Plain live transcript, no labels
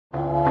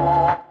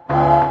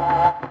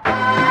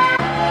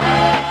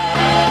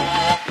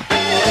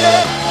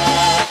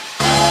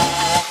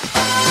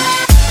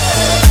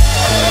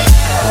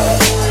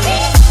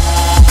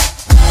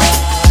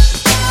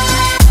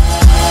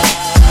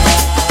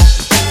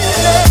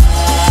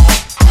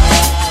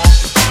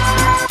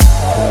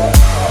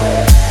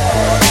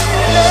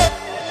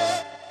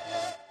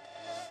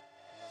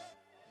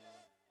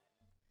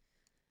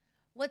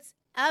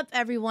up,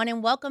 everyone,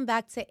 and welcome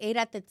back to 8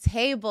 at the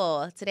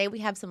Table. Today we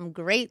have some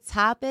great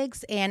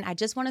topics, and I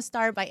just want to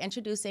start by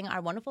introducing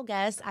our wonderful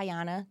guest,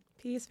 Ayana.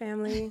 Peace,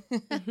 family.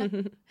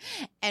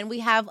 And we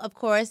have, of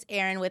course,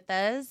 Aaron with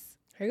us.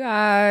 Hey,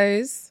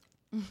 guys.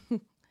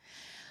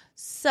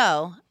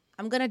 So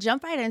I'm going to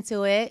jump right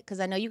into it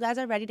because I know you guys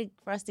are ready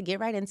for us to get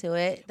right into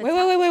it. Wait.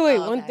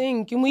 Oh, One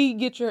thing. Can we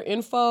get your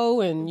info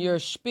and your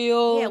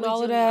spiel and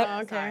all of that?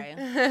 Oh, okay.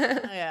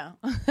 Yeah.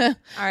 All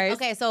right.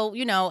 Okay, so,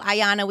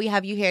 Ayana, we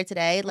have you here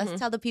today. Let's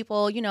tell the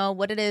people,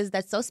 what it is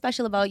that's so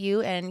special about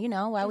you and,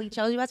 why we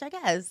chose you as our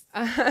guest.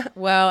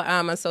 Well,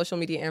 I'm a social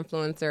media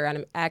influencer. I'm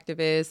an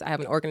activist. I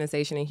have an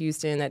organization in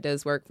Houston that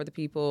does work for the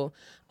people.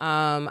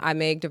 I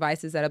make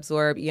devices that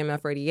absorb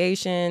EMF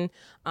radiation.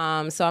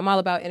 So I'm all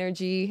about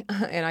energy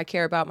and I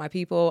care about my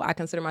people. I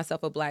consider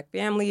myself a Black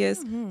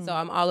familyist. So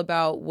I'm all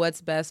about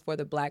what's best for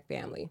the Black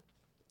family.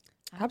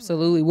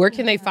 Absolutely. Where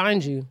can they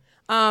find you?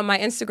 My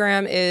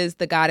Instagram is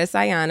the Goddess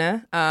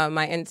Ayana.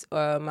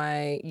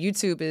 My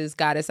YouTube is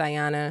Goddess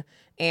Ayana.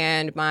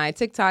 And my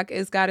TikTok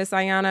is Goddess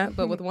Ayana,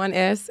 but with one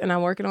S, and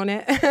I'm working on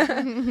it.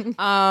 And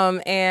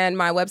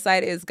my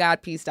website is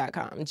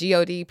godpiece.com,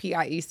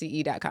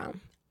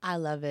 godpiece.com. I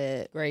love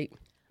it. Great.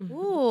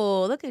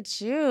 Ooh, look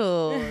at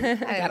you.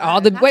 Got all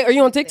the. Wait, are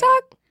you on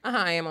TikTok?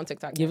 I am on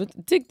TikTok. Give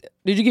it. Did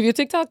you give your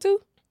TikTok too?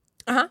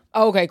 Oh,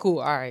 okay, cool.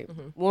 All right.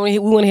 We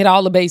want to hit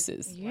all the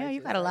bases. Yeah,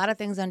 you got a lot of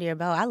things under your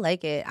belt. I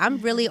like it. I'm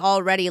really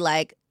already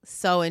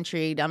so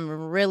intrigued.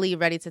 I'm really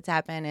ready to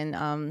tap in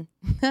and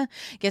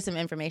get some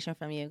information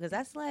from you because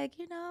that's I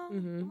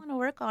want to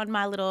work on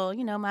my little,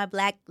 my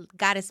Black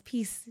goddess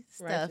piece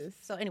stuff. Righteous.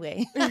 So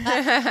anyway,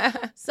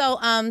 so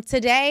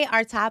today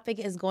our topic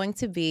is going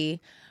to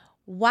be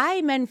why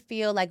men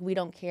feel like we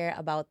don't care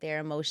about their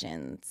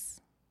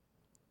emotions.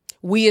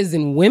 We as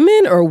in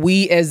women or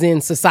we as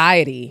in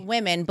society?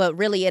 Women, but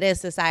really it is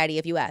society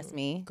if you ask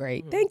me.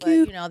 Great. Thank But,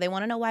 you. they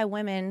want to know why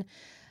women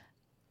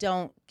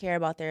don't care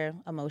about their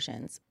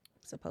emotions,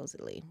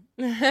 supposedly.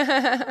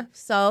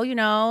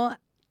 So,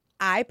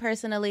 I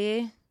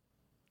personally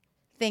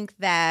think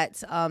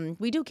that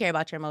we do care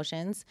about your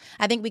emotions.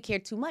 I think we care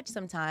too much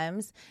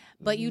sometimes,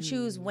 but you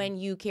choose when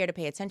you care to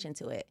pay attention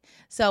to it.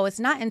 So it's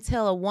not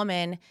until a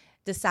woman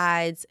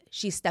decides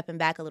she's stepping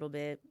back a little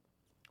bit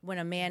when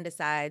a man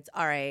decides,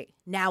 all right,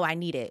 now I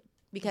need it.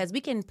 Because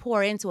we can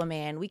pour into a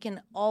man. We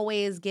can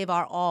always give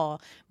our all.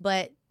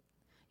 But,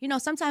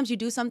 sometimes you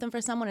do something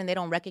for someone and they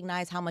don't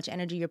recognize how much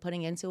energy you're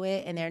putting into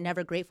it and they're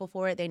never grateful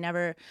for it. They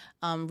never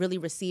really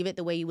receive it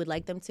the way you would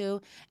like them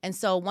to. And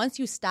so once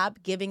you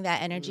stop giving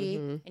that energy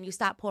and you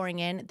stop pouring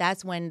in,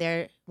 that's when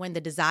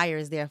the desire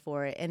is there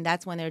for it. And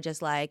that's when they're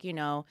just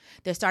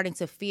they're starting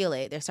to feel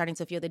it. They're starting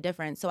to feel the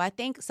difference. So I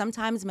think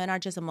sometimes men are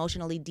just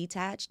emotionally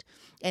detached.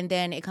 And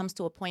then it comes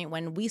to a point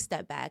when we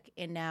step back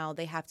and now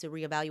they have to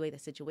reevaluate the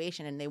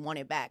situation and they want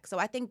it back. So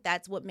I think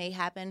that's what may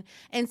happen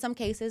in some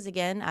cases.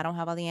 Again, I don't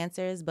have all the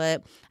answers,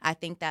 but I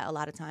think that a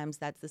lot of times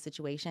that's the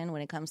situation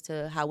when it comes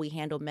to how we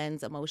handle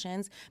men's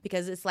emotions,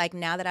 because it's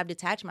now that I've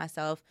detached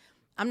myself,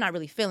 I'm not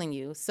really feeling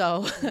you.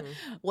 So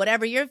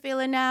whatever you're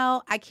feeling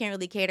now, I can't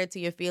really cater to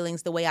your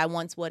feelings the way I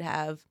once would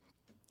have.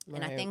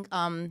 Right. And I think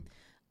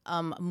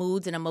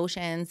moods and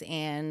emotions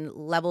and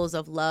levels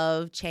of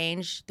love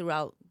change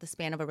throughout the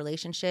span of a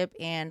relationship.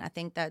 And I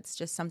think that's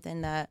just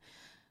something that,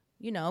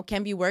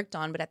 can be worked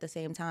on. But at the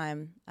same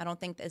time, I don't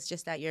think it's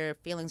just that your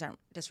feelings aren't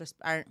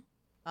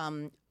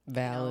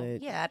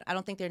valid. I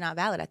don't think they're not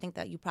valid. I think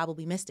that you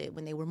probably missed it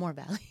when they were more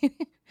valid.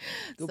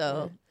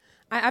 So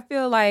I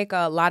feel like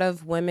a lot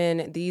of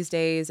women these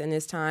days in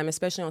this time,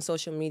 especially on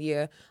social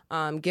media,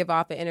 give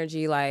off an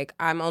energy like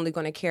I'm only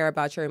going to care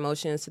about your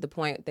emotions to the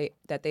point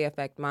that they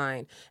affect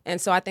mine. And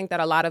so I think that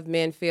a lot of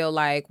men feel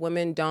like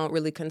women don't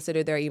really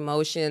consider their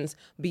emotions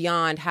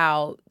beyond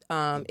how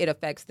it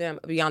affects them,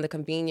 beyond the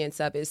convenience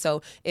of it.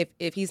 So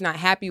if he's not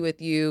happy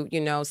with you,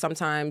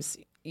 sometimes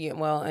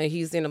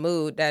he's in a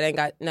mood that ain't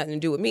got nothing to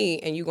do with me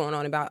and you going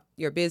on about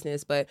your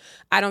business. But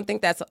I don't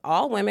think that's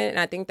all women. And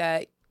I think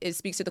that it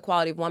speaks to the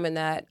quality of woman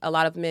that a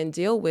lot of men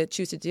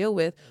choose to deal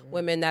with,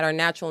 women that are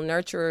natural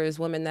nurturers,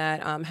 women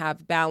that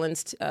have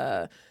balanced,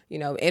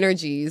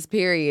 energies,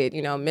 period,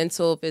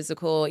 mental,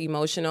 physical,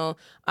 emotional.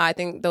 I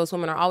think those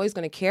women are always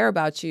going to care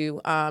about you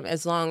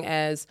as long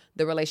as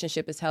the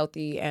relationship is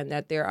healthy and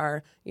that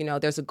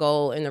there's a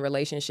goal in the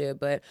relationship.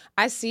 But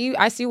I see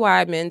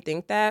why men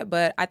think that,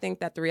 but I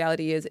think that the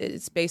reality is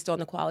it's based on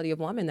the quality of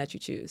woman that you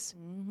choose.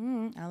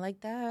 I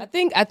like that.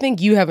 I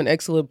think you have an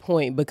excellent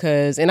point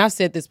because, and I've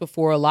said this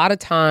before, a lot of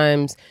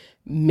times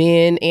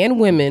men and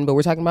women, but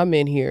we're talking about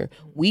men here,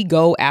 we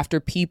go after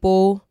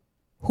people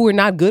who are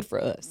not good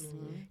for us.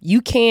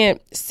 You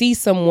can't see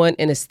someone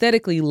and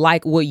aesthetically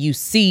like what you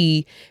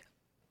see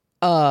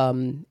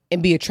and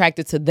be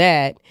attracted to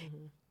that.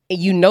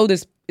 And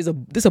this is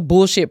a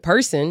bullshit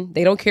person.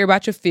 They don't care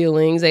about your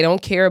feelings. They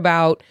don't care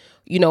about,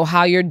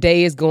 how your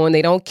day is going.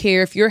 They don't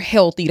care if you're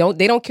healthy.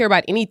 They don't care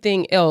about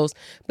anything else.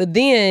 But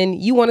then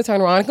you want to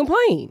turn around and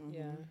complain.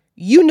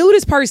 you knew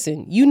this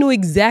person. You knew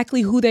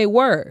exactly who they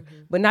were.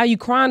 But now you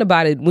crying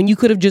about it when you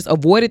could have just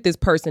avoided this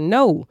person.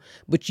 No,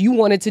 but you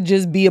wanted to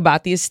just be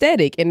about the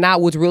aesthetic and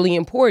not what's really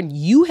important.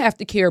 You have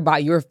to care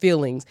about your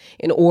feelings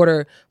in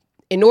order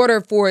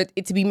for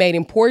it to be made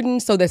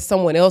important so that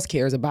someone else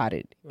cares about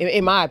it,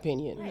 in my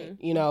opinion. Right.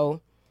 You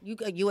know?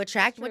 You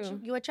attract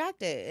what you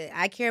attracted.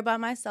 I care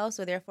about myself,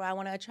 so therefore I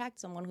want to attract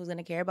someone who's going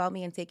to care about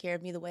me and take care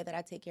of me the way that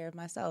I take care of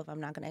myself. I'm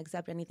not going to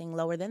accept anything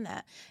lower than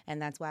that.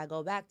 And that's why I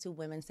go back to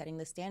women setting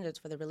the standards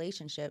for the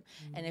relationship.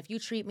 And if you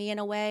treat me in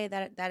a way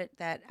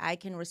that I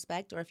can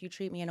respect, or if you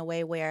treat me in a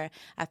way where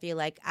I feel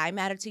like I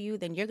matter to you,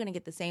 then you're going to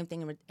get the same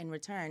thing in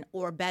return,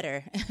 or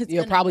better.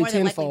 It's probably more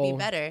than likely tenfold. be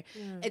better.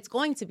 Yeah. It's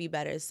going to be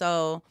better.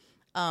 So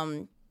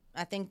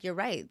I think you're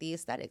right. The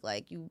aesthetic,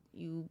 like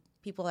you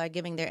people are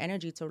giving their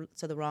energy to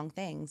the wrong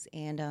things,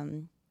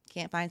 and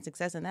can't find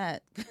success in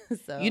that.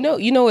 So you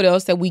know what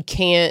else that we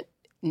can't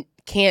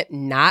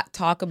not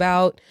talk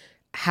about?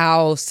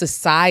 How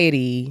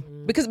society,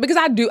 because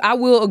I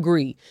will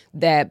agree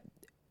that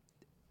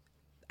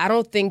I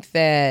don't think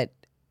that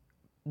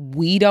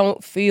we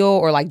don't feel,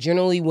 or like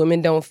generally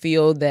women don't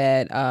feel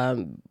that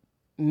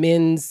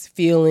men's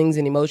feelings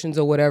and emotions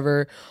or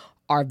whatever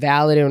are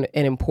valid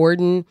and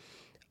important.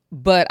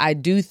 But I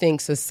do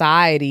think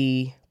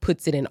society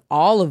puts it in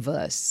all of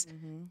us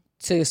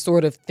to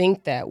sort of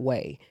think that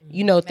way.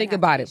 You know, think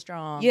about it.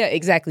 Strong. Yeah,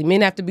 exactly.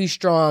 Men have to be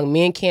strong.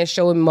 Men can't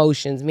show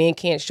emotions. Men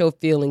can't show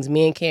feelings.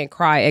 Men can't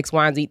cry, X,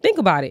 Y, and Z. Think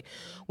about it.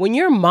 When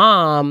your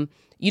mom,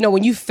 you know,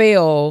 when you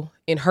fail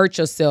and hurt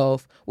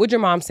yourself, what'd your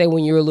mom say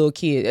when you were a little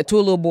kid to a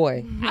little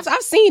boy?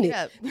 I've seen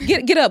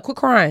it. Get up, quit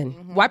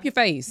crying. Wipe your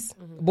face.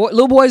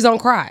 Little boys don't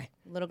cry.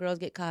 Little girls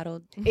get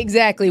coddled.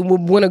 Exactly.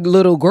 When a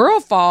little girl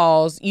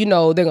falls, you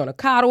know, they're gonna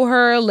coddle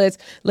her. Let's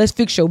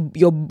fix your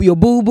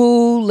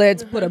boo-boo.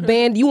 Let's put a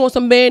band. You want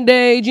some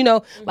Band-Aid? You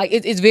know, like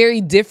it's very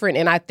different.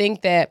 And I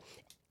think that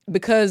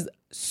because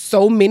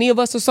so many of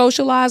us are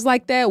socialized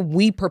like that,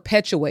 we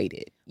perpetuate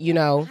it, you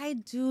know? I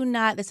do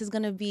not. This is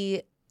gonna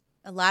be,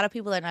 a lot of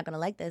people are not gonna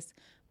like this,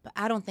 but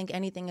I don't think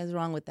anything is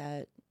wrong with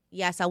that.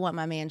 Yes, I want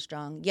my man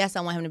strong. Yes,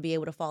 I want him to be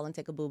able to fall and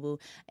take a boo-boo.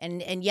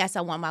 And yes,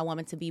 I want my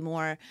woman to be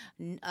more,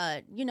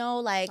 you know,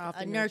 like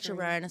a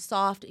nurturer and a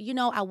soft, you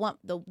know, I want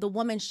the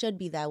woman should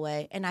be that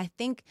way. And I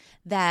think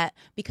that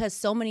because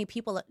so many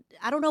people,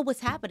 I don't know what's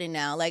happening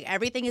now. Like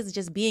everything is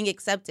just being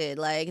accepted.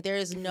 Like there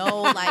is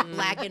no like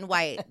black and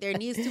white. There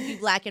needs to be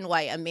black and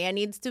white. A man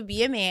needs to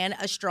be a man,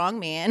 a strong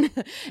man,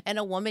 and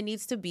a woman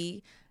needs to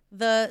be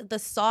the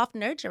soft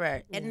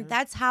nurturer. And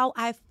that's how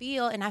I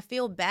feel, and I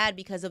feel bad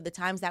because of the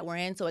times that we're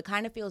in, so it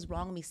kind of feels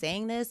wrong me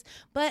saying this,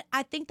 but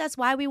I think that's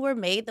why we were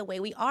made the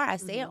way we are. I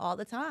say it all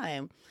the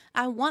time.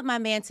 I want my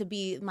man to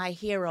be my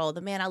hero,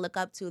 the man I look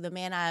up to, the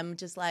man I'm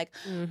just like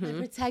my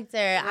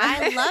protector.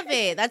 I love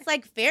it. That's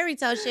like fairy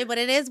tale shit, but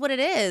it is what it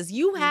is.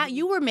 You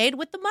were made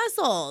with the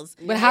muscles.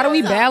 But how do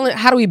we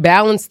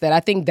balance that? I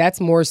think that's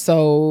more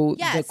so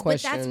the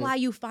question. But that's why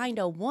you find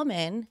a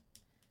woman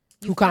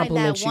who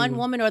compliments that one you.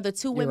 woman or the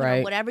two women right.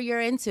 or whatever you're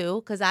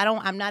into, because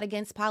I'm not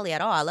against poly at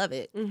all. I love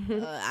it.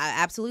 I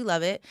absolutely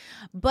love it.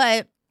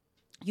 But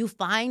you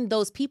find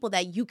those people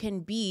that you can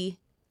be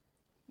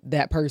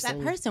that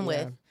person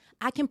with.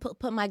 I can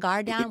put my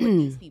guard down with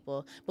these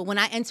people. But when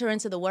I enter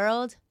into the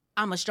world,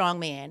 I'm a strong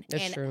man.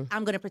 That's and true.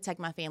 I'm going to protect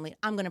my family.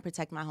 I'm going to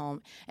protect my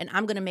home. And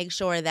I'm going to make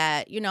sure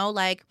that, you know,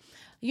 like,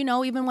 you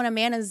know, even when a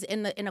man is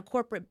in a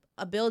corporate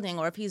building,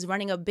 or if he's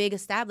running a big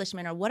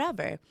establishment or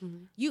whatever,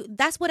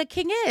 that's what a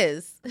king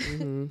is.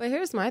 But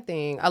here's my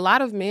thing. A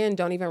lot of men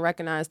don't even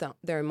recognize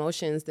their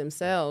emotions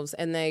themselves,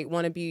 and they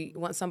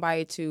want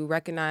somebody to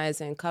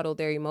recognize and cuddle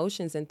their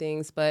emotions and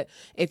things. But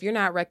if you're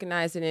not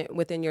recognizing it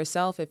within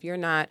yourself, if you're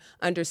not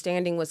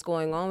understanding what's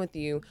going on with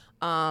you,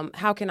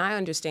 how can I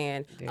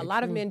understand? A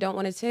lot of men don't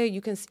want to tell you.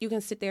 You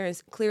can sit there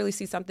and clearly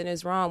see something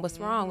is wrong. What's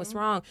wrong? What's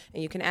wrong?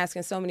 And you can ask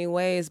in so many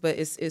ways, but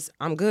it's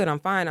I'm good. I'm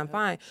fine. I'm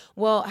fine.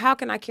 Well, how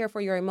can I care for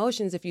your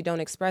emotions if you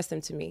don't express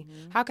them to me?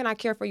 How can I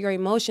care for your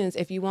emotions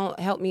if you won't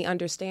help me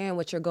understand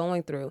what you're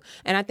going through?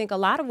 And I think a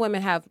lot of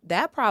women have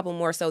that problem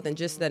more so than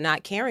just the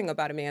not caring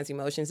about a man's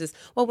emotions. Is,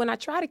 well, when I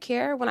try to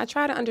care, when I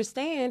try to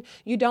understand,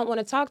 you don't want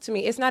to talk to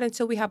me. It's not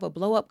until we have a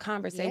blow up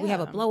conversation, we have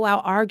a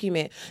blowout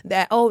argument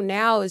that,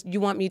 now you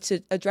want me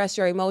to address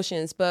your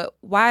emotions. But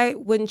why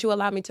wouldn't you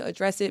allow me to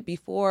address it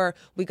before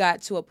we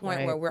got to a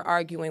point where we're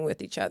arguing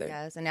with each other?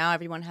 Yes, and now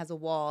everyone has a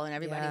wall, and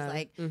everybody's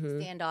like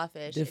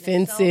standoffish,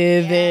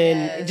 defensive,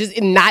 and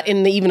just not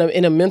even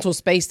in a mental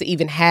space to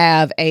even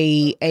have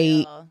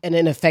an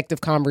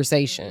effective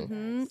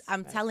conversation.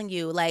 I'm telling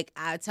you, like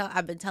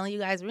I've been telling you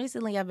guys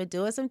recently, I've been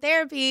doing some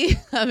therapy.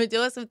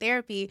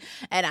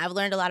 And I've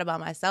learned a lot about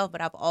myself,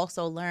 but I've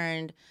also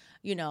learned,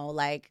 you know,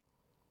 like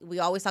we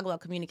always talk about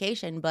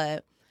communication,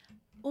 but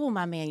oh,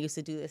 my man used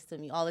to do this to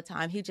me all the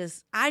time.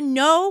 I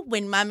know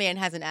when my man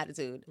has an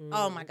attitude.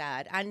 Oh my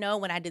God. I know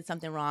when I did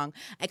something wrong.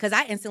 Because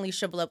I instantly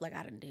shrivel up like,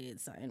 I done did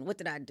something. What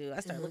did I do? I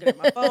started looking at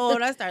my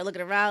phone. I started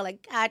looking around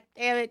like, God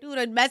damn it,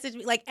 dude, message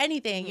me, like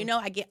anything,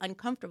 I get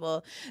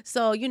uncomfortable.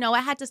 So, I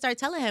had to start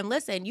telling him,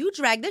 listen, you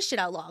drag this shit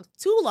out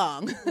too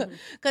long.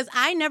 Because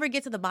I never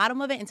get to the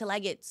bottom of it until I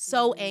get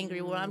so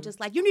angry where I'm just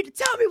like, you need to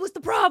tell me what's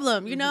the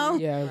problem,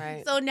 Yeah.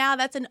 Right. So now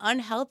that's an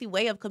unhealthy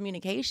way of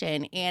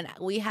communication. And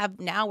we're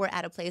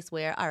at a place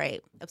where, all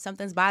right, if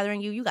something's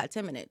bothering you, you got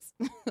 10 minutes.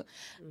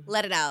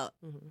 Let it out.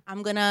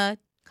 I'm going to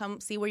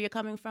come see where you're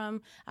coming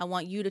from. I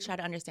want you to try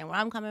to understand where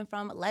I'm coming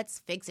from. Let's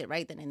fix it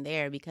right then and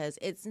there because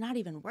it's not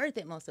even worth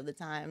it most of the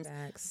times.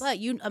 Facts. But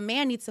a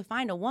man needs to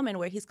find a woman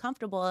where he's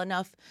comfortable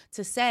enough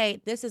to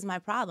say, this is my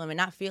problem and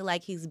not feel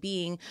like he's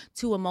being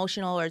too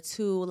emotional or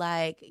too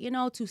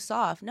too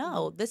soft.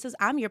 No,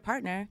 I'm your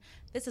partner.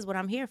 This is what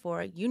I'm here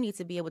for. You need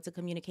to be able to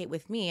communicate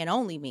with me and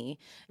only me.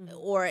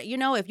 Or,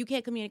 if you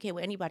can't communicate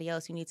with anybody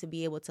else, you need to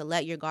be able to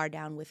let your guard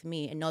down with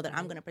me and know that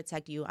I'm going to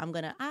protect you. I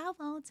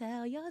won't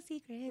tell your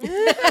secrets.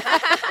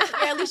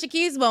 Yeah, Alicia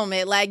Keys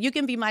moment. Like, you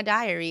can be my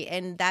diary.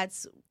 And I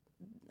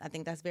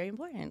think that's very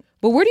important.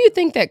 But where do you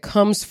think that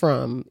comes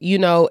from?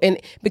 And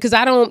because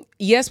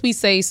yes, we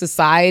say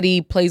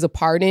society plays a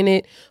part in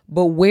it,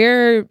 but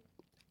where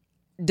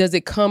does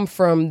it come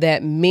from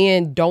that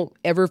men don't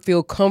ever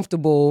feel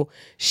comfortable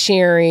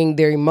sharing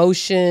their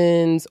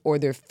emotions or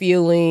their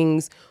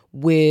feelings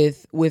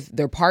with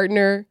their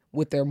partner,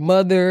 with their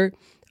mother?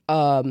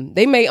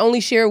 They may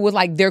only share it with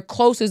like their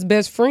closest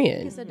best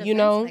friend. It's a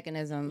defense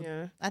mechanism.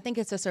 Yeah. I think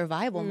it's a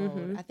survival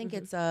mode. I think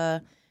it's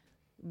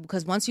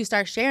because once you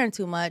start sharing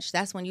too much,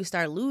 that's when you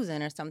start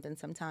losing or something.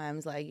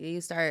 Sometimes, like you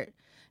start,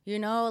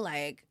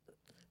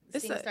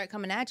 things start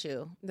coming at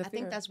you. I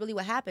think that's really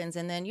what happens,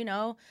 and then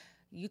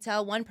you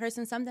tell one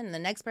person something, and the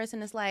next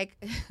person is like,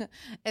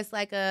 it's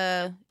like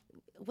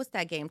what's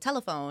that game?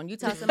 Telephone. You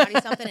tell somebody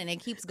something and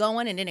it keeps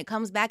going and then it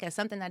comes back as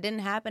something that didn't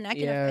happen. That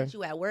can affect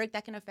you at work.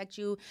 That can affect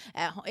you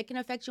at home. It can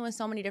affect you in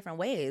so many different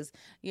ways.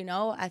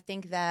 I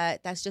think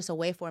that's just a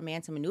way for a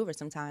man to maneuver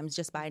sometimes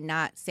just by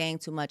not saying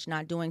too much,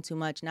 not doing too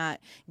much, not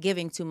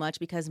giving too much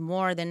because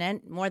more than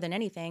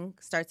anything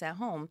starts at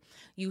home.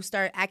 You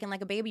start acting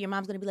like a baby. Your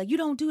mom's going to be like, you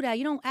don't do that.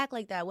 You don't act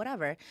like that,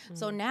 whatever.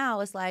 So now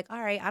it's like, all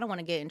right, I don't want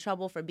to get in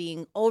trouble for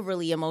being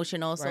overly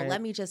emotional. So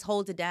let me just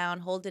hold it down,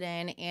 hold it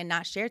in and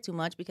not share too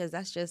much because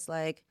that's just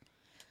like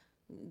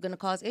gonna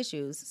cause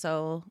issues.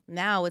 So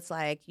now it's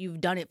like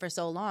you've done it for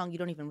so long you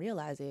don't even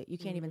realize it. You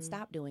can't even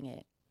stop doing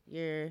it.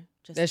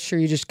 That's true.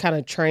 You're just kind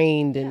of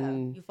trained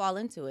and you fall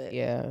into it.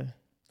 Yeah.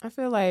 I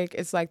feel like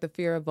it's like the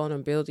fear of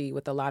vulnerability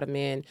with a lot of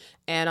men.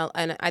 And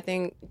I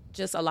think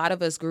just a lot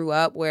of us grew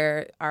up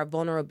where our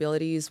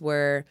vulnerabilities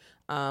were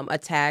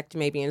attacked,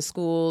 maybe in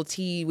school,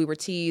 we were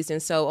teased.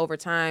 And so over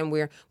time,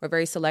 we're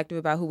very selective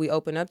about who we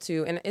open up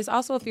to. And it's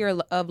also a fear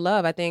of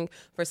love. I think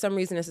for some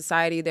reason in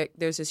society,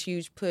 there's this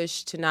huge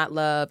push to not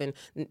love and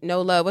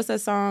no love. What's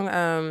that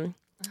song?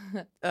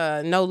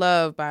 No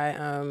Love by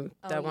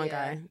that one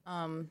guy.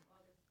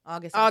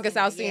 August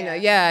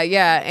Alsina.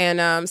 Yeah.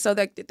 And so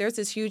there's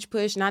this huge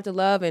push not to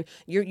love, and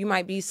you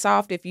might be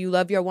soft if you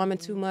love your woman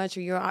too much,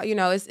 or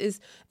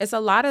it's a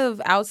lot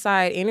of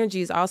outside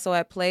energies also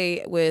at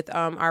play with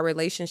our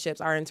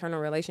relationships, our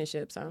internal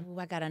relationships. So. Ooh,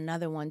 I got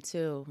another one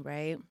too,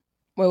 right?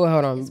 Wait,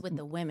 hold on. It's with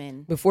the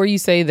women. Before you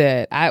say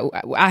that,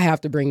 I have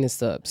to bring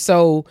this up.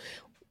 So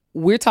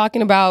we're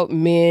talking about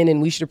men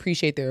and we should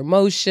appreciate their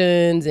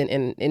emotions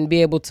and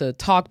be able to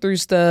talk through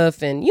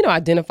stuff and,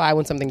 identify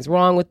when something's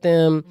wrong with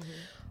them. Mm-hmm.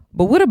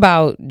 But what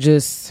about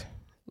just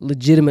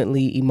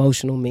legitimately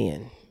emotional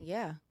men?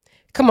 Yeah.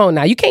 Come on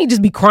now. You can't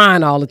just be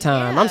crying all the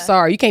time. Yeah. I'm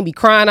sorry. You can't be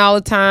crying all the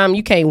time.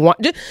 You can't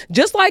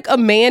just like a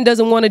man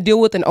doesn't want to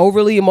deal with an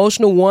overly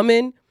emotional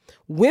woman,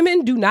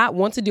 women do not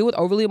want to deal with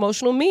overly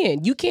emotional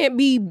men. You can't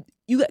be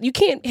you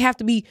can't have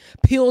to be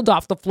peeled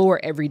off the floor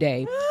every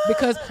day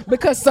because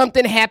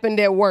something happened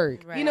at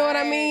work. Right, you know what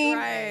I mean?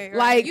 Right.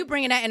 Like you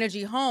bringing that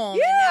energy home.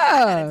 Yeah.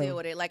 And now I gotta deal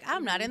with it. Like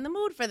I'm not in the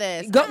mood for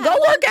this. Go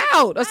work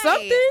out or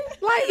something.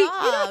 Like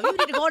you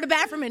need to go to the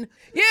bathroom and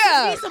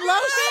need some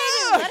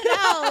lotion. Let it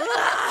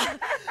out.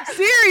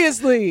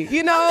 Seriously,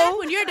 Come back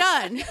when you're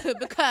done.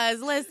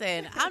 Because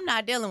listen, I'm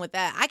not dealing with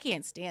that. I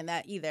can't stand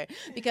that either.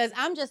 Because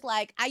I'm just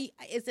like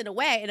it's in a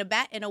way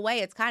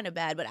it's kind of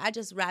bad, but I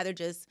just rather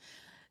just.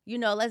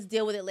 Let's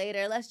deal with it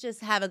later. Let's just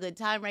have a good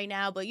time right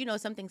now. But,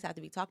 some things have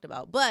to be talked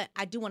about. But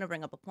I do want to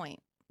bring up a point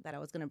that I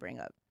was going to bring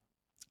up.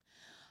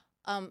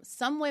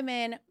 Some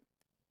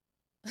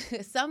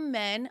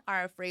men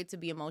are afraid to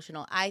be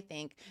emotional, I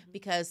think,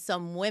 because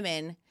some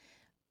women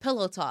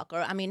pillow talk.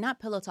 Or, not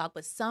pillow talk,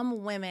 but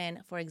some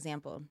women, for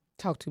example.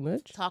 Talk too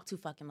much? Talk too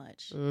fucking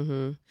much.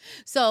 Mm-hmm.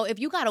 So if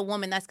you got a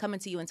woman that's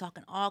coming to you and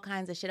talking all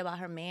kinds of shit about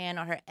her man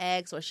or her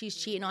ex or she's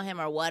cheating on him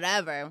or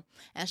whatever,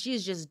 and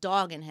she's just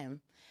dogging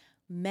him,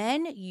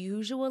 men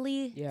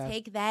usually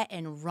take that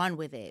and run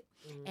with it.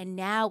 Mm-hmm. And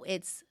now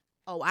it's,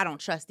 I don't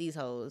trust these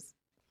hoes.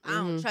 I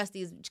don't trust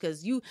these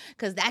because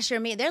that's your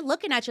man. They're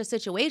looking at your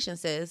situation,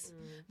 sis.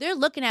 They're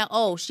looking at,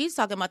 oh, she's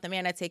talking about the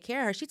man that take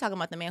care of her. She's talking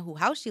about the man who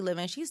house she live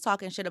in. She's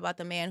talking shit about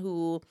the man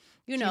who,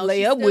 you know, She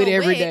lay up with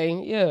every day.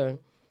 Yeah.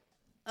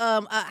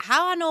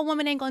 How I know a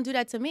woman ain't gonna do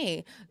that to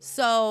me?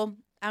 So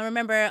I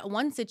remember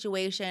one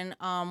situation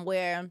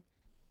where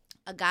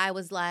a guy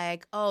was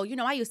like, oh, you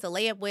know, I used to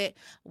lay up with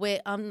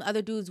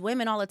other dudes'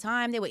 women all the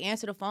time. They would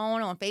answer the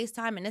phone on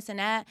FaceTime and this and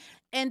that.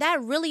 And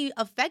that really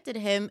affected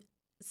him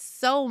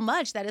so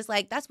much that it's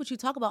like, that's what you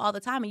talk about all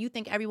the time. And you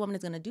think every woman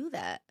is going to do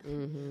that.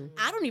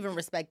 I don't even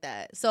respect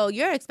that. So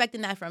you're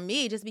expecting that from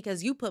me just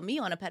because you put me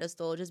on a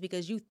pedestal, just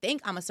because you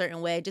think I'm a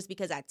certain way, just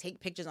because I take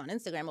pictures on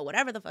Instagram or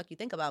whatever the fuck you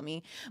think about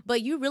me.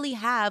 But you really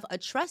have a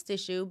trust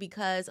issue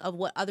because of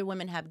what other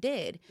women have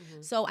did.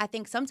 So I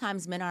think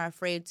sometimes men are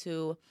afraid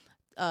to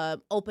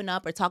open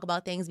up or talk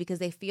about things because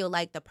they feel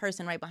like the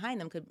person right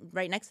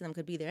next to them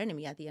could be their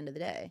enemy at the end of the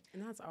day.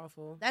 And that's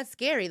awful. That's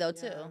scary though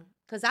too,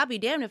 because I'll be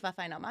damned if I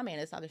find out my man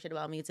is talking shit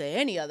about me to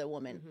any other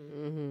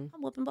woman.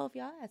 I'm whooping both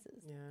y'all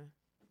asses. Yeah.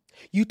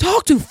 You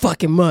talk too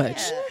fucking much.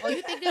 Yeah. Oh,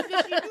 you think this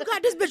bitch? You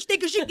got this bitch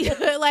thinking she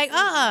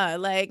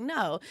like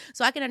no.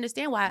 So I can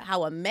understand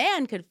how a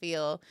man could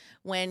feel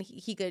when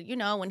he could, you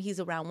know, when he's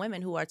around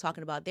women who are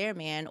talking about their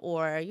man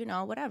or, you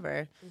know,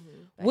 whatever.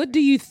 What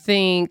do you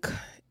think?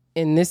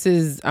 And this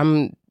is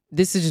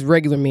just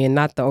regular men,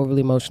 not the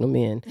overly emotional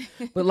men.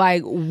 But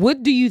like,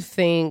 what do you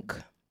think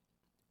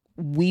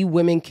we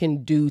women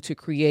can do to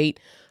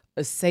create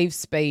a safe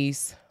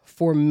space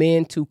for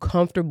men to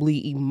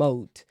comfortably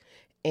emote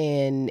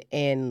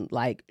and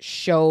like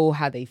show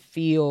how they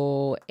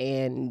feel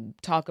and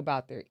talk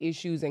about their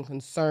issues and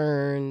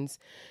concerns?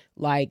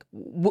 Like,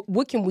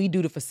 what can we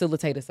do to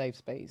facilitate a safe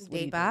space?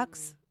 Date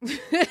box.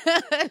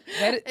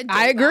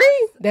 I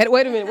agree.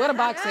 Wait a minute. What a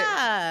box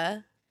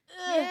set?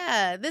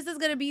 Yeah, this is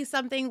gonna be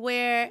something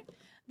where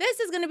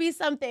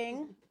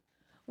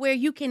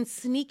you can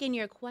sneak in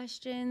your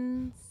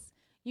questions.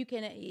 You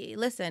can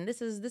listen. This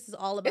is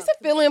all about. It's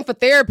a fill-in for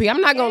therapy.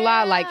 I'm not gonna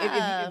lie. Like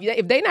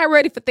if they not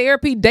ready for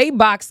therapy,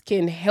 Datebox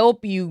can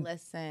help you.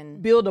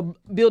 Listen, build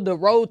a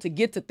road to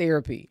get to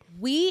therapy.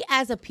 We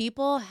as a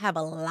people have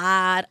a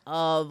lot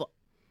of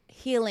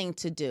healing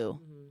to do.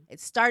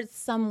 It starts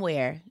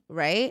somewhere,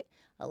 right?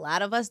 A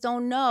lot of us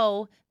don't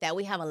know that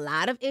we have a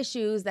lot of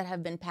issues that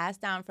have been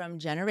passed down from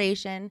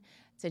generation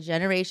to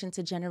generation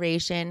to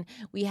generation.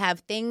 We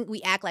act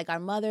like our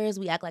mothers,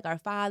 we act like our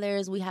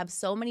fathers. We have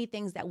so many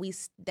things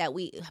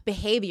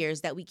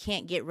behaviors that we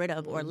can't get rid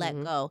of or let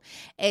go.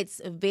 It's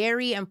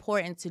very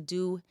important to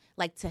do,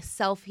 like, to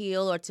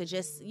self-heal or to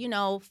just, you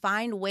know,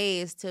 find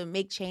ways to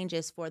make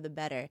changes for the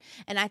better.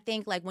 And I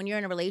think, like, when you're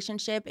in a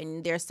relationship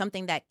and there's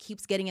something that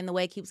keeps getting in the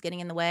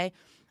way,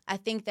 I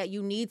think that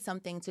you need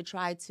something to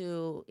try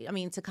to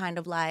kind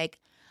of like,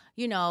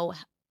 you know,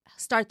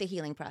 start the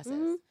healing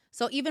process.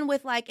 So even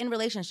with, like, in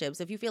relationships,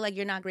 if you feel like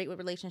you're not great with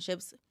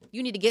relationships,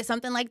 you need to get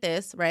something like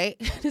this, right?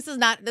 This is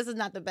not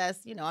the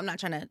best, you know, I'm not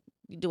trying to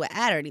do an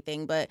ad or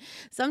anything, but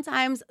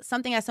sometimes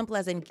something as simple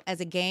as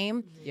a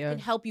game can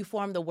help you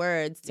form the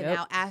words to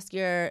now ask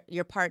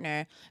your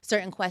partner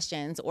certain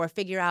questions or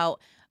figure out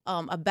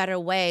a better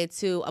way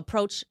to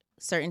approach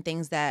certain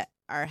things that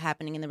are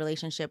happening in the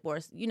relationship, or,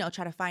 you know,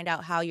 try to find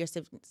out how your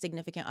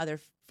significant other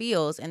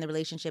feels in the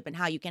relationship and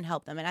how you can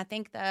help them. And I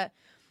think that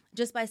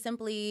just by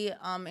simply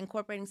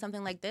incorporating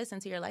something like this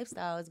into your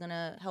lifestyle is going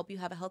to help you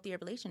have a healthier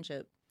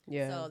relationship.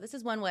 Yeah. So this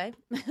is one way.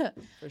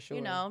 For sure.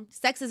 You know,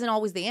 sex isn't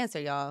always the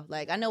answer, y'all.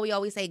 Like, I know we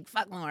always say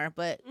fuck more,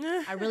 but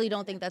I really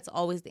don't think that's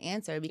always the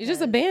answer. Because, it's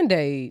just a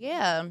Band-Aid.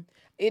 Yeah.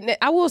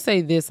 I will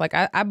say this. Like,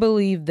 I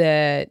believe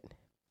that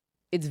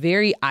it's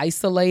very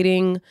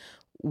isolating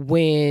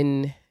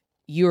when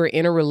you're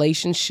in a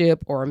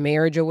relationship or a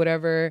marriage or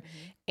whatever,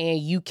 and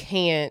you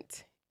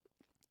can't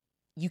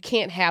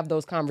have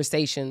those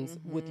conversations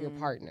with your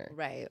partner.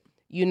 Right.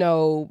 You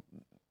know,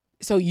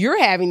 so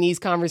you're having these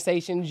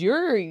conversations,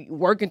 you're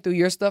working through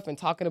your stuff and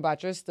talking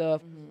about your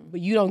stuff, but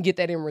you don't get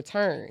that in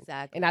return.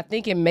 Exactly. And I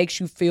think it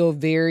makes you feel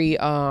very,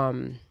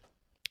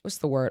 what's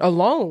the word?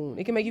 Alone.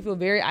 It can make you feel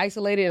very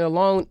isolated and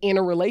alone in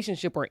a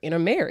relationship or in a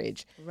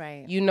marriage.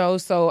 Right. You know,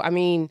 so, I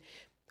mean,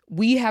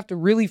 we have to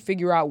really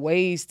figure out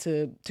ways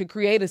to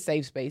create a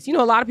safe space. You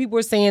know, a lot of people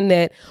are saying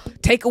that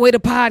take away the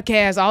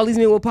podcast, all these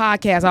men with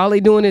podcasts, all they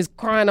doing is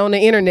crying on the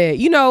internet,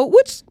 you know,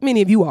 which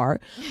many of you are.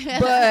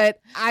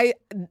 But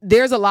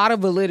there's a lot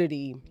of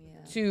validity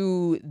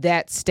to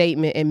that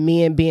statement and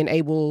men being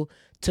able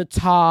to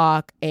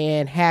talk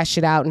and hash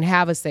it out and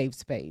have a safe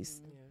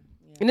space.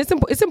 And it's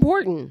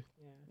important.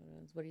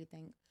 What do you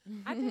think?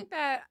 I think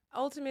that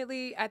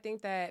ultimately,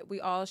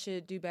 we all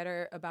should do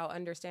better about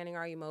understanding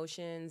our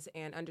emotions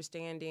and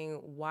understanding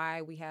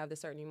why we have the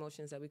certain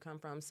emotions that we come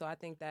from. So I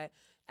think that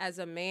as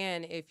a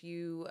man, if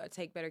you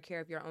take better care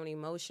of your own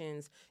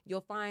emotions,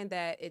 you'll find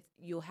that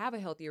you'll have a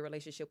healthier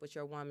relationship with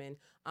your woman.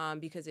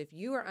 Because if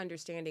you are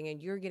understanding and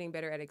you're getting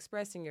better at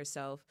expressing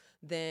yourself,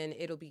 then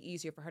it'll be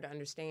easier for her to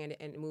understand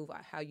and move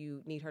how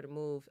you need her to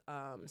move,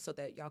 so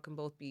that y'all can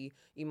both be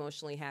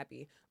emotionally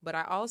happy. But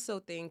I also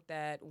think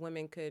that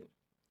women could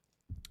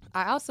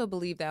I also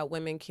believe that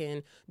women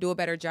can do a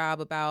better job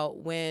about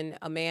when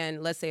a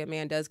man, let's say a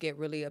man does get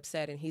really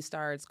upset and he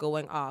starts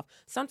going off.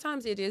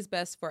 Sometimes it is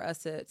best for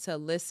us to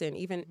listen,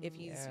 even if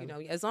he's,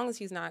 as long as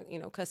he's not,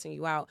 cussing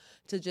you out,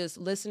 to just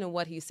listen to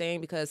what he's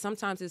saying, because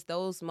sometimes it's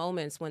those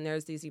moments when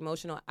there's these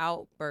emotional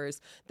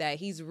outbursts that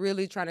he's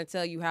really trying to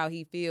tell you how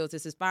he feels.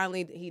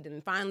 He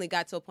finally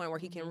got to a point where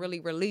he can really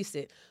release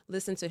it.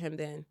 Listen to him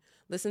then.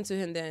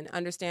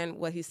 Understand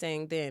what he's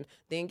saying then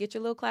get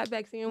your little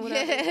clapbacks in,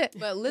 whatever.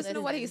 But listen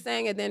to what he's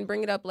saying and then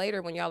bring it up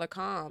later when y'all are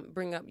calm.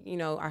 Bring up,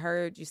 I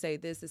heard you say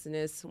this, and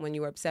this when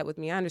you were upset with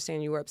me. I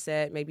understand you were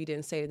upset. Maybe you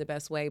didn't say it the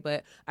best way,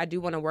 but I do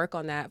want to work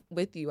on that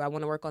with you. I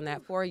want to work on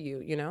that for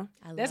you,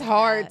 That's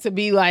hard to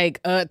be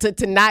like,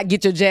 to not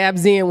get your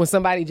jabs in when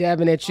somebody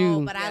jabbing at you.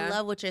 Oh, but I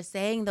love what you're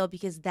saying, though,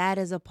 because that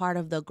is a part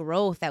of the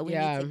growth that we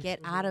need to get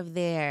out of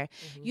there.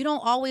 You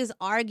don't always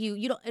argue.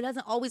 It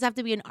doesn't always have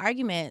to be an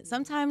argument.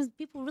 Sometimes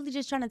people really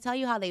just trying to tell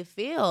you how they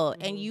feel,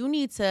 and you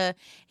need to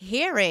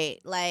hear it,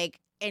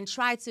 and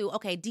try to,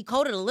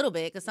 decode it a little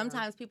bit, because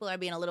sometimes people are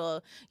being a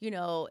little,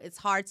 it's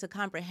hard to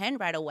comprehend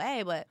right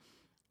away, but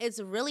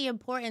it's really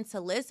important to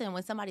listen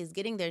when somebody's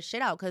getting their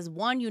shit out, because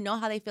 1, you know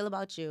how they feel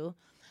about you.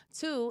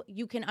 2,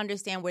 you can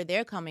understand where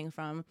they're coming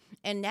from.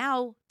 And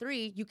now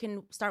 3, you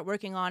can start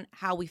working on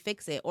how we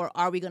fix it, or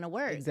are we going to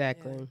work?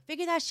 Exactly.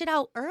 Figure that shit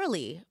out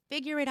early.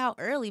 Figure it out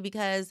early,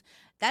 because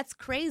that's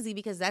crazy,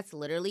 because that's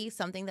literally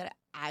something that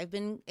I've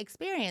been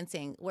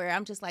experiencing, where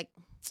I'm just like,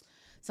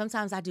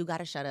 sometimes I do got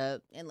to shut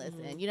up and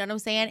listen. You know what I'm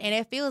saying? And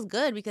it feels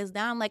good, because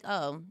now I'm like,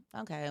 oh,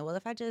 okay, well,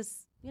 if I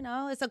just,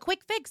 it's a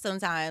quick fix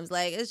sometimes.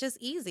 It's just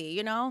easy,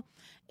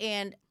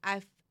 And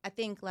I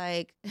think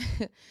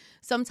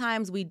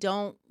sometimes we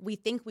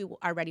think we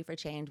are ready for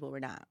change, but we're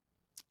not.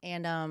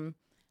 And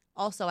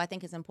also, I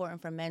think it's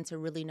important for men to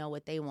really know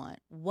what they want.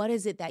 What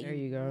is it that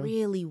you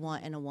really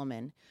want in a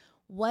woman?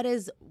 What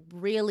is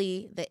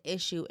really the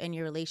issue in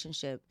your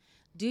relationship?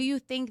 Do you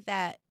think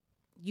that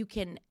you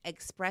can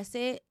express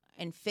it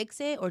and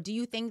fix it, or do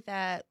you think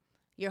that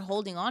you're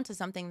holding on to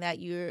something that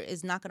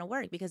is not going to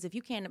work? Because if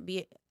you can't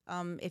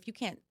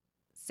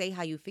say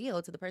how you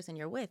feel to the person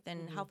you're with,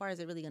 then how far is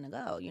it really going to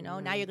go?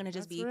 Now you're going to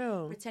just be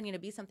pretending to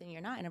be something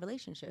you're not in a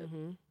relationship.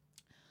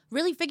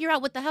 Really figure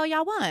out what the hell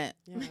y'all want.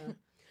 Yeah.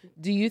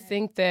 Do you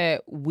think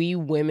that we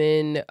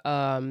women,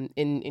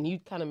 and you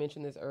kind of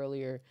mentioned this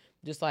earlier,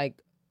 just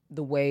like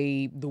the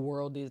way the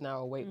world is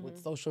now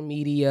with social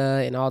media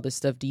and all this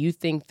stuff, do you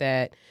think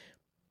that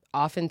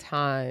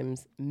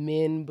oftentimes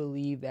men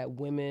believe that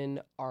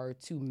women are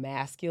too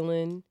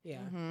masculine,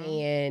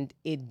 and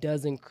it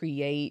doesn't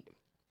create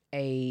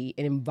an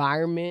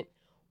environment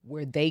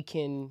where they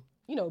can,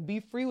 be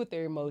free with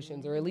their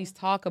emotions, or at least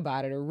talk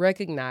about it or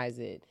recognize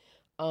it?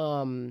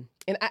 And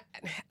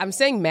I'm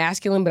saying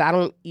masculine, but I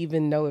don't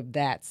even know if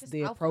that's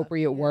the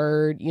appropriate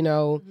word,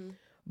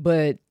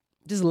 but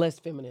just less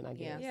feminine, I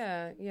guess.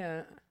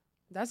 Yeah.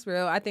 That's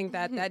real. I think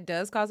that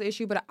does cause an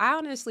issue, but I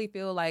honestly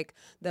feel like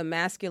the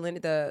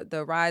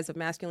rise of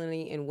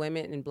masculinity in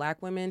women and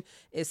Black women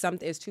is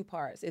 2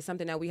 parts. It's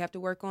something that we have to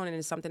work on, and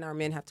it's something our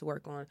men have to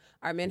work on.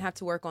 Our men have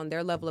to work on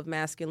their level of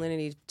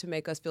masculinity to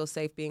make us feel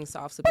safe being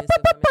soft, submissive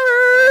women.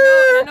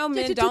 I know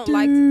men don't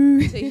like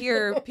to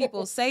hear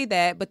people say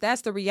that, but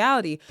that's the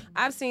reality.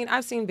 I've seen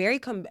very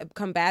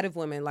combative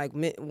women,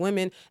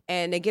 women,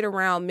 and they get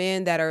around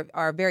men that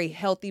are very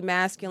healthy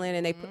masculine,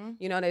 and they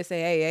they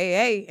say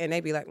hey, and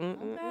they be like,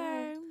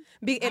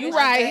 You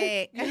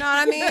right. You know what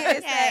I mean?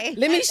 Okay.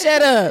 Let me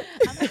shut up.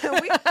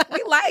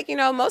 we like,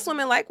 most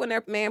women like when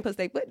their man puts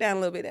their foot down a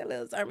little bit, that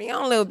little turn me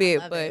on a little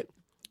bit.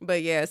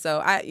 But yeah, so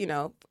I,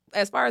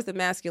 as far as the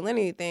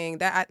masculinity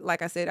thing,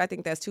 like I said, I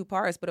think that's 2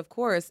 parts. But of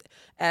course,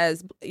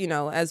 as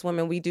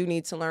women, we do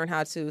need to learn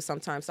how to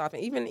sometimes soften.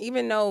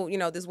 Even though,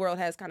 this world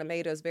has kind of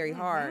made us very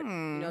hard,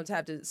 to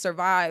have to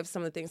survive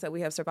some of the things that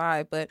we have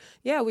survived. But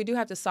yeah, we do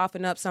have to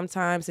soften up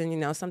sometimes,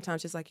 and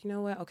sometimes just like,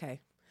 what,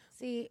 okay.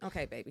 See,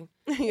 okay, baby.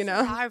 It's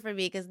hard for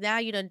me, because now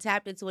you done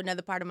tapped into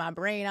another part of my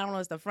brain. I don't know,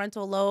 it's the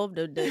frontal lobe,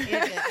 the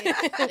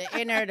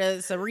inner,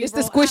 the cerebral. It's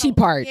the squishy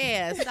part.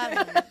 Yeah,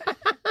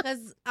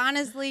 because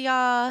honestly,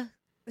 y'all,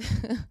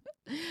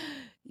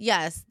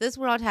 yes, this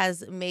world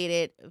has made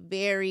it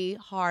very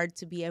hard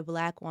to be a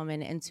Black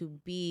woman and to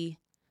be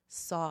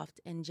soft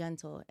and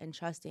gentle and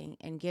trusting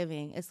and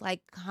giving. It's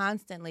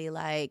constantly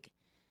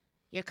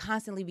you're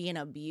constantly being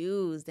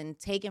abused and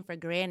taken for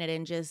granted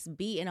and just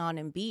beaten on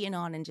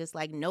and just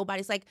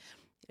nobody's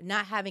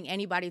not having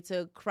anybody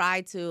to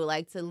cry to,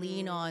 to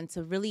lean on,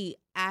 to really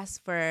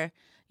ask for,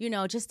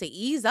 just to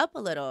ease up a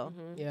little.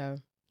 Yeah.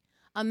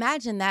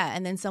 Imagine that,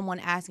 and then someone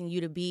asking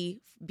you to be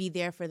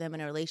there for them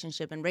in a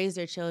relationship and raise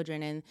their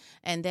children,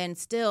 and then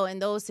still in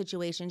those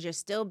situations you're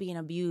still being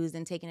abused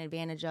and taken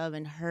advantage of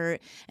and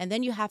hurt, and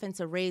then you're having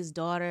to raise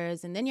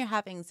daughters, and then you're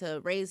having to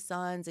raise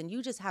sons, and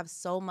you just have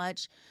so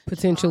much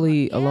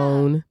potentially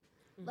alone.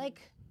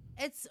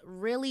 It's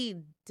really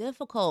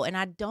difficult. And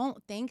I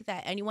don't think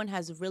that anyone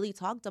has really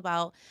talked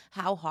about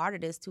how hard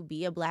it is to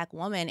be a Black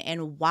woman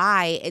and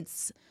why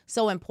it's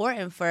so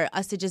important for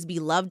us to just be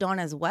loved on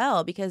as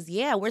well. Because,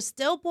 yeah, we're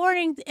still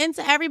pouring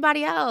into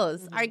everybody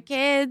else, our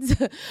kids,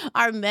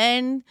 our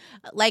men.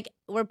 Like,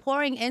 we're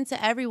pouring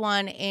into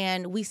everyone.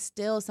 And we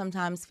still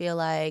sometimes feel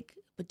like,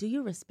 but do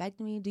you respect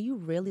me? Do you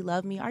really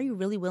love me? Are you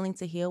really willing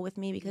to heal with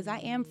me? Because I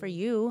am for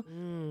you.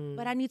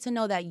 But I need to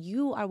know that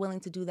you are willing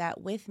to do that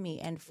with me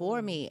and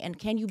for me. And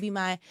can you be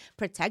my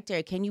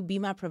protector? Can you be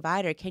my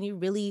provider? Can you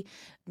really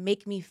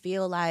make me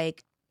feel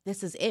like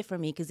this is it for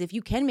me? Because if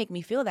you can make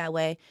me feel that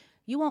way,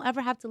 you won't ever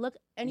have to look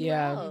anywhere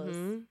else.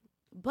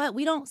 But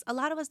we don't, a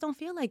lot of us don't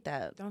feel like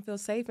that. Don't feel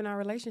safe in our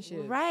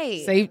relationship.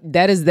 Right. Safe.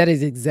 That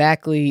is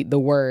exactly the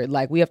word.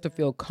 Like, we have to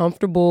feel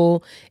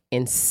comfortable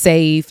and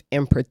safe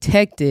and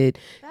protected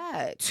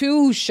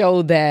to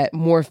show that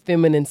more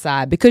feminine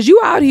side, because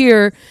you out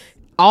here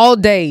all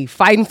day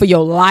fighting for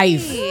your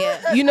life.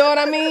 You know what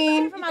I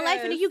mean? For my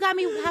life, and you got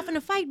me having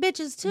to fight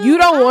bitches too. You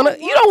don't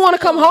want to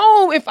come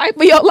home and fight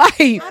for your life.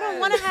 I don't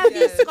want to have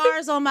these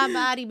scars on my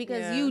body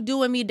because you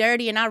doing me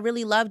dirty, and I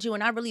really loved you,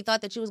 and I really thought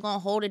that you was gonna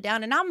hold it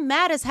down, and I'm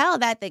mad as hell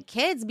that the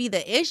kids be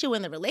the issue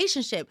in the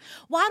relationship.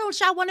 Why don't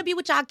y'all want to be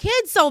with y'all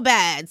kids so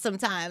bad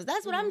sometimes?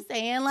 That's what I'm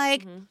saying.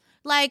 Like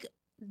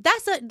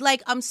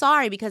I'm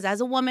sorry, because as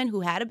a woman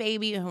who had a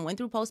baby and who went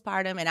through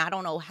postpartum, and I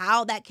don't know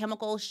how that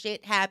chemical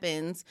shit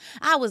happens,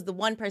 I was the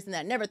one person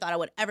that never thought I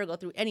would ever go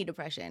through any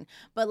depression.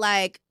 But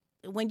like,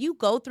 when you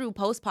go through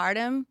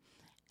postpartum,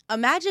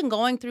 imagine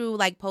going through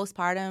like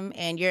postpartum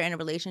and you're in a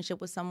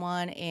relationship with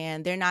someone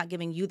and they're not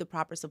giving you the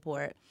proper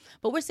support.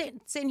 But we're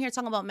sitting here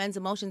talking about men's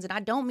emotions, and I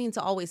don't mean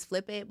to always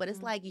flip it, but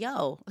it's like,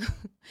 yo,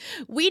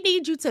 we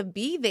need you to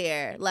be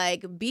there.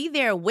 Like, be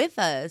there with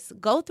us.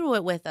 Go through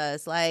it with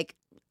us. Like,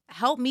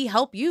 help me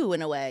help you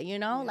in a way, you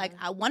know? Like,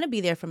 I want to be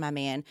there for my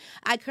man.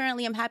 I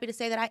currently am happy to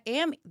say that I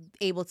am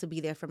able to be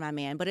there for my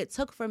man, but it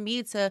took for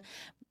me to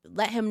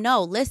let him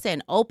know,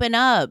 listen, open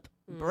up,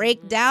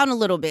 break down a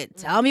little bit.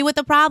 Tell me what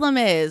the problem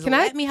is.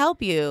 Let me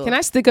help you. Can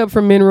I stick up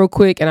for men real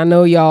quick? And I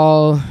know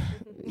y'all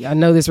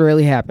know this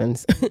rarely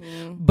happens,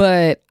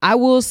 but I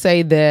will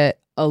say that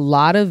a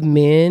lot of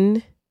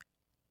men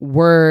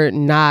were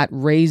not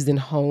raised in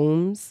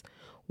homes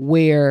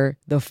where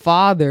the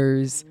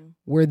fathers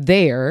were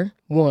there,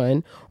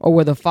 one, or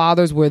where the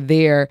fathers were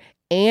there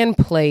and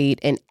played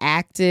an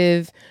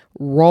active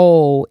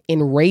role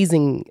in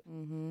raising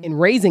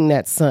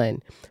that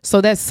son.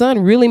 So that son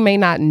really may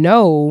not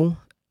know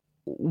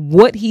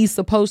what he's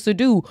supposed to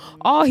do.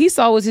 All he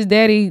saw was his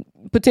daddy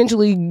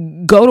potentially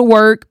go to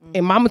work,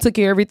 and mama took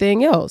care of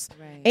everything else.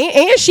 Right.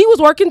 And she was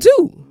working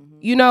too,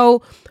 you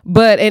know.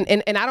 But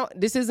and I don't,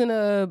 this isn't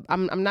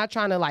I'm not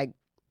trying to, like,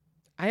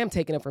 I am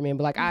taking up for men,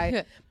 but like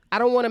I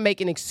don't want to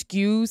make an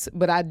excuse,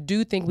 but I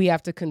do think we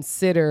have to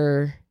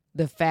consider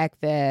the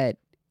fact that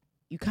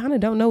you kind of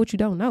don't know what you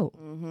don't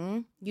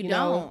know. You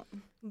don't.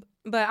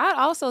 But I'd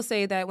also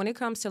say that when it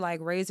comes to like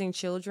raising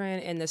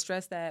children and the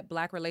stress that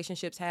Black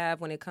relationships have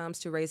when it comes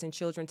to raising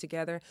children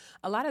together,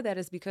 a lot of that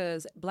is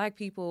because Black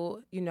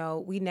people, you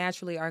know, we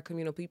naturally are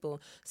communal people.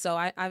 So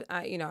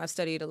I you know, I've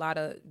studied a lot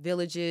of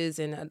villages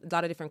and a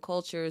lot of different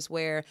cultures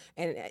where,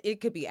 and it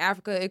could be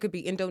Africa, it could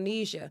be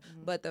Indonesia,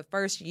 but the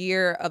first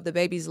year of the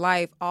baby's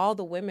life, all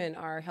the women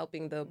are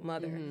helping the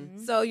mother.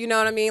 So, you know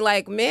what I mean?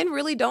 Like, men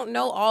really don't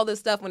know all this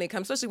stuff when it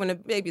comes, especially when the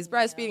baby's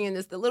breastfeeding and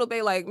it's the little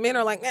baby, like, men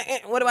are like,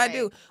 what do I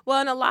do?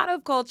 Well, in a lot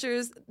of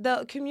cultures,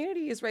 the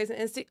community is raising,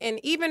 and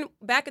even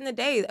back in the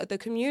day, the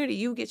community,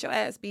 you get your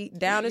ass beat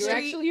down the street.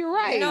 Actually, you're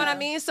right. You know what I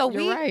mean? So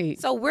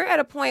we're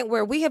at a point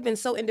where we have been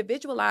so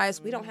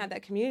individualized, we don't have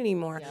that community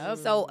anymore.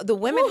 So the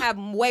women have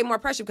way more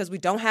pressure because we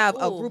don't have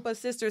a group of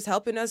sisters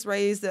helping us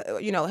raise,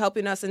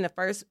 helping us in the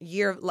first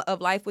year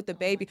of life with the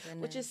baby,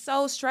 which is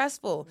so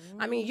stressful.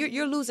 I mean,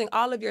 you're losing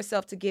all of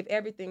yourself to give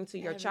everything to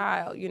your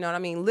child. You know what I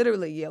mean?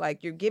 Literally,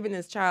 you're giving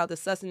this child the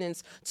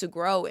sustenance to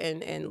grow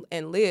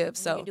and live.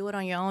 So you do it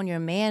on your own, your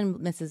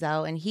man misses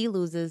out and he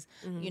loses,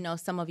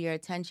 some of your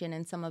attention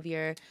and some of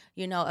your,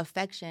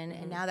 affection.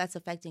 And now that's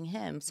affecting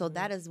him. So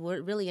that is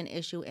really an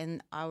issue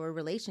in our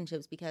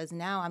relationships, because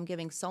now I'm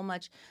giving so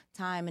much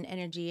time and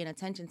energy and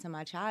attention to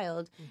my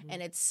child.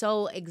 And it's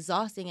so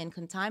exhausting and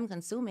time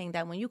consuming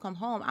that when you come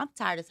home, I'm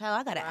tired as hell.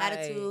 I got an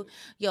attitude.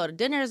 Yo, the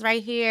dinner's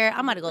right here.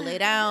 I'm about to go lay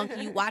down.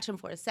 Can you watch him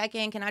for a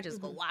second? Can I just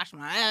go wash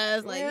my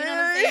ass? Like, you know what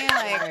I'm saying?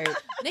 Like,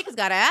 niggas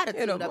got an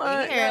attitude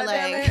up in here.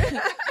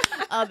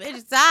 Like,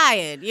 it's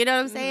tired. You know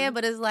what I'm saying?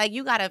 But it's like,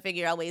 you got to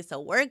figure out ways to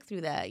work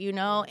through that,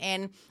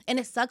 and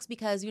it sucks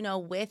because,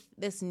 with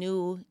this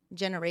new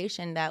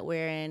generation that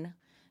we're in,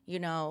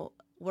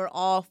 we're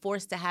all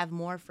forced to have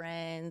more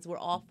friends. We're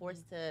all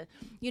forced to,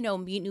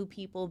 meet new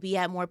people, be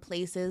at more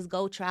places,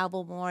 go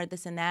travel more,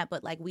 this and that.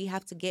 But, like, we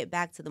have to get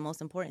back to the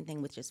most important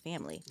thing, which is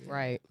family.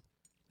 Right.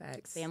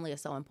 Facts. Family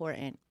is so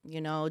important.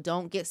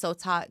 Don't get so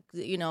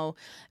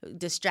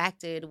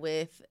distracted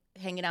with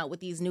hanging out with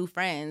these new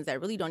friends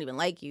that really don't even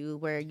like you,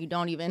 where you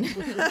don't even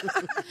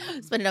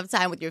spend enough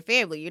time with your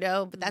family,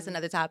 But that's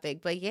another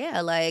topic. But,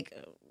 yeah, like,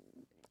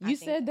 You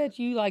said that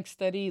you like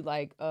studied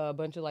like a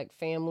bunch of like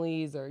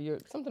families or you're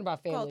something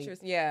about families. Cultures,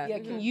 yeah. Yeah,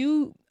 can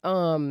you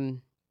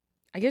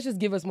I guess just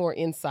give us more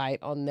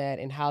insight on that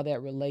and how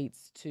that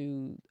relates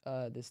to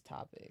this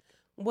topic?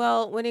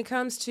 Well, when it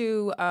comes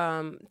to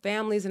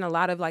families and a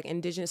lot of like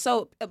indigenous,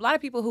 so a lot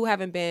of people who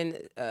haven't been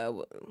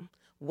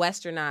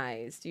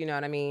westernized, you know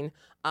what I mean?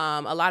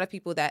 A lot of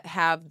people that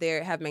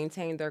have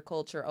maintained their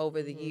culture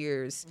over the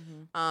years,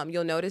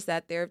 you'll notice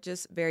that they're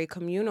just very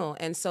communal.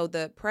 And so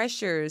the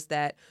pressures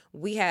that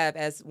we have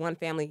as one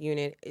family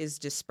unit is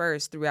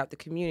dispersed throughout the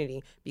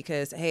community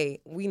because, hey,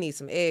 we need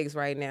some eggs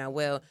right now.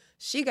 Well,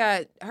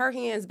 her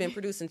hands been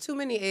producing too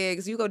many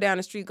eggs. You go down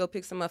the street, go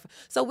pick some up.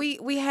 So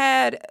we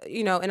had,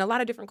 in a lot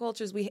of different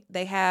cultures,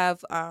 they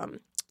have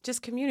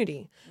just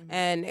community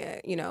and,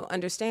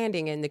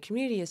 understanding, and the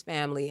community is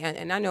family.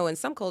 And I know in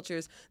some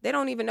cultures, they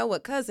don't even know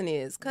what cousin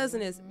is.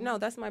 Cousin is, no,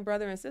 that's my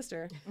brother and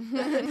sister.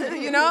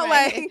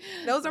 Like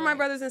those are my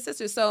brothers and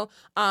sisters. So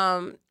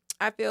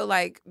I feel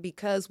like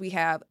because we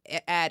have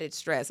added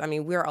stress, I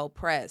mean, we're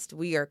oppressed.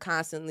 We are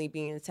constantly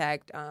being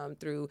attacked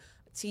through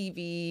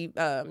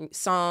TV,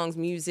 songs,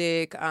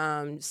 music,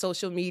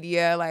 social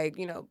media. Like,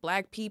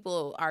 Black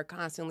people are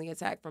constantly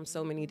attacked from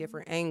so many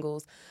different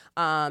angles.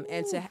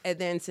 And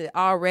then to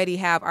already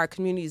have our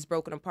communities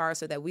broken apart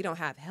so that we don't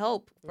have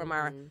help from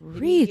our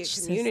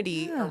immediate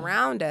community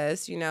around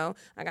us.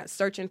 I got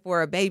searching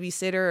for a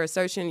babysitter or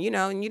searching,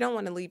 and you don't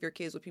want to leave your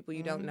kids with people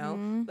you don't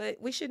know. But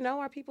we should know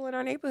our people in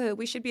our neighborhood.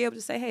 We should be able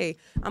to say, hey,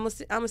 I'm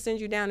gonna send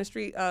you down the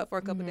street for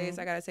a couple of days.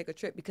 I got to take a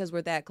trip because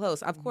we're that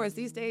close. Of course,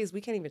 these days we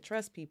can't even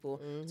trust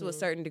people to a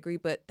certain degree,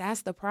 but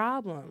that's the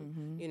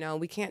problem.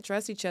 We can't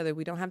trust each other.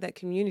 We don't have that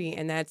community,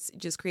 and that's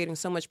just creating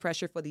so much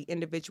pressure for the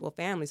individual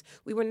families.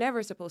 We were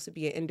never supposed to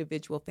be an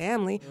individual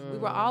family. We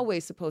were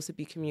always supposed to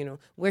be communal.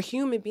 We're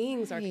human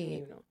beings are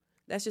communal.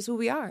 That's just who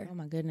we are. Oh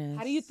my goodness.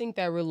 How do you think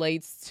that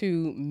relates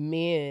to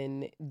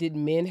men? Did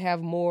men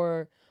have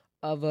more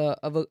of a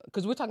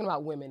because we're talking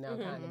about women now,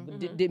 kind of.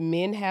 But did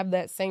men have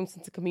that same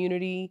sense of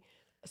community?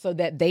 So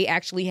that they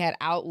actually had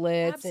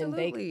outlets.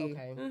 Absolutely.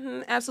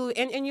 And they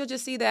absolutely. And you'll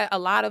just see that a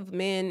lot of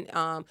men,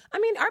 our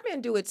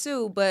men do it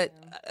too, but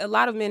a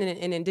lot of men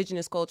in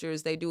indigenous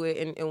cultures, they do it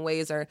in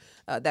ways that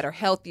are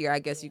healthier, I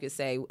guess you could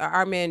say.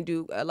 Our men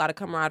do a lot of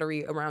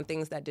camaraderie around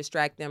things that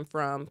distract them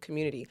from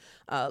community.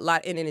 A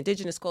lot in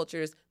indigenous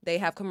cultures, they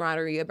have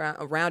camaraderie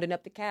about rounding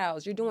up the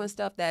cows. You're doing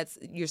stuff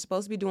you're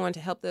supposed to be doing to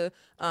help the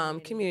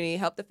community,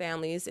 help the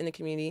families in the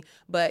community,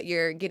 but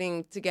you're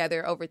getting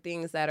together over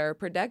things that are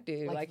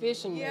productive, like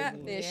fishing. Yeah,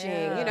 fishing.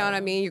 Yeah. You know what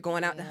I mean? You're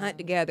going out to hunt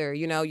together.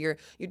 You're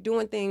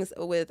doing things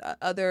with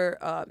other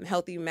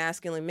healthy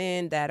masculine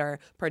men that are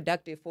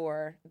productive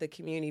for the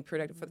community,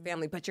 productive for the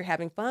family. But you're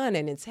having fun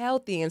and it's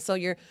healthy, and so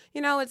you're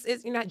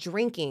not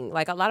drinking.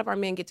 Like a lot of our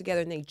men get together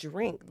and they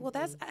drink. Well,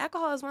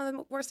 alcohol is one of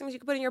the worst things you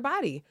can put in your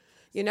body.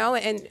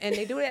 And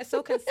they do that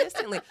so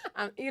consistently.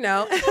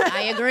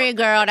 I agree,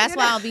 girl. That's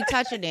why I'll be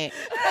touching it.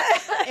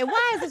 And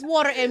why is this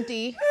water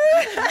empty?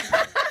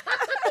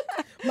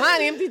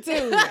 Mine empty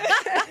too.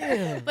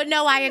 But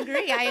no, I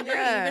agree.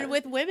 Yeah. Even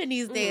with women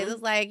these days,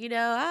 it's like,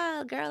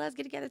 oh, girl, let's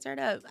get together, turn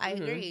up. I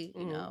agree.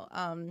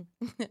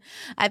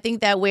 I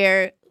think that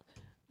we're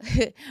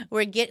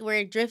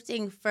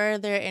drifting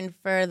further and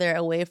further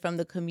away from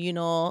the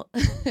communal,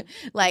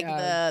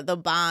 the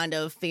bond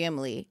of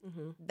family.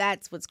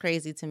 That's what's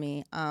crazy to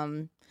me.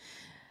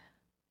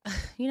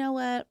 You know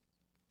what?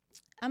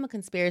 I'm a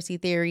conspiracy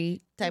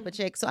theory type of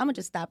chick, so I'm gonna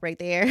just stop right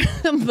there.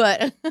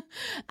 But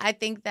I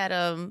think that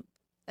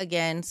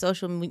again,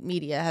 social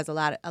media has a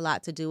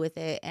lot to do with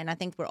it, and I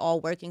think we're all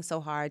working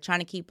so hard, trying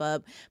to keep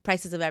up.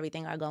 Prices of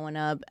everything are going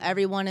up.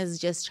 Everyone is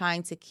just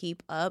trying to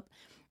keep up,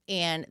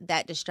 and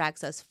that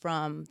distracts us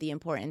from the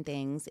important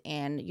things.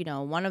 And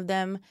one of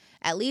them,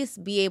 at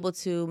least be able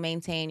to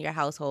maintain your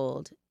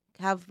household,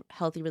 have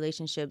healthy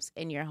relationships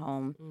in your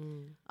home.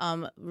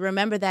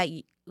 Remember that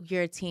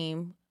you're a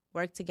team.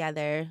 Work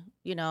together,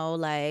 you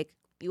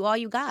all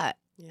you got.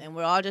 Yeah. And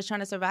we're all just trying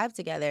to survive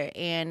together.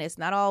 And it's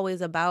not always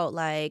about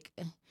the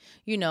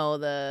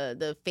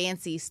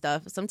fancy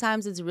stuff.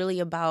 Sometimes it's really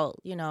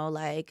about,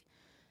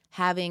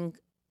 having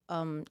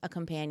a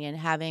companion,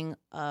 having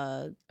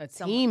a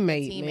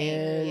teammate,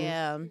 man.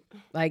 Yeah.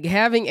 Like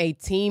having a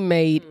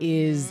teammate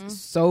is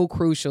so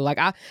crucial. Like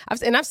I've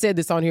said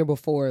this on here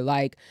before.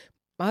 Like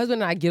my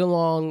husband and I get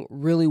along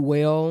really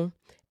well,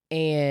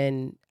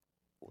 and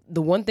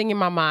the one thing in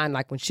my mind,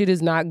 like when shit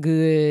is not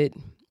good,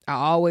 I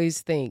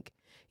always think,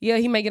 yeah,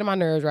 he may get on my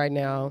nerves right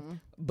now,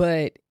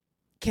 but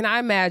can I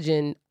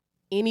imagine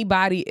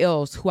anybody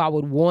else who I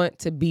would want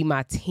to be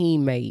my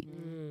teammate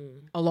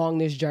along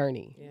this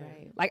journey? Yeah.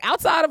 Right. Like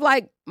outside of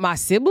like my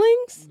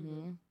siblings,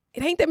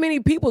 it ain't that many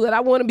people that I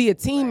want to be a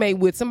teammate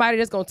with. Somebody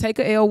that's going to take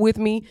a L with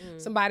me,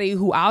 somebody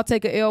who I'll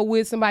take a L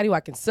with, somebody who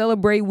I can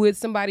celebrate with,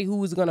 somebody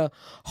who's going to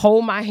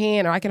hold my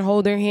hand or I can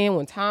hold their hand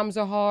when times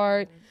are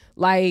hard.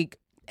 Like,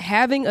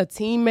 having a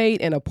teammate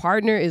and a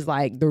partner is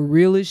like the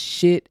realest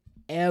shit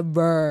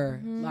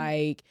ever.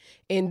 Like,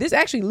 and this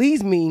actually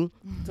leads me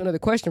to another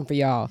question for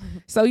y'all.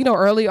 So,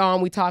 early on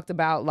we talked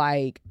about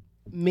like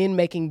men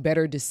making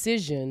better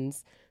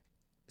decisions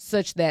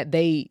such that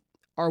they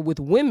are with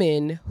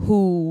women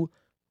who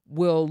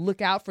will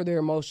look out for their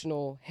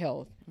emotional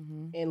health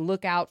and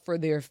look out for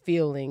their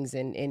feelings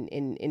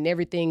and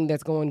everything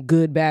that's going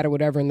good, bad, or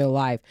whatever in their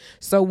life.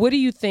 So what do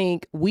you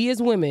think, we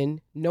as women,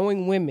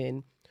 knowing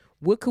women,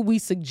 what could we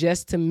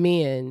suggest to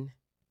men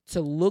to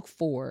look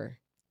for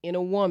in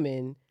a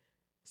woman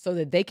so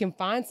that they can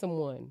find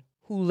someone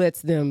who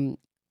lets them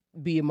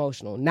be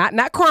emotional?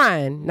 Not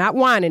crying, not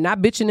whining, not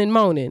bitching and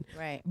moaning,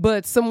 Right.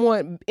 but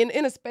someone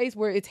in a space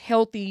where it's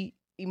healthy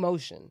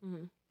emotion.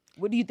 Mm-hmm.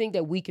 What do you think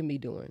that we can be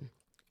doing?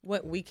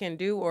 What we can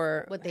do,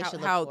 or What they should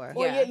look how, for.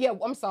 Well, yeah,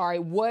 I'm sorry.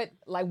 What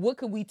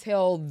could we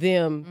tell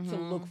them to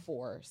Mm-hmm. look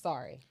for?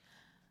 Sorry.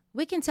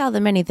 We can tell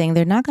them anything.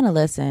 They're not going to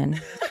listen.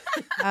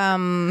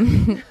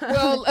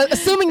 Well,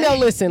 assuming they'll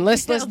listen,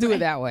 let's do it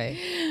that way.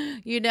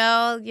 You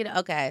know.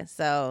 Okay,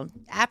 so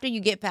after you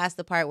get past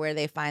the part where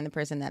they find the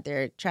person that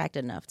they're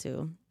attracted enough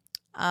to,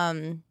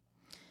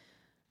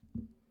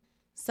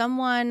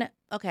 someone.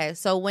 Okay,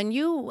 so I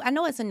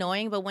know it's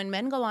annoying, but when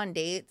men go on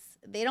dates,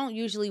 they don't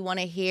usually want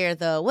to hear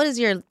what is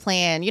your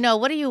plan?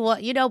 What do you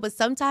want? But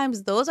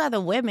sometimes those are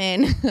the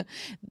women,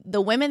 the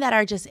women that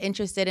are just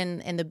interested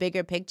in the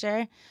bigger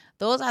picture.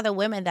 Those are the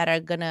women that are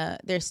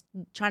they're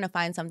trying to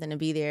find something to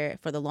be there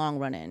for the long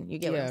run in. You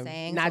get what I'm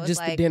saying? Not So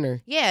just it's the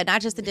dinner. Yeah,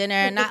 not just the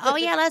dinner. Not, oh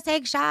yeah, let's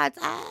take shots.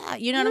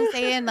 You know what I'm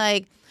saying?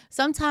 Like,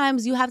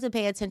 sometimes you have to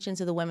pay attention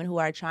to the women who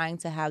are trying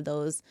to have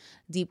those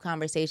deep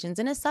conversations.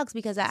 And it sucks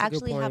because I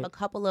actually have a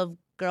couple of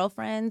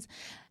girlfriends.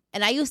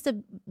 And I used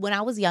to, when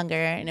I was younger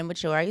and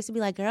immature, I used to be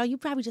like, girl, you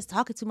probably just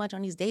talking too much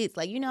on these dates.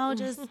 Like,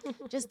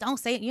 just don't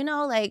say it,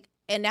 like,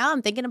 and now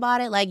I'm thinking about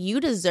it, like, you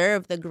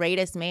deserve the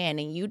greatest man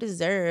and you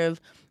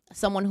deserve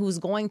someone who's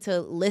going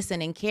to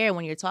listen and care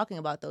when you're talking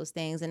about those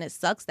things. And it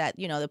sucks that,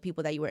 the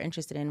people that you were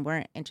interested in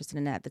weren't interested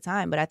in at the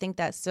time. But I think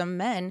that some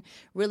men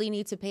really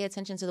need to pay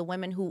attention to the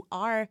women who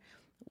are,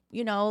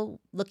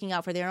 looking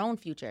out for their own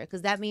future,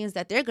 because that means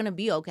that they're going to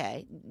be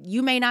okay.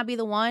 You may not be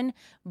the one,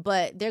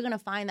 but they're going to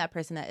find that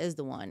person that is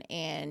the one.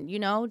 And,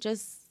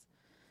 just,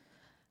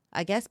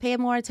 I guess, pay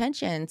more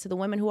attention to the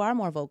women who are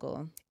more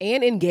vocal.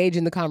 And engage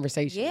in the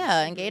conversation.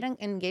 Yeah,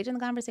 engage in the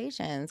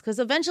conversations, because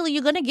eventually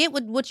you're going to get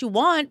what you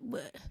want.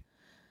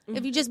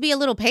 If you just be a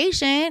little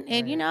patient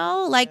and,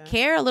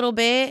 care a little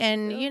bit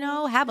and,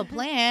 have a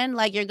plan,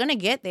 like, you're going to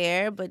get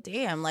there. But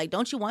damn, like,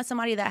 don't you want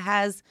somebody that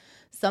has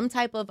some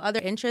type of other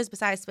interest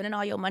besides spending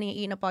all your money and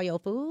eating up all your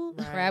food?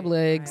 Crab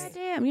legs. God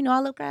damn, I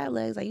love crab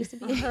legs. I used to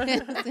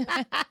be.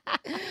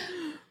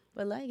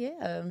 But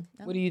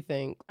What do you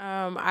think?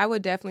 I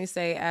would definitely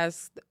say,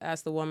 ask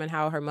the woman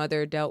how her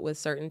mother dealt with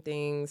certain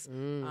things.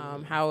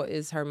 How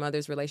is her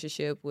mother's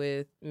relationship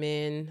with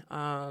men?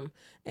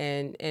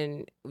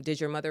 And did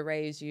your mother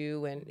raise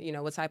you? And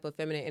what type of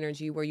feminine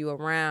energy were you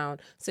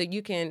around? So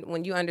you can,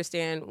 when you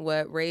understand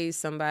what raised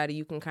somebody,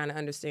 you can kind of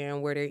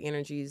understand where their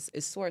energy is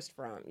sourced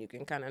from. You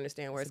can kind of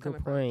understand where it's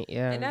coming from.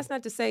 Yeah. And that's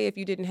not to say if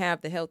you didn't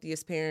have the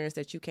healthiest parents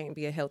that you can't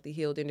be a healthy,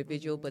 healed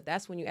individual. But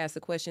that's when you ask the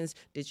questions: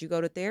 did you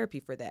go to therapy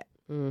for that?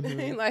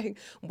 Like,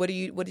 what did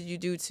you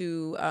do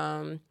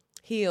to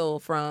heal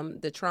from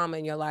the trauma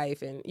in your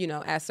life? And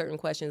ask certain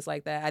questions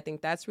like that. I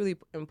think that's really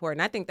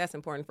important. I think that's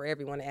important for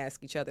everyone to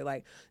ask each other.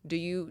 Like,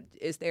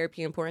 is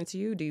therapy important to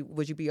you?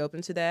 Would you be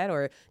open to that?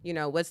 Or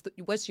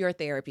what's your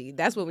therapy?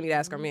 That's what we need to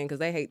ask our men, because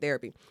they hate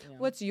therapy. Yeah.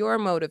 What's your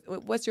motive?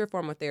 What's your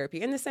form of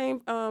therapy? And the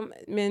same,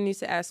 men need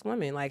to ask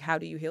women, like, how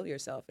do you heal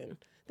yourself and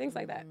things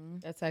like that.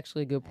 That's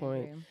actually a good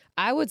point.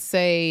 I would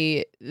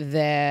say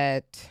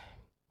that,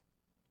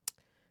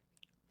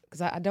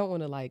 because I don't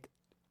want to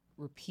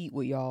repeat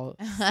what y'all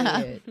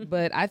said,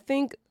 but I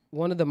think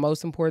one of the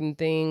most important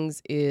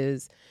things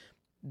is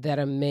that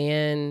a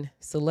man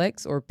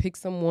selects or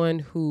picks someone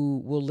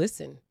who will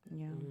listen.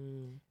 Yeah.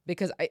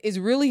 Because it's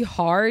really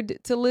hard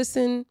to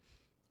listen,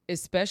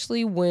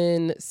 especially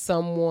when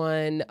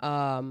someone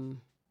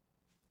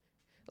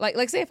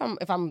like say if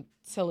I'm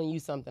telling you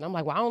something, I'm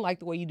like, well, I don't like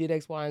the way you did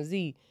X, Y, and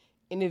Z,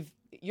 and if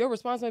your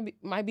response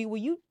might be, well,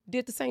 you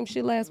did the same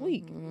shit last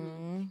week.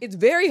 It's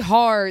very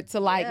hard to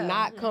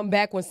not come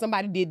back when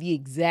somebody did the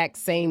exact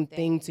same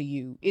thing to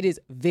you. It is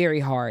very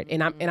hard,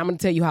 and I'm going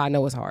to tell you how I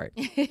know it's hard.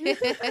 Because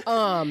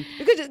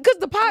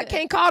the pot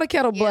can't call the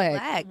kettle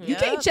black. You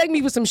can't check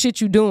me for some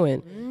shit you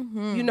doing.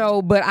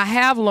 But I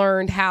have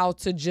learned how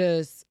to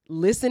just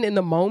listen in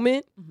the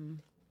moment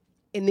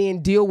and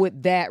then deal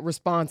with that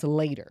response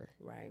later.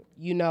 Right.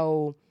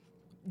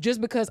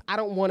 Just because I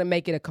don't want to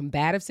make it a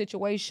combative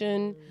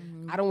situation.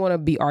 I don't want to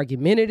be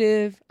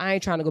argumentative. I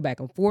ain't trying to go back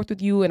and forth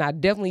with you. And I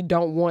definitely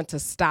don't want to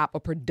stop a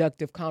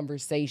productive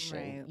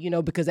conversation,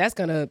 because that's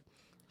going to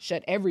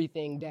shut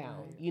everything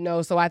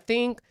down, So I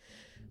think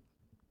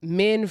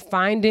men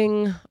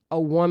finding a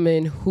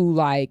woman who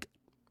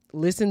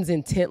listens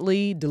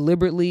intently,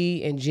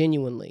 deliberately, and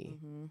genuinely.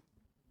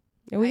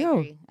 There we go.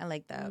 Agree. I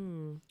like that.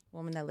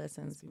 Woman that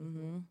listens.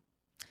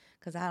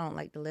 Because I don't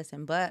like to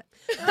listen, but...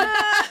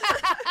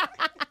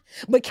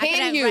 But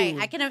can you? Right.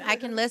 I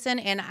can listen,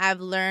 and I've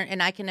learned,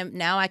 and I can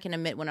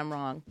admit when I'm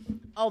wrong.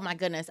 Oh my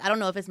goodness. I don't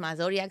know if it's my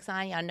zodiac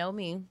sign. Y'all know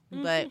me.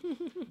 But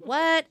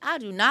what? I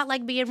do not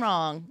like being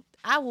wrong.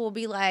 I will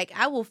be like,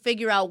 I will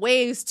figure out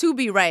ways to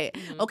be right.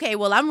 Okay,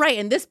 well, I'm right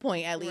in this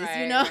point at least,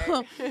 you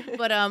know? Right.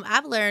 But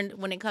I've learned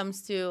when it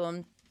comes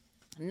to,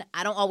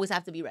 I don't always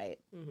have to be right.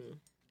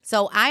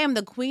 So I am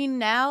the queen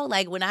now.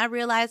 Like when I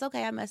realize,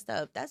 okay, I messed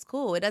up. That's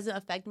cool. It doesn't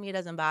affect me. It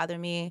doesn't bother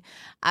me.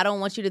 I don't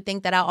want you to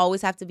think that I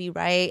always have to be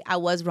right. I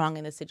was wrong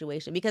in this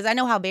situation because I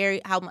know how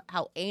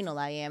anal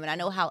I am, and I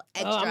know how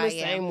extra I am.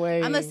 Same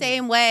way. I'm the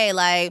same way.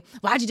 Like,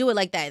 why'd you do it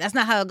like that? That's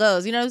not how it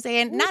goes. You know what I'm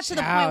saying? Not to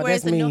the point where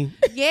it's me.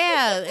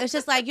 Yeah, it's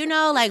just like,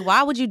 like,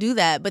 why would you do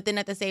that? But then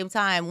at the same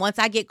time, once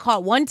I get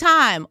caught one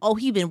time, oh,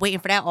 he been waiting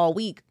for that all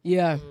week.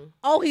 Yeah.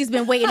 Oh, he's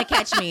been waiting to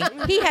catch me.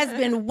 He has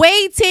been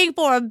waiting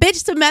for a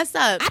bitch to mess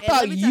up. I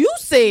thought you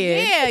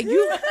said. Yeah,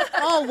 you.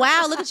 Oh,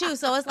 wow, look at you.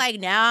 So it's like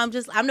now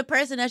I'm the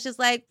person that's just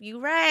like, you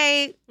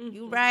right.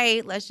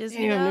 Let's just,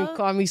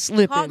 call me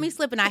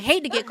slipping. I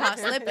hate to get caught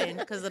slipping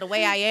because of the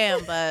way I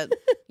am. But,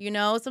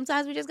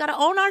 sometimes we just got to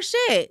own our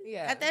shit.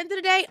 Yeah. At the end of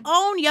the day,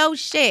 own your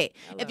shit.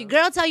 If your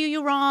girl tell you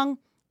you're wrong,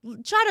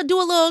 try to do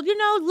a little,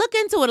 look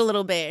into it a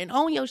little bit and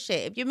own your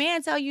shit. If your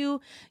man tell you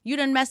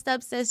done messed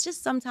up, sis,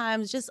 just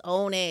sometimes just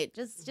own it.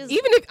 Just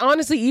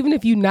even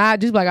if you not,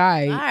 just be like, all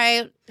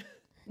right.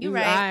 You're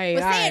right.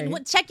 But say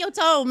it, check your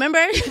tone,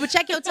 remember? But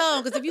check your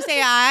tone, because if you say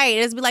all right,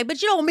 it's be like,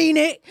 but you don't mean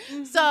it.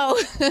 So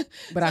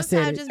but I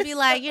said it. Just be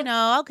like,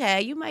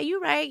 okay, you're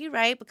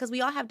right, because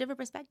we all have different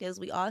perspectives.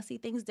 We all see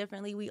things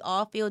differently. We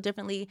all feel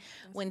differently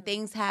when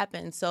things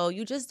happen. So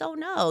you just don't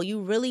know.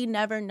 You really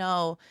never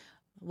know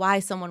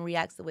why someone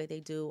reacts the way they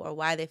do or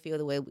why they feel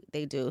the way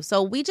they do.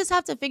 So we just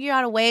have to figure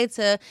out a way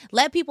to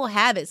let people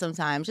have it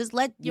sometimes. Just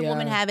let your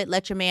woman have it.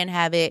 Let your man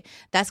have it.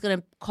 That's going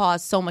to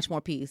cause so much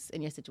more peace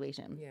in your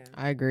situation. Yeah,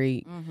 I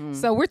agree. Mm-hmm.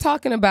 So we're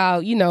talking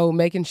about,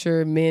 making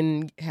sure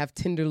men have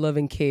tender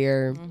loving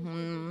care.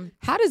 Mm-hmm.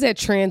 How does that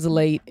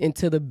translate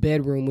into the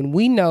bedroom when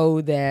we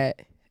know that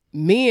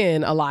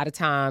men a lot of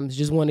times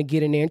just want to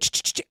get in there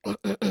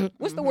and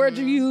what's the word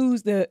you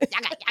use? The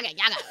yaga.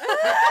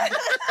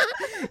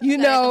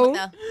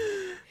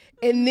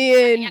 And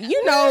then,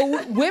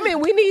 women,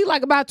 we need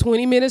like about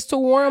 20 minutes to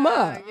warm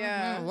up.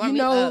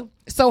 Yeah.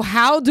 So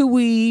how do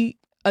we,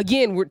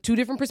 again, we're two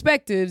different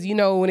perspectives,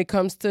 when it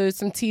comes to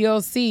some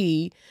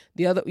TLC,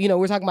 the other,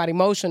 we're talking about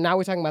emotion. Now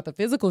we're talking about the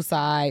physical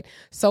side.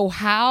 So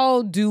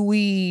how do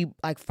we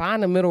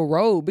find a middle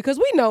road? Because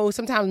we know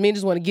sometimes men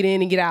just want to get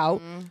in and get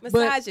out.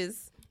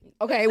 Massages.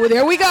 Okay, well,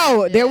 there we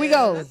go. There we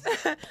go.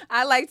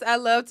 I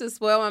love to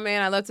spoil my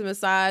man. I love to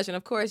massage. And,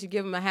 of course, you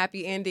give him a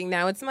happy ending.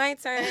 Now it's my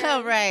turn.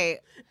 Oh, right.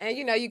 And,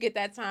 you get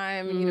that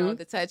time,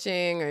 the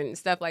touching and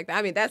stuff like that.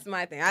 I mean, that's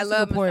my thing. I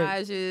love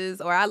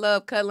massages, or I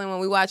love cuddling when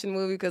we watch a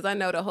movie, because I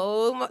know the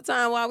whole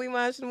time while we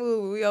watch the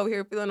movie, we over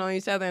here feeling on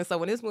each other. And so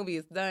when this movie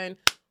is done,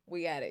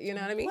 we at it. You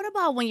know what I mean? What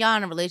about when y'all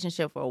in a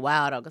relationship for a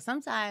while, though? Because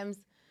sometimes...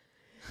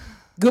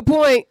 Good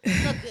point.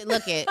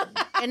 Look it.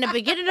 In the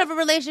beginning of a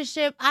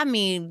relationship, I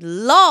mean,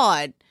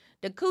 Lord,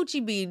 the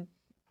coochie be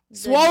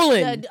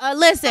swollen.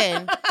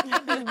 Listen,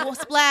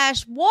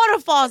 splash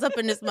waterfalls up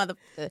in this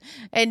motherfucker,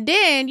 and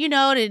then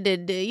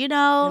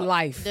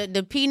life.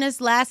 The penis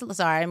lasts.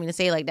 Sorry, I didn't mean to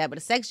say it like that, but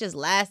the sex just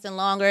lasting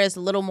longer. It's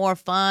a little more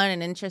fun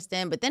and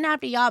interesting. But then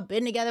after y'all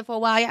been together for a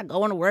while, y'all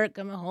going to work,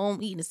 coming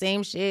home, eating the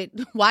same shit,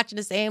 watching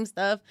the same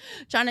stuff,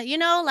 trying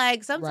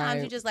to,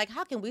 sometimes you just like,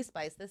 how can we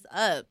spice this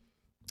up?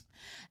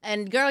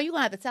 And girl, you're going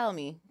to have to tell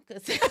me.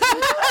 Because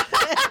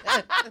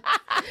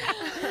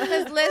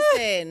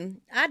listen,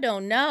 I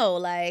don't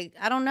know. I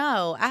don't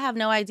know. I have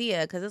no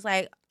idea. Because it's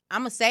like,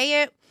 I'm going to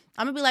say it.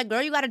 I'm going to be like,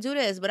 girl, you got to do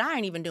this. But I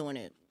ain't even doing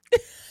it.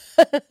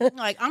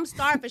 I'm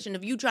starfishing.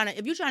 If you trying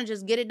to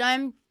just get it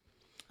done,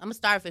 I'm going to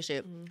starfish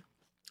it.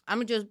 I'm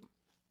going to just,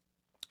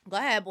 go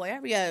ahead, boy.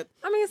 Hurry up.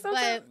 I mean,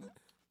 sometimes.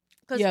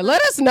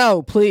 Let us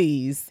know,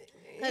 please.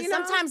 Because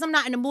sometimes I'm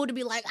not in the mood to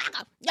be like,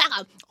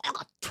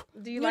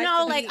 do you like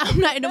I'm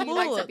not in the mood. Do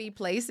you like to be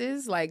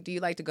places? Do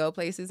you like to go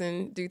places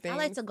and do things? I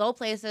like to go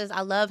places.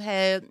 I love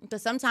head.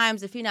 Because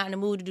sometimes if you're not in the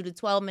mood to do the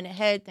 12-minute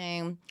head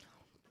thing,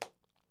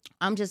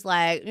 I'm just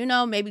like,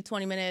 maybe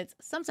 20 minutes.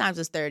 Sometimes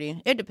it's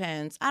 30. It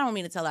depends. I don't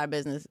mean to tell our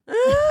business.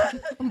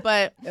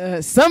 But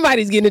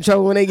somebody's getting in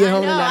trouble when they get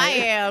home tonight. I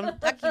am.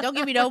 Don't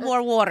give me no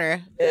more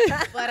water.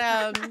 But,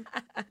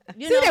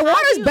 that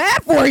water's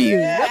bad for you.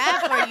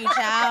 Bad for you,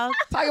 child.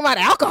 Talking about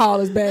alcohol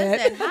is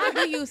bad. Listen, how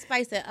do you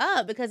spice it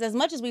up? Because as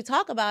much as we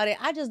talk about it,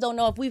 I just don't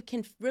know if we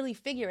can really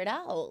figure it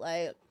out.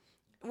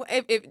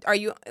 Are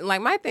you,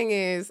 my thing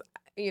is,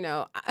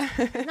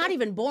 it's not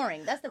even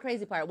boring. That's the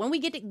crazy part. When we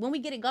get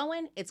it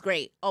going, it's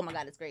great. Oh my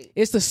God, it's great.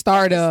 It's the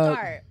start of.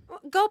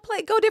 Go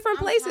different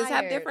places,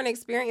 have different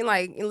experience.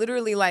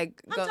 Literally, I'm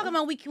talking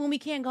about when we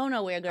can't go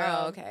nowhere,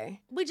 girl. Oh, okay.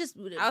 We just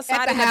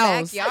outside in the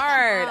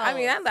backyard. I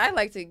mean, I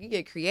like to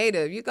get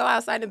creative. You go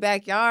outside in the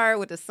backyard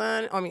with the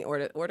sun. Or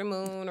the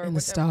moon, or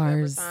the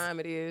stars. whatever time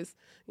it is.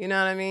 You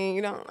know what I mean?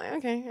 You don't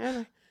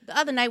okay. The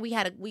other night we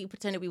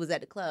pretended we was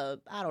at the club.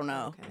 I don't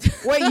know.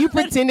 Wait, you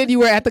pretended you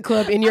were at the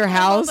club in your I had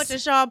a house? bunch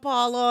of Sean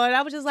Paul on.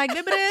 I was just like,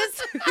 remember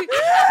this? Remember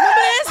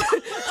this?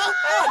 Remember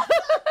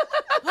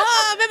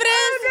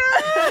this?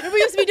 Remember we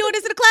used to be doing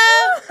this in the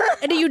club?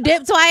 And then you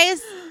dip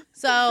twice.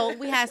 So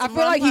we had I some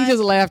feel like he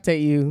just laughed at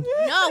you.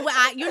 No,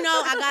 I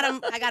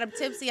got him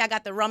tipsy. I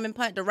got the rum and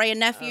punch, the Ray and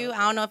Nephew. I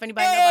don't know if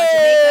anybody know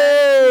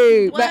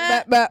about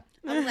Jamaica. What?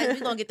 I was like, we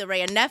gonna get the Ray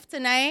and Neff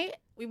tonight.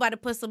 We about to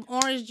put some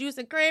orange juice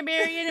and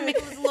cranberry in and make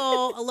it a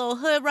little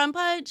hood rum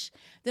punch.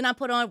 Then I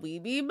put on We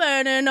Be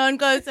Burning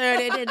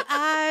Unconcerted and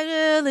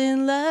I Feel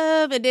in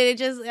Love. And then it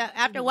just,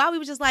 after a while, we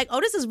was just like,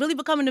 oh, this is really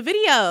becoming a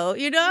video,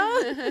 you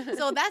know?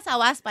 So that's how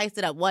I spiced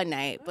it up one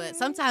night. But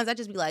sometimes I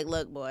just be like,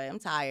 look, boy, I'm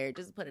tired.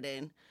 Just put it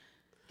in.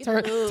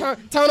 Turn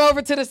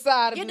over to the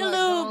side. Get the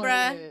lube,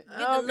 bruh. Get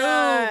the lube.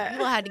 You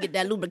gonna have to get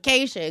that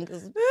lubrication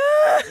because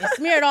you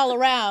smear it all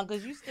around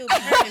because you still be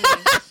hurting me.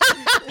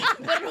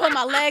 Put it on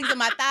my legs and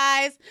my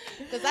thighs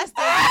because I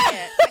still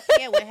can't. I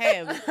can't with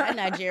him. That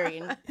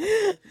Nigerian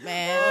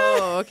man.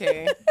 Oh,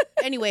 okay.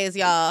 Anyways,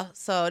 y'all.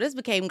 So this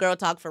became girl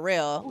talk for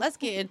real. Let's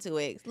get into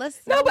it. But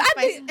I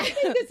think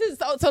this is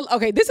so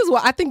okay. This is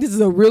what I think. This is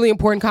a really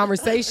important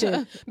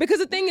conversation because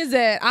the thing is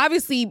that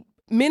obviously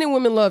men and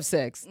women love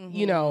sex,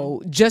 you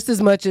know, just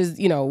as much as,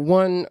 you know,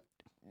 one,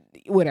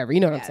 whatever, you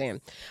know what I'm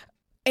saying?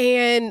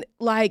 And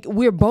like,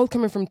 we're both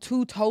coming from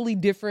two totally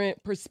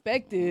different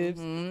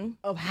perspectives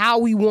of how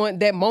we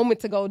want that moment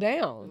to go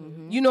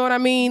down. You know what I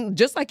mean?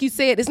 Just like you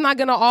said, it's not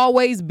going to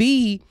always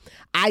be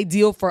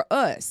ideal for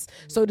us.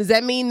 So does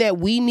that mean that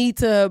we need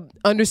to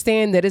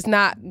understand that it's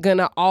not going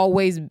to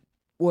always,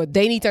 or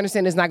they need to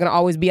understand it's not going to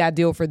always be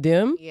ideal for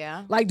them?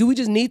 Yeah. Like, do we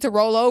just need to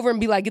roll over and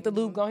be like, get the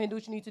lube, go ahead and do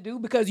what you need to do?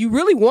 Because you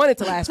really want it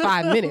to last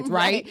 5 minutes,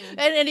 right?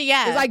 And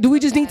yeah. It's like, do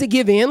we just need to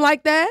give in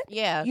like that?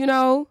 Yeah. You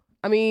know?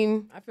 I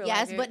mean, I feel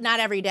yes, like but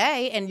not every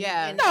day. And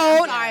Yeah.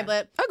 no, I'm sorry,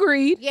 but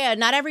agreed. yeah,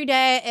 not every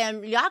day.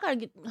 And y'all gotta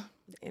get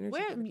energy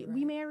where gotta be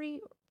we married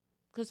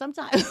because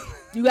sometimes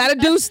You got to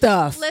do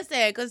stuff.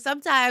 listen, because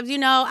sometimes you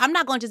know I'm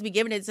not gonna just be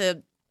giving it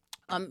to.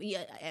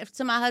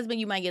 To my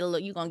husband, you might get a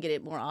little. You gonna get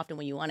it more often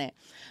when you want it,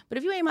 but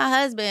if you ain't my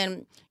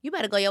husband, you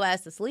better go your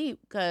ass to sleep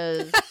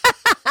because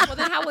Well,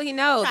 then how will he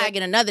know? I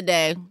get another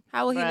day.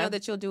 How will he Bruh. know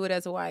that you'll do it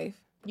as a wife?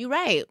 You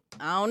right.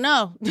 I don't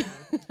know.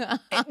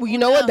 Well, you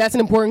know what? That's an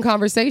important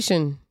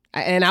conversation.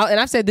 And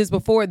I've said this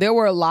before. There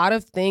were a lot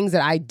of things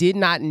that I did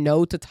not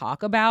know to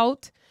talk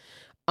about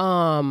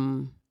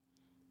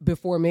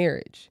before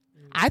marriage.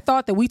 I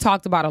thought that we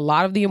talked about a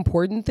lot of the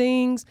important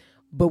things,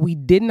 but we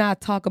did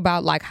not talk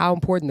about like how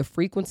important the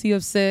frequency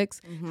of sex,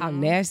 how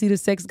nasty the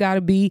sex got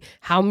to be,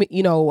 how,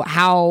 you know,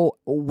 how,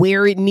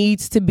 where it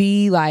needs to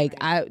be. Like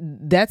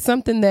that's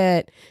something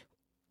that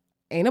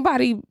ain't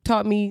nobody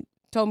told me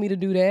to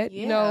do that,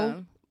 you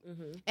know?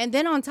 And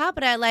then on top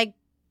of that, like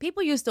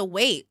people used to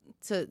wait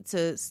to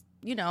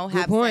you know,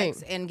 have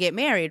sex and get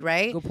married,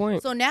 right? Good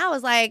point. So now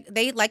it's like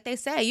they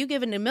say, you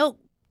giving the milk,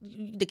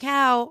 the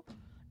cow,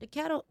 the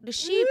cattle, the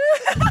sheep.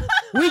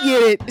 We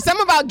get it.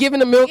 Something about giving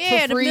the milk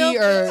for the free milk,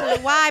 or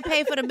why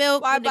pay for the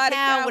milk Why with the buy the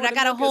cow cow when when I the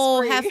got a milk is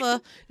whole free?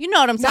 heifer? You know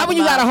what I'm not talking when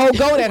you about. got a whole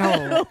goat at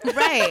home.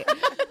 Right.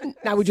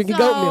 Now we drinking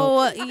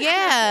goat milk.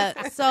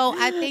 Yeah. So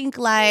I think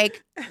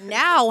like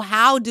now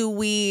how do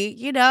we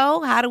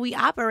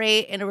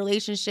operate in a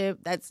relationship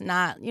that's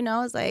not, you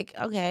know, it's like,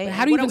 okay. But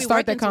how do you what are even we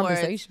start that working towards?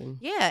 conversation?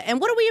 Yeah. And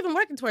what are we even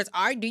working towards?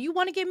 Do you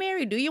want to get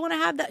married? Do you want to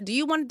have that? Do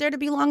you want there to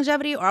be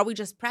longevity? Or are we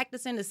just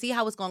practicing to see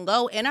how it's going to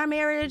go in our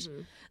marriage?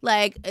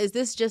 Like, is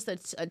this just a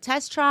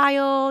test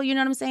trial? You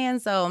know what I'm saying?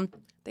 So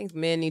I think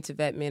men need to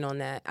vet men on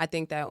that. I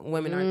think that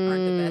women aren't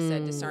the best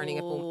at discerning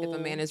if a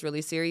man is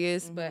really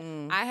serious. But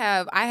I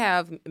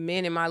have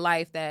men in my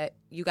life that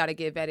you got to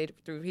get vetted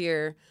through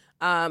here.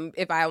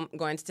 If I'm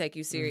going to take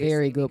you seriously.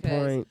 Very good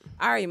point.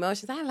 Our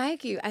emotions. I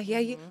like you. I hear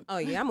you. Oh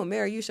yeah, I'm gonna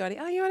marry you, shorty.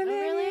 Oh, you want to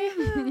marry me?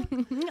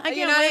 I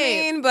You know what I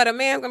mean? But a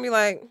man's gonna be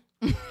like,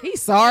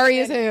 He's sorry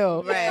as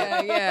hell.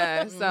 right,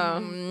 yeah. So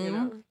you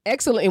know.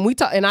 Excellent.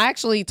 And I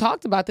actually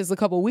talked about this a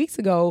couple of weeks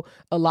ago.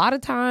 A lot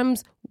of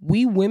times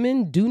we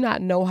women do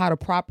not know how to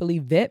properly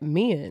vet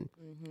men.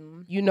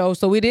 You know,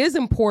 so it is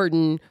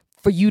important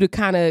for you to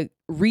kind of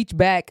reach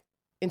back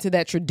into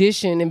that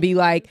tradition and be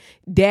like,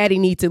 daddy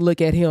needs to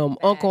look at him.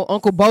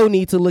 Uncle Bo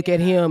needs to look at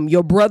him.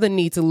 Your brother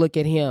needs to look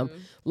at him.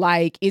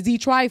 Like, is he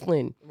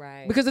trifling?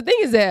 Right. Because the thing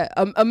is that,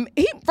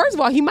 he, first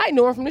of all, he might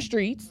know him from the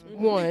streets,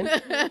 one.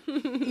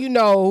 You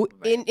know,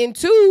 and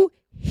two,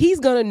 he's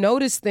going to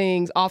notice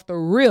things off the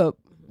rip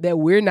that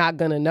we're not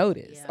going to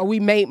notice. Or we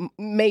may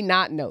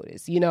not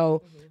notice, you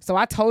know. So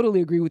I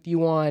totally agree with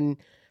you on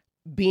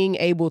being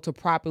able to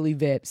properly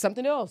vet.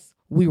 Something else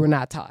we were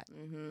not taught.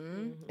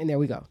 And there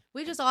we go.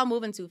 We just all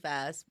moving too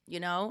fast, you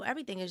know?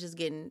 Everything is just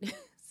getting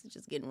it's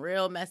just getting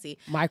real messy.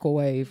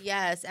 Microwave.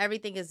 Yes,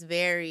 everything is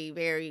very,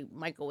 very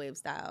microwave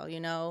style, you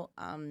know?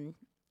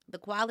 The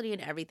quality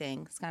and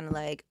everything. It's kind of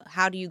like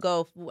how do you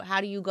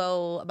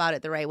go about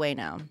it the right way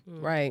now?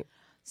 Right.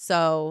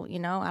 So, you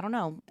know, I don't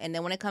know. And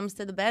then when it comes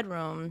to the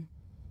bedroom,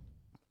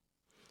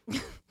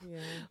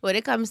 when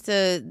it comes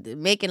to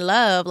making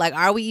love, like,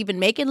 are we even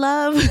making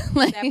love?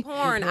 Like, that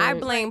porn, I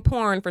blame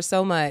porn for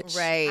so much.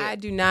 Right. I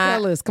do not.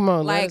 Tell us, come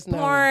on, let Like, us know.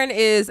 porn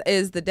is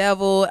the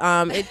devil.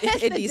 It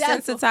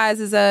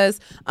desensitizes us.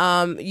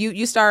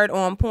 You start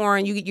on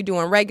porn, you're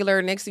doing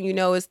regular. Next thing you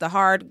know, it's the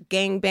hard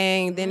gang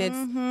bang. Then it's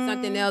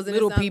something else. And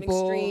Little it's something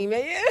people. extreme.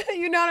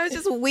 You know, it's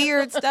just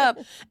weird stuff.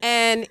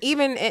 And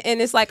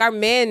it's like our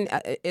men,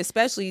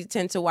 especially,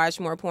 tend to watch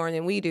more porn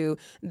than we do.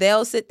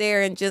 They'll sit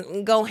there and just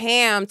go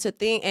ham to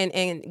think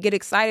and get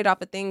excited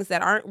off of things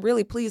that aren't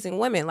really pleasing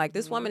women. Like,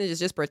 this woman is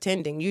just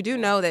pretending. You do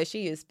know that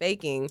she is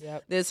faking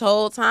this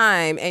whole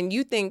time, and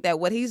you think that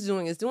what he's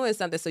doing is doing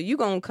something. So you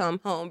gonna come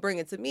home, bring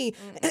it to me,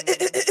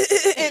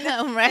 and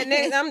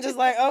then I'm just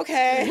like,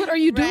 okay, What are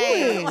you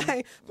doing?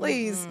 like,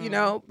 please,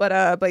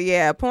 But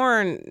yeah,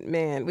 porn,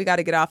 man, we got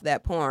to get off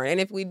that porn. And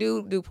if we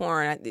do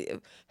porn,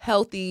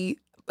 healthy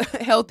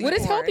What is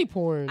porn. healthy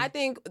porn? I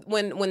think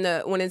when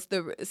it's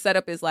the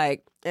setup is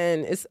like,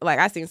 and it's like,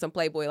 I seen some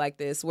Playboy like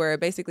this where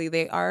basically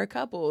they are a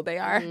couple, they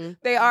are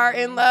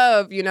in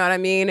love, you know what I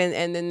mean,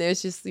 and then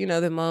there's just the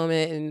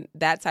moment, and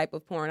that type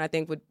of porn I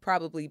think would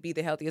probably be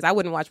the healthiest. I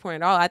wouldn't watch porn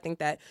at all. I think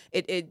that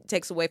it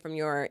takes away from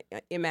your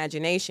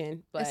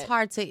imagination. But it's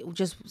hard to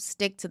just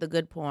stick to the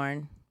good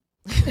porn.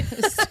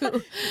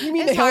 You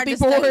mean the It's hard healthy to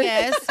stick- porn?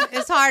 Yes,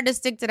 it's hard to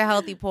stick to the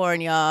healthy porn,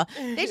 y'all.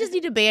 They just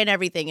need to ban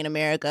everything in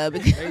America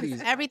because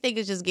Ladies. everything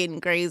is just getting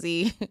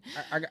crazy.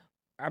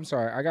 I'm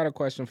sorry. I got a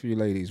question for you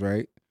ladies,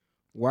 right?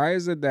 Why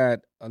is it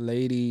that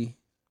a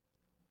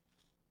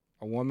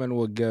woman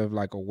will give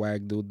like a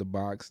wag dude the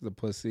box, the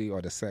pussy,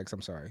 or the sex?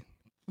 I'm sorry.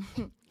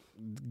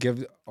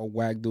 Give a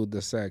wag dude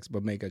the sex,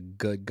 but make a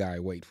good guy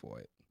wait for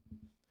it.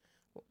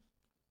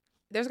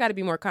 there's got to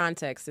be more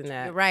context in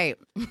that. You're right.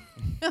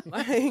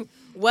 Like,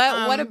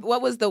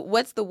 what's the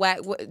whack?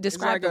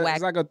 Describe the whack.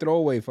 It's like a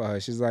throwaway for her.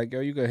 She's like, yo,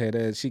 you go ahead.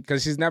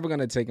 Because she's never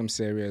gonna take him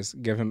serious,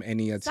 give him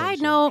any attention.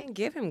 Side note,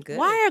 Give him good.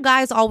 why are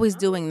guys always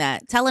doing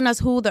that? Telling us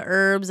who the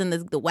herbs and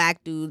the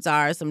whack dudes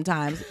are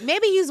sometimes.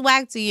 Maybe he's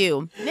whack to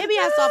you. Maybe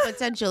I saw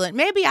potential.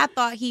 Maybe I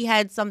thought he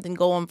had something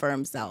going for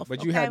himself.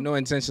 But you had no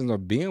intentions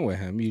of being with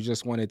him. You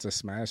just wanted to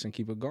smash and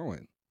keep it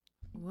going.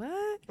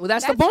 What? Well,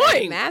 that's the very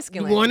point.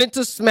 masculine. You wanted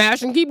to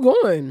smash and keep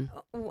going.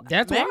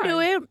 That's Men why. do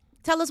it.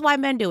 Tell us why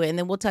men do it, and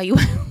then we'll tell you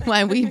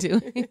why we do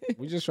it.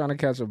 We're just trying to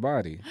catch a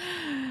body.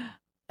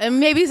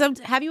 And maybe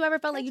have you ever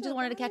felt like you just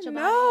wanted to catch a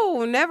body?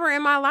 No, never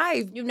in my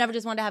life. You've never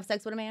just wanted to have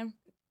sex with a man?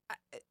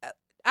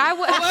 I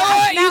would.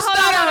 What? Now, You hold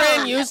on.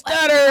 stuttering. You Okay,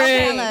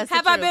 stuttering. let's-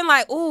 Have the I truth. been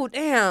like, oh,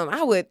 damn,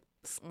 I would.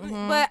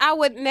 Mhm. But I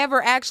would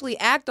never actually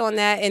act on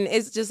that. And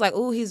it's just like,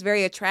 oh, he's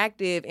very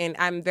attractive and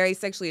I'm very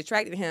sexually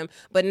attracted to him.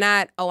 But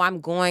not, oh, I'm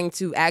going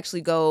to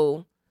actually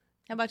go.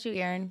 How about you,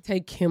 Aaron?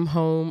 Take him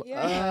home.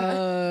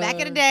 Back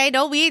in the day,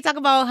 we ain't talking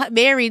about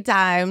married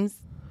times.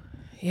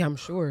 Yeah, I'm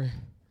sure.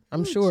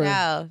 I'm sure.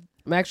 Child.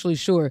 I'm actually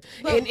sure.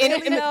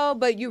 But,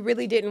 but you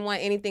really didn't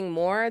want anything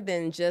more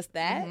than just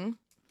that? Mhm.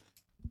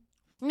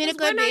 I mean, it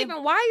We're could not be.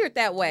 even wired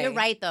that way. You're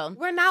right, though.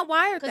 We're not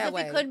wired Because that if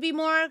way. it could be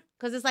more,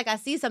 because it's like I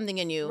see something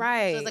in you.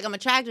 Right. So it's like I'm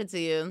attracted to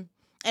you.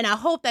 And I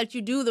hope that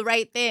you do the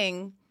right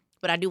thing,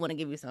 but I do want to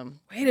give you some.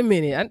 Wait a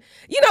minute.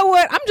 You know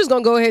what? I'm just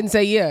gonna go ahead and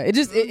say yeah. It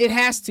just it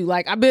has to.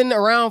 Like I've been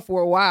around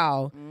for a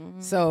while,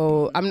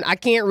 so I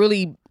can't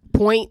really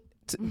point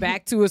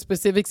back to a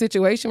specific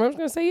situation. I'm just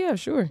gonna say yeah,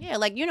 sure. Yeah,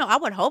 like, I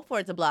would hope for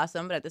it to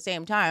blossom, but at the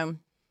same time,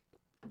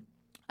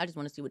 I just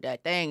want to see what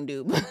that thing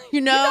do. You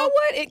know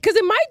what? Because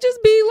it might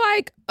just be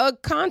like a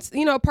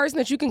a person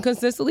that you can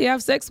consistently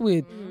have sex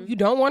with. You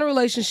don't want a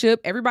relationship.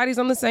 Everybody's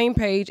on the same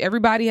page.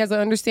 Everybody has an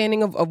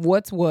understanding of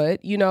what's what.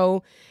 It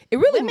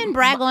really Women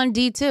brag on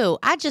D too.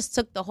 I just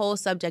took the whole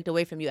subject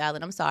away from you,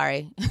 Alan. I'm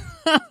sorry.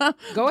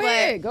 Go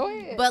ahead.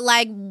 But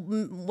like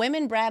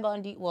women brag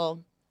on D.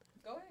 Well,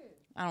 go ahead.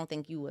 I don't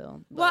think you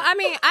will. but- Well, I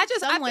mean, I feel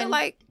Someone-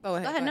 like. Go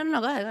ahead. Go ahead. No,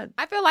 go ahead.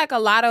 I feel like a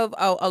lot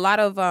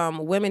of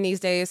women these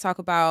days talk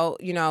about,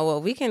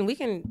 well, I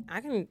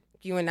can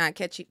you and not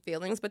catch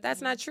feelings, but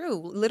that's not true.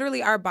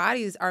 Literally, our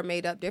bodies are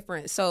made up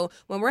different. So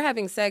when we're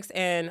having sex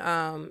and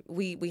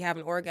we have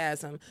an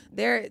orgasm,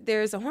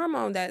 there's a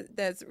hormone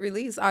that's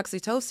released,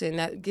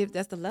 oxytocin,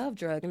 that's the love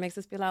drug. It makes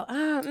us feel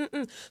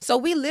like So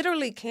we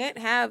literally can't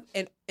have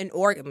an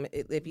orgasm.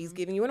 If he's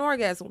giving you an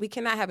orgasm, we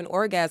cannot have an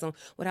orgasm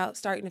without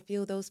starting to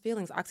feel those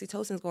feelings.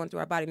 Oxytocin is going through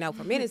our body. Now,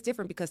 for men, it's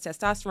different because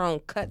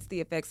testosterone cuts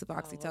the effects of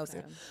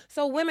oxytocin.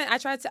 So women,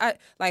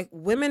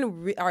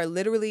 women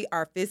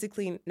are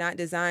physically not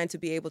designed to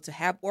be able to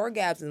have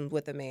orgasms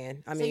with a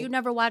man. I So mean, you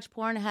never watched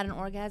porn and had an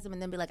orgasm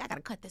and then be like, I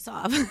gotta cut this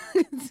off.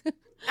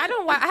 I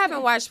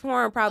haven't watched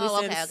porn probably Oh,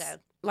 okay, since okay.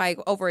 like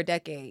over a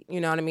decade. You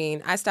know what I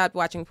mean? I stopped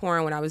watching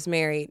porn when I was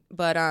married,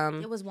 but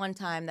It was one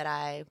time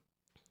that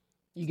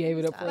You gave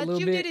it up for a but little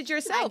you bit. did it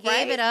yourself, I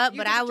right? gave it up, You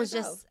but did I it was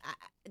yourself.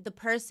 just the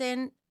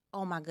person.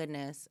 Oh my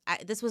goodness!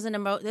 This was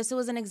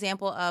an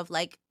example of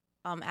like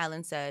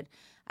Alan said.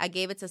 I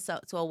gave it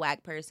to a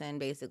whack person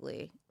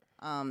basically,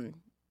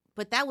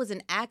 but that was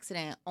an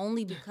accident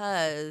only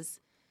because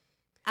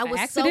I was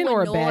accident so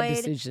or annoyed. a bad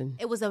decision?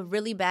 It was a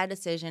really bad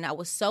decision. I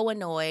was so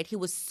annoyed. He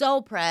was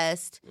so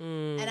pressed.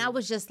 And I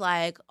was just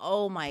like,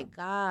 oh my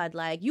God,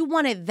 like, you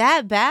want it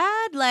that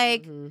bad?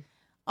 Like,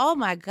 oh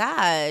my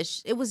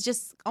gosh. It was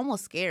just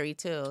almost scary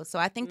too. So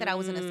I think that I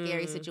was in a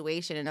scary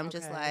situation, and I'm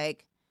just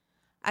like,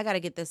 I got to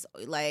get this,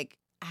 like,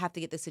 I have to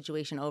get this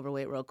situation over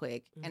with real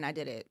quick. And I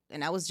did it.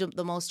 And that was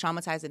the most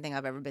traumatizing thing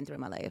I've ever been through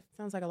in my life.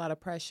 Sounds like a lot of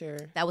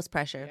pressure. That was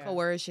pressure.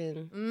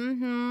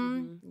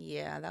 Coercion.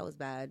 Yeah, that was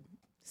bad.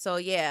 So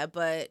yeah,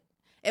 but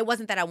it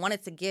wasn't that I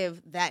wanted to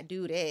give that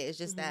dude it. It's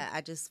just that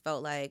I just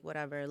felt like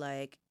whatever,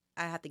 like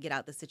I have to get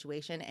out the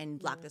situation and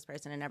block this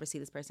person and never see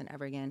this person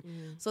ever again.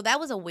 So that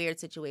was a weird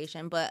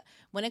situation. But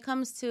when it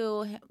comes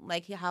to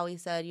like how he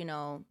said, you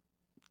know,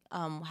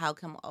 how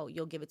come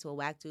you'll give it to a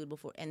whack dude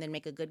before and then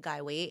make a good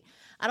guy wait?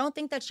 I don't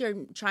think that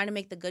you're trying to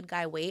make the good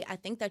guy wait. I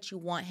think that you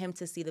want him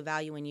to see the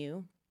value in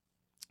you.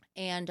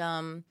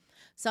 And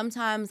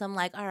sometimes I'm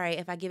like, all right,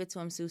 if I give it to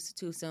him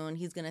too soon,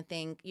 he's going to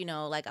think, you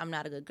know, like I'm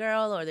not a good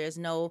girl, or there's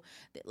no,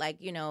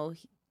 like, you know,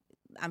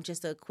 I'm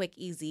just a quick,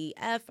 easy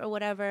F or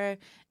whatever.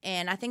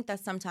 And I think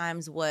that's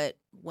sometimes what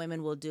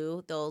women will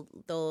do.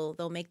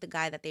 They'll make the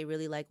guy that they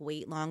really like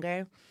wait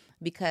longer,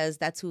 because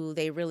that's who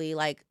they really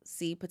like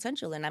see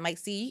potential in. I might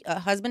see a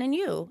husband in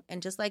you.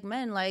 And just like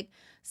men, like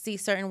see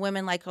certain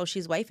women like, oh,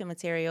 she's wifey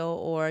material,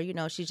 or, you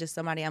know, she's just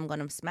somebody I'm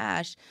going to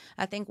smash.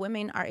 I think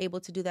women are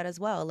able to do that as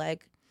well.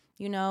 Like,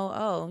 you know,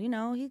 oh, you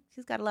know,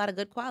 he's got a lot of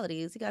good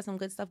qualities. He got some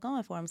good stuff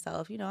going for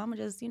himself. You know, I'm gonna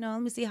just, you know,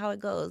 let me see how it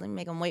goes. Let me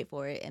make him wait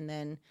for it. And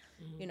then,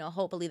 you know,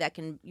 hopefully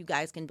you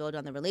guys can build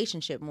on the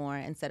relationship more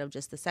instead of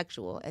just the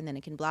sexual, and then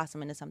it can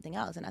blossom into something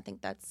else. And I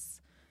think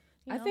that's,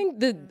 you know, I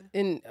think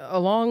that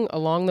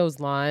along those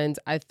lines,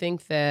 I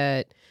think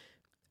that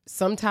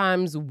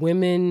sometimes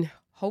women,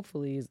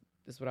 hopefully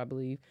is what I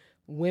believe,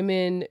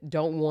 women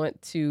don't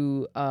want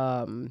to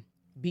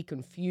be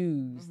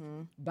confused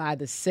by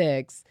the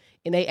sex,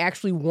 and they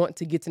actually want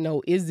to get to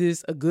know, is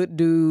this a good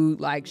dude?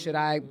 Like, should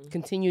I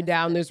continue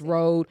down this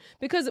road?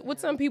 Because with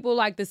some people,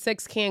 like, the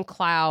sex can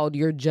cloud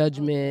your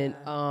judgment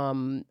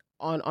on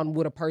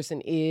what a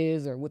person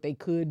is or what they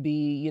could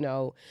be, you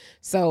know.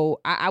 So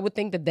I would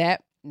think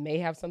that may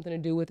have something to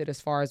do with it as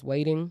far as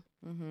waiting.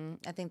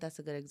 I think that's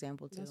a good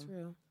example too. That's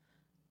real.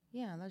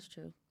 Yeah, that's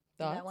true.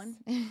 Thoughts? That one.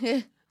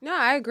 No,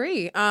 I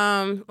agree.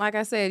 Like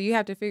I said, we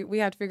have to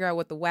figure out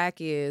what the whack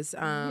is.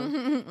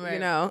 Right. You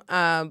know.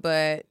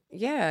 But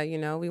yeah, you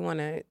know, we want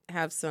to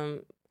have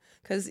some,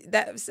 because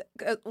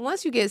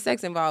once you get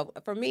sex involved,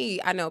 for me,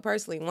 I know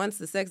personally, once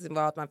the sex is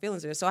involved, my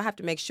feelings are. So I have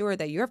to make sure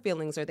that your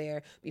feelings are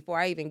there before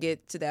I even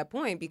get to that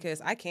point,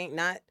 because I can't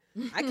not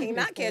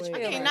catch feelings.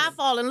 I cannot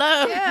fall in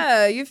love.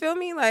 Yeah, you feel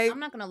me? Like, I'm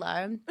not gonna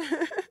lie.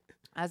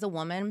 As a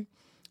woman,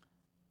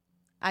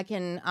 I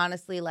can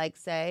honestly like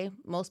say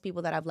most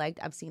people that I've liked,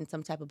 I've seen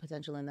some type of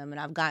potential in them,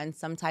 and I've gotten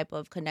some type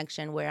of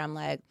connection where I'm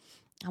like,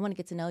 I want to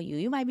get to know you.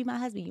 You might be my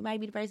husband. You might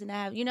be the person to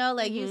have, you know,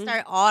 like you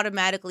start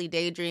automatically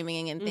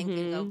daydreaming and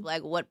thinking of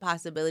like what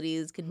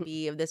possibilities could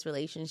be of this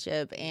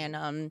relationship.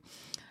 And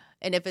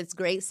if it's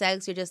great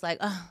sex, you're just like,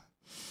 oh,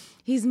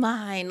 he's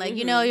mine. Like,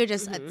 you know, you're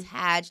just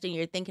attached, and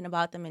you're thinking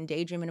about them and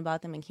daydreaming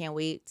about them and can't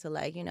wait to,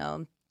 like, you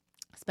know,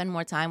 spend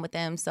more time with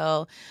them.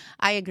 So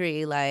I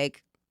agree.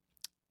 Like,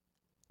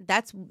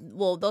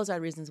 those are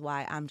reasons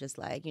why I'm just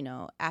like, you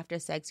know, after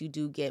sex, you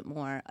do get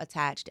more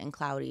attached and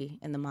cloudy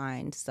in the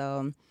mind.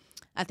 So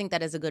I think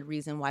that is a good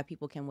reason why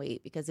people can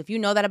wait, because if you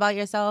know that about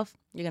yourself,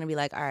 you're going to be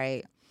like, all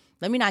right,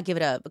 let me not give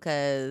it up,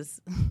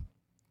 because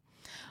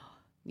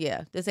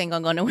yeah, this ain't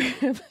going to go nowhere.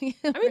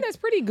 I mean, that's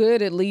pretty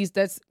good. At least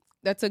that's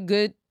a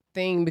good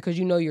thing, because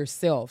you know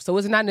yourself. So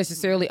it's not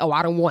necessarily, oh,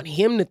 I don't want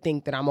him to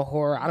think that I'm a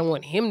whore. I don't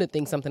want him to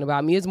think something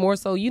about me. It's more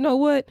so, you know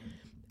what?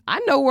 I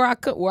know where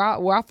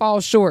I fall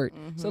short.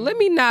 So let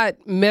me not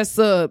mess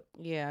up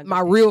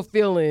my real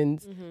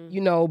feelings, you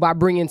know, by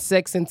bringing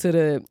sex into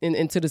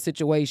the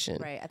situation.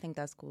 Right. I think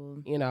that's cool.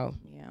 You know.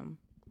 Yeah.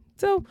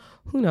 So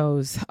who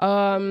knows?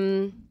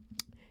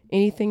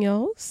 Anything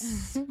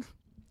else?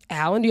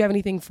 Alan, do you have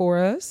anything for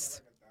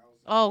us?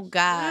 Oh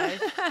gosh.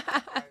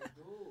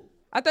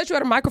 I thought you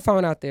had a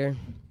microphone out there.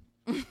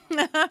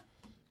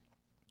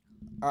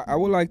 I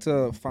would like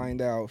to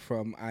find out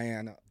from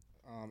Ayanna.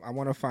 I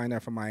want to find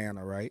out from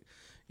Ayanna, right?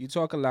 You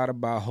talk a lot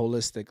about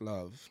holistic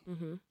love,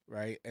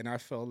 right? And I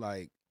feel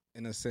like,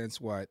 in a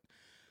sense, what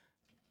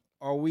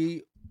are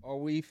we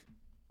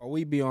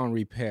beyond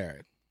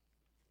repair?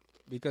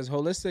 Because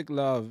holistic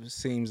love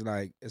seems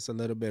like it's a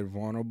little bit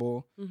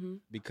vulnerable,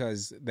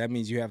 because that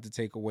means you have to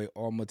take away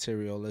all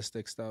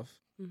materialistic stuff.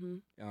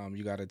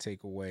 You got to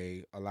take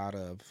away a lot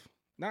of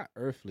not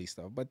earthly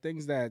stuff, but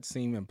things that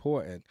seem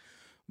important.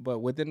 But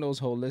within those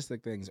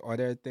holistic things, are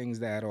there things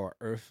that are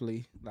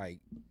earthly, like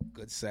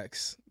good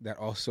sex, that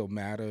also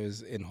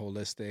matters in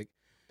holistic?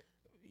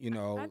 You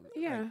know,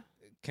 yeah.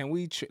 Like, can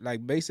we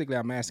basically,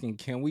 I'm asking,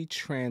 can we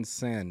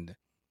transcend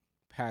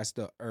past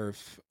the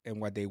earth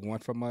and what they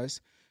want from us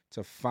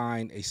to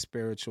find a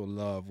spiritual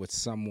love with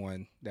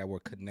someone that we're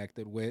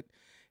connected with?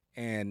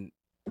 And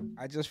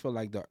I just feel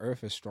like the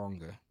earth is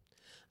stronger.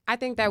 I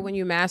think that when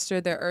you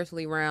master the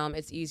earthly realm,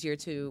 it's easier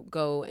to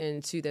go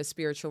into the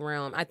spiritual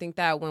realm. I think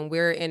that when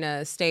we're in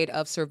a state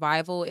of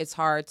survival, it's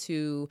hard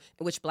to,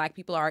 which Black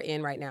people are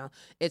in right now,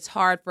 it's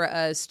hard for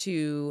us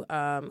to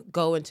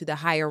go into the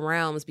higher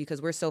realms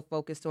because we're so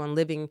focused on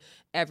living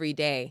every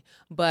day.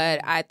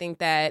 But I think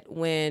that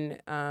when,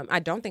 I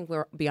don't think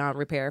we're beyond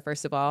repair,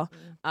 first of all.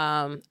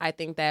 I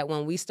think that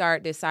when we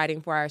start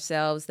deciding for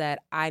ourselves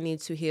that I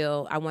need to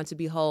heal, I want to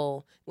be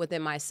whole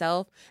within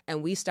myself,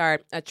 and we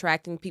start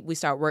attracting people, we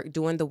start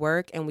doing the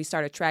work, and we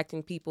start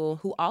attracting people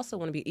who also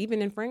want to be,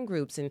 even in friend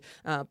groups and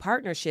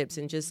partnerships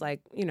and just like,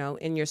 you know,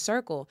 in your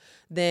circle,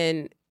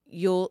 then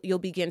you'll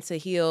begin to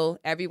heal.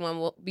 Everyone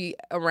will be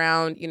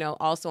around, you know,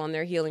 also on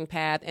their healing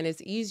path. And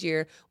it's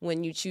easier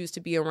when you choose to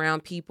be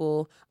around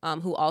people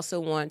who also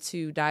want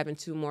to dive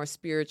into more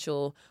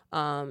spiritual,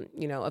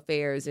 you know,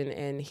 affairs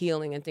and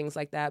healing and things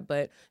like that.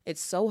 But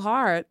it's so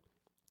hard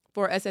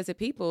for us as a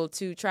people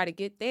to try to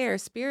get there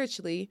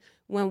spiritually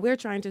when we're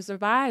trying to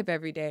survive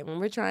every day,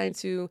 when we're trying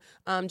to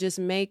just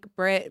make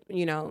bread,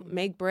 you know,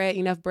 make bread,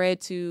 enough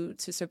bread to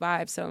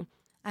survive. So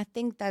I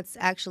think that's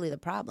actually the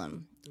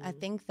problem. I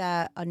think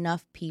that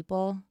enough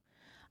people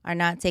are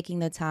not taking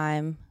the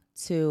time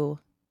to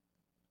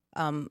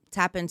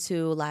tap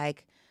into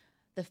like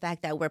the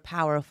fact that we're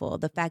powerful,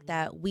 the fact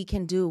that we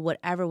can do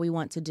whatever we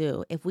want to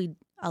do. If we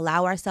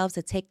allow ourselves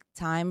to take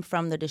time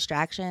from the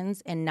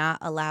distractions and not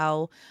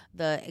allow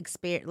the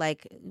experience,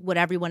 like what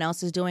everyone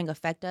else is doing,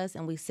 affect us,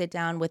 and we sit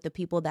down with the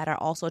people that are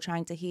also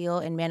trying to heal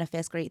and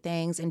manifest great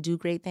things and do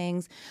great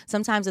things.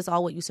 Sometimes it's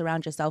all what you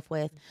surround yourself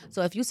with.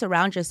 So if you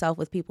surround yourself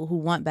with people who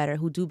want better,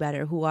 who do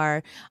better, who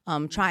are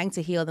trying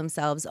to heal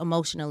themselves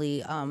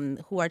emotionally,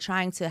 who are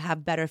trying to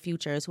have better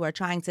futures, who are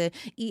trying to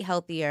eat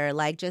healthier,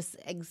 like just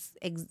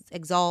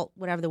exalt,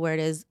 whatever the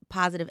word is,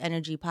 positive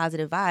energy,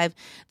 positive vibe,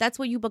 that's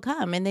what you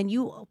become. And then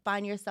you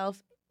find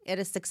yourself at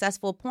a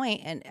successful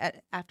point and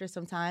after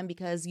some time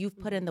because you've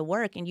put in the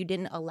work and you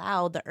didn't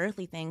allow the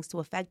earthly things to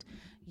affect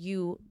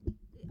you,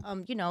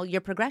 you know,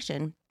 your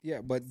progression.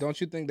 Yeah, but don't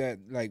you think that,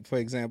 like, for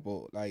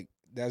example, like,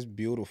 that's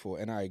beautiful,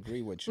 and I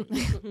agree with you.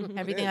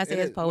 Everything I say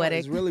is poetic. No,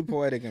 it's really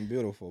poetic and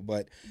beautiful.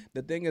 But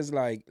the thing is,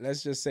 like,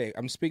 let's just say,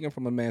 I'm speaking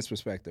from a man's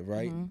perspective,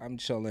 right? Mm-hmm. I'm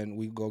chilling.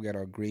 We go get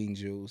our green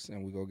juice,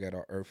 and we go get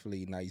our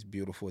earthly, nice,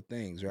 beautiful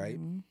things, right?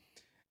 Mm-hmm.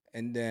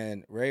 And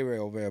then Ray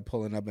over there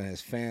pulling up in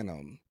his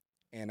Phantom,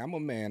 and I'm a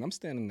man. I'm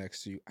standing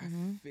next to you.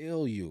 Mm-hmm. I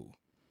feel you.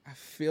 I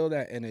feel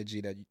that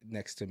energy that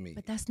next to me.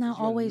 But that's not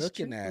always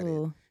looking true. At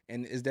it.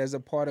 And there's a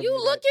part of you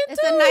looking too.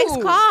 It's a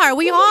nice car.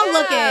 We all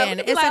looking.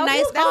 It's like, a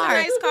nice car. That's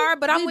a nice car,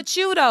 but I'm with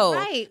you though.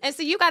 Right. And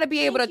so you got to be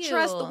able to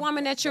trust the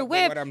woman that you're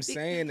with. What I'm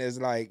saying is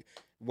like,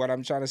 what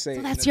I'm trying to say.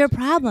 So that's your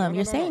problem.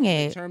 You're saying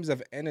it. In terms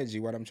of energy,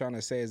 what I'm trying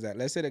to say is that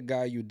let's say the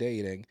guy you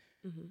dating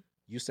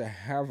used to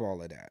have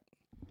all of that.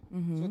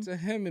 Mm-hmm. So to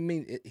him, it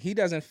means he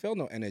doesn't feel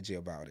no energy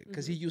about it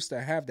because he used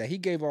to have that. He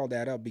gave all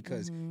that up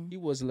because he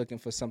was looking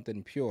for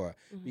something pure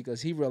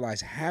because he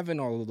realized having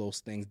all of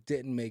those things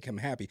didn't make him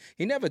happy.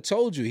 He never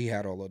told you he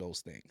had all of those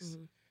things.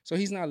 So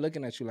he's not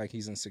looking at you like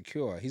he's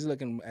insecure. He's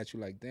looking at you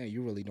like, damn,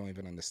 you really don't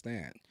even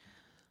understand.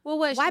 Well,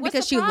 why?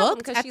 Because she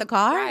looked at the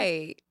car?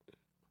 Right.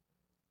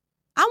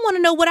 I want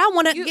to know what I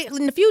want to get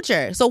in the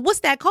future. So what's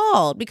that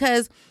called?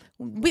 Because...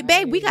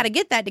 babe, we got to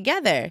get that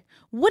together.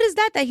 What is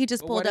that he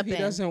just pulled up in? He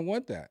doesn't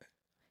want that.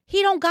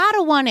 He don't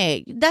gotta want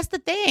it. That's the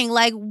thing.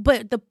 Like,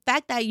 but the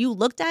fact that you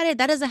looked at it,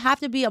 that doesn't have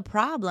to be a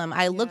problem.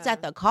 I looked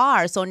at the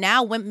car. So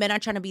now when men are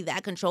trying to be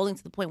that controlling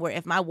to the point where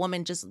if my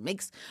woman just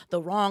makes the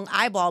wrong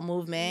eyeball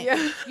movement,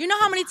 you know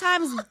how many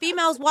times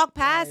females walk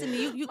past and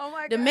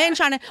the men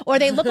trying to, or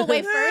they look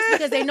away first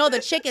because they know the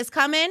chick is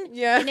coming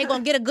and they're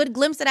going to get a good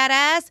glimpse of that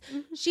ass.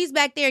 She's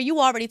back there. You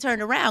already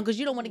turned around because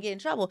you don't want to get in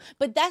trouble.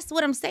 But that's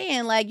what I'm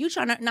saying. Like, you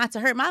trying not to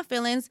hurt my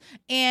feelings.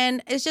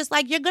 And it's just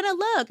like, you're going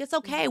to look. It's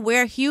okay.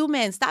 We're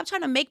human. Stop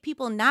trying to make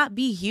people not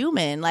be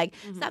human. Like,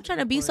 stop trying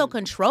to be so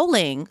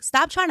controlling.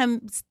 Stop trying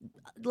to,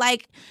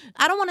 like,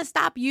 I don't want to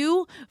stop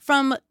you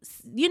from,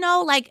 you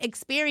know, like,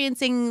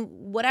 experiencing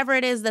whatever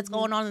it is that's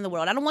going on in the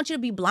world. I don't want you to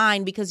be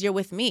blind because you're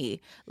with me.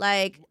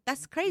 Like,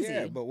 that's crazy.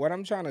 Yeah, but what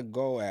I'm trying to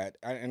go at,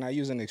 and I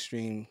use an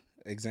extreme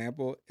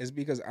example, is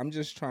because I'm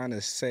just trying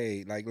to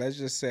say, like, let's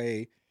just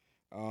say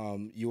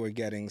you were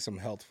getting some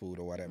health food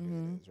or whatever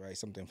it is, right?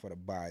 Something for the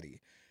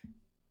body.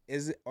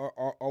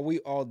 Are we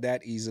all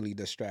that easily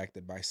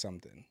distracted by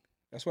something?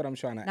 That's what I'm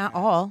trying to Not ask.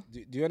 all.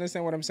 Do you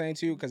understand what I'm saying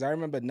to you? Because I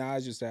remember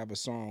Nas used to have a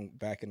song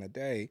back in the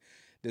day.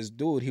 This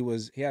dude,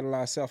 he had a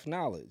lot of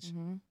self-knowledge.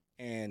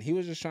 And he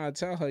was just trying to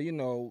tell her, you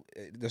know,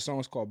 the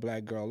song's called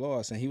Black Girl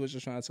Lost. And he was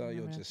just trying to tell her,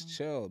 yo, just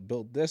chill,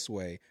 built this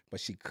way. But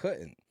she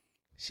couldn't.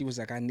 She was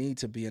like, I need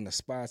to be in the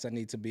spots. I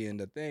need to be in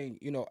the thing,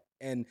 you know.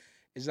 And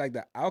it's like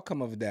the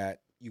outcome of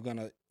that,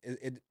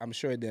 I'm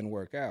sure it didn't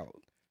work out.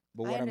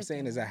 But what I'm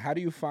saying is that how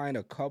do you find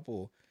a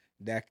couple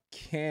that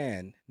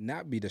can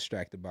not be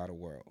distracted by the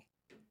world?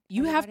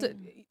 You have to.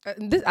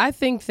 I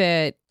think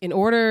that in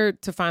order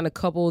to find a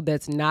couple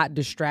that's not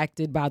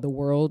distracted by the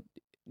world,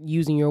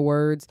 using your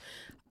words,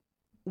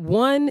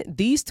 one,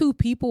 these two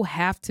people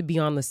have to be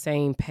on the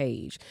same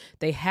page.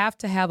 They have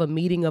to have a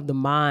meeting of the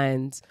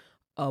minds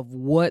of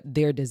what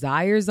their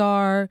desires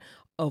are,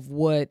 of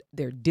what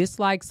their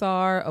dislikes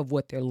are, of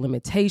what their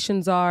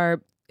limitations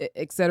are,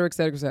 et cetera, et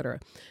cetera, et cetera.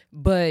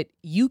 But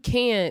you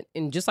can't,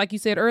 and just like you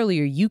said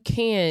earlier, you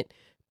can't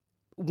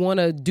want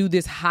to do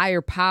this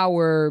higher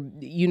power,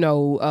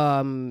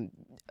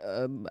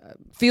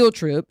 field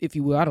trip, if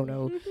you will. I don't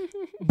know.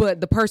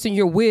 But the person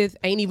you're with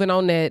ain't even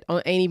on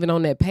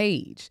that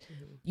page.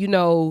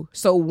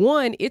 So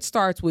one, it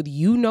starts with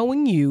you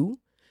knowing you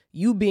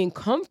being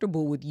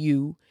comfortable with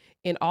you,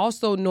 and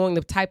also knowing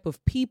the type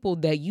of people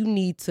that you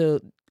need to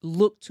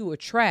look to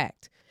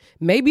attract.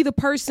 Maybe the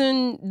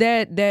person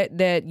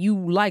that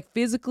you like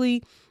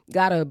physically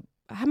got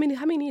how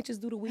many inches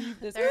do the weave?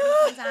 30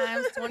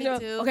 sometimes,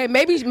 22. Okay,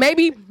 maybe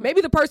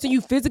the person you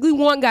physically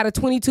want got a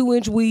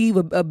 22-inch weave,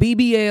 a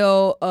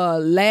BBL,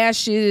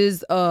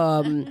 lashes,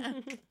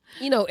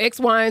 X,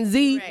 Y, and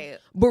Z. Right.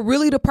 But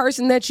really the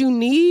person that you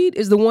need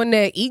is the one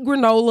that eat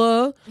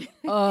granola,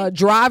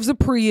 drives a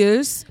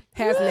Prius,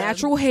 has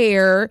natural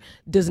hair,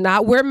 does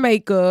not wear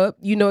makeup,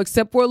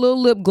 except for a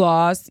little lip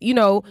gloss,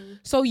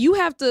 So you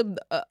have to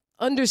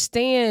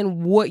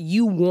understand what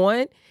you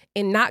want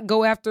and not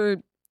go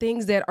after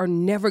things that are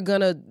never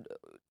gonna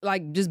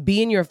just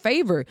be in your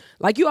favor.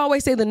 Like you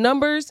always say, the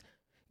numbers,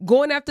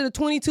 going after the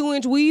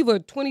 22-inch weave or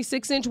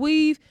 26-inch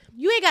weave.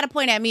 You ain't got to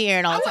point at me,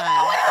 Aaron, all the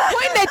time.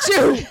 Pointing at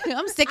you.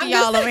 I'm sick of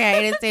y'all over here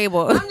at this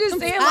table. I'm just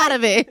saying, out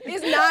of it.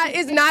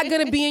 It's not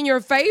going to be in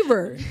your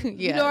favor. Yeah.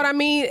 You know what I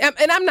mean?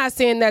 And I'm not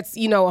saying that's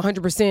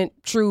 100%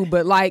 true,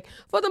 but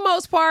for the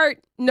most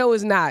part, no,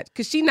 it's not.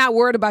 Because she's not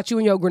worried about you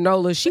and your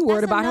granola. She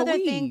worried about her weave.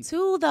 Another thing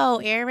too, though,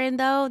 Aaron.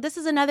 This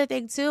is another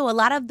thing too. A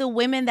lot of the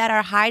women that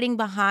are hiding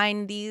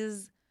behind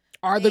these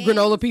are the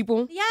granola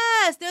people.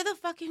 Yes, they're the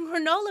fucking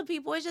granola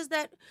people. It's just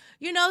that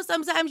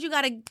sometimes you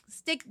gotta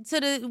stick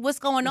to what's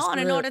going on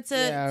in order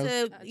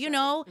to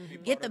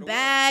get the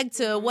bag,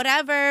 to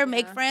whatever,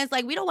 make friends.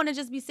 Like, we don't want to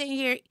just be sitting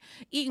here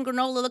eating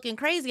granola looking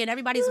crazy and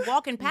everybody's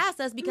walking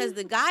past us because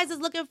the guys is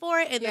looking for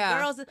it and the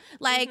girls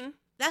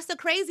That's the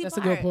crazy part.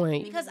 That's a good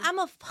point. Because I'm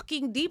a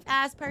fucking deep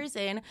ass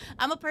person.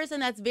 I'm a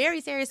person that's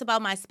very serious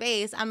about my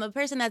space. I'm a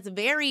person that's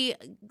very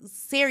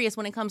serious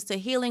when it comes to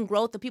healing,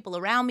 growth, the people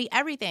around me,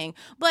 everything.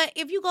 But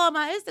if you go on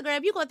my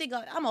Instagram, you're going to think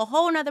I'm a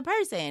whole nother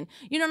person.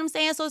 You know what I'm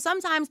saying? So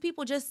sometimes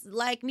people just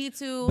need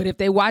to. But if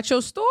they watch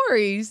your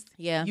stories,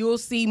 yeah, you'll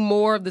see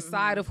more of the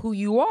side of who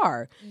you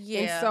are. Yeah.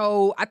 And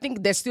so I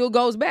think that still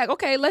goes back.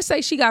 Okay, let's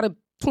say she got a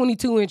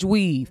 22-inch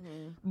weave. Mm-hmm.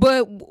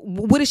 But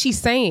what is she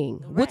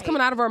saying? Right. What's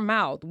coming out of her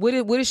mouth? What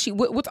is she?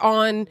 What's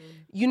on?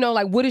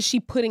 What is she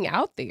putting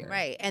out there?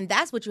 Right, and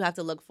that's what you have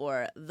to look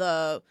for.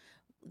 The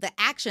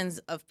actions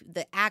of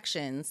the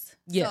actions.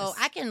 Yes. So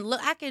I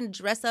can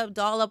dress up,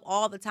 doll up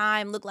all the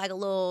time, look like a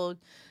little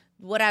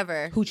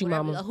whatever. Hoochie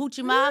mama. A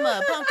hoochie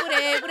mama. Pump with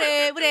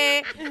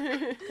it.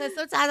 Because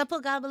sometimes I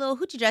put out my little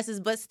hoochie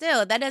dresses, but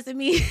still, that doesn't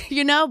mean,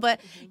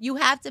 but you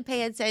have to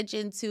pay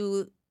attention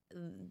to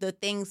the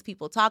things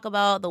people talk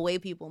about, the way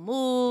people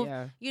move,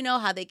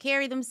 how they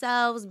carry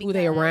themselves, who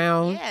they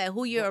around,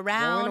 who you're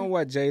around. I know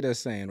what Jada's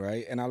saying,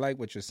 right? And I like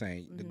what you're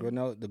saying.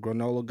 Mm-hmm. The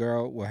granola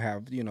girl will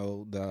have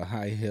the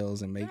high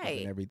heels and makeup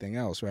and everything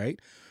else, right?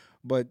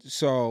 But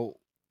so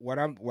what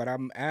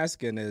I'm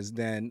asking is,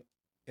 then,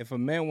 if a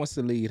man wants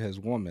to lead his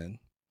woman,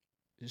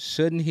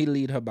 shouldn't he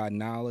lead her by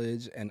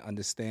knowledge and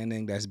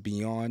understanding that's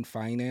beyond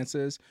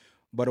finances?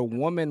 But a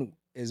woman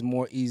is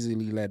more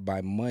easily led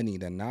by money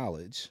than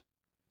knowledge.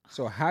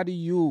 So how do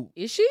you...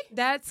 Is she?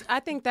 I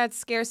think that's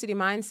scarcity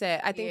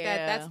mindset. I think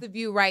that's the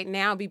view right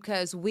now,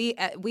 because we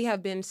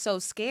have been so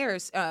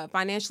scarce,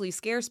 financially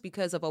scarce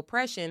because of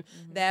oppression,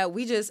 that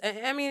we just,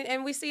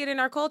 and we see it in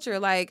our culture.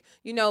 Like,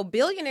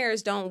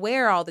 billionaires don't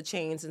wear all the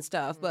chains and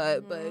stuff,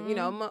 but a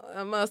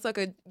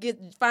motherfucker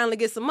finally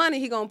get some money,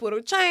 he gonna put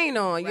a chain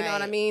on. You know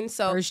what I mean?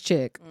 So first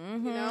chick.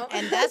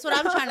 And that's what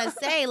I'm trying to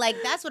say.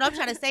 That's what I'm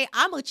trying to say.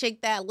 I'm a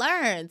chick that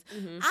learns.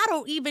 I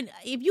don't even,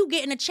 if you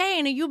get in a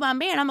chain and you my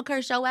man, I'm gonna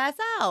curse your ass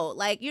out.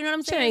 You know what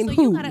I'm saying? Chain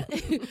so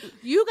who?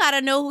 you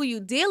gotta know who you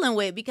dealing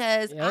with,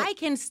 because I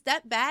can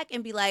step back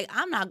and be like,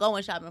 I'm not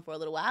going shopping for a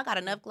little while. I got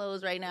enough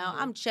clothes right now.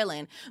 I'm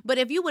chilling. But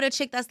if you with a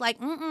chick that's like,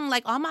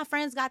 all my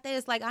friends got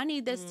this, I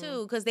need this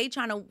too, because they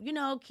trying to,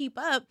 keep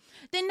up,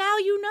 then now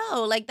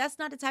that's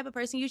not the type of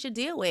person you should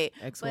deal with.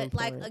 Excellent but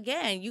point.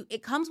 Again,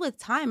 it comes with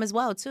time as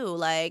well too.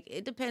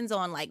 It depends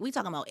on we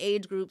talking about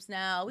age groups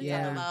now. We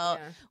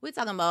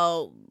talking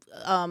about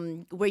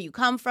where you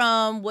come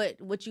from,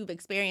 what you've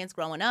experienced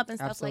growing up and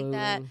stuff like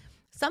that.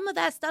 Some of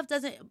that stuff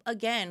doesn't,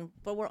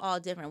 but we're all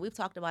different. We've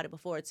talked about it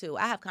before too.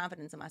 I have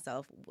confidence in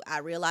myself. I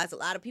realize a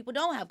lot of people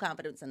don't have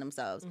confidence in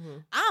themselves.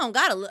 I don't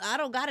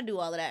gotta do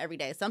all of that every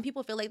day. Some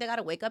people feel like they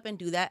gotta wake up and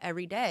do that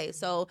every day.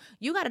 So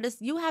you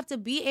have to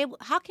be able.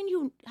 How can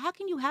you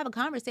have a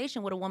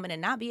conversation with a woman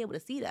and not be able to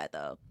see that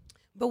though?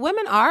 But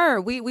women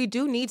we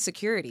do need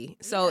security.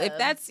 So if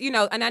that's,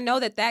 and I know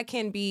that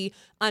can be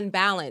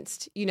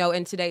unbalanced,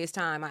 in today's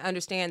time. I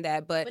understand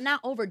that, but not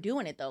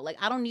overdoing it though. Like,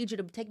 I don't need you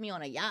to take me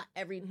on a yacht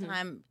every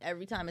time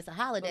it's a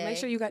holiday. But make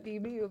sure you got the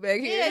bill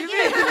back here. Yeah.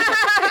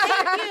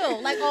 Thank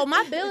you. Like, oh,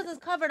 my bills is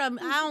covered. I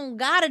don't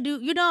gotta do,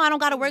 I don't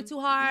gotta work too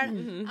hard.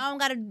 I don't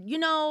gotta,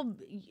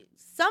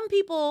 some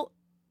people,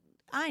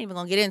 I ain't even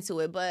gonna get into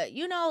it, but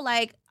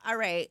like, all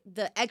right,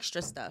 the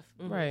extra stuff.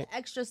 Right. The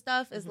extra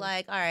stuff is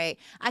like, all right,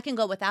 I can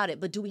go without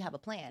it, but do we have a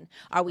plan?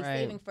 Are we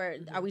saving for,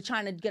 are we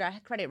trying to get our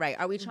credit right?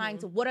 Are we trying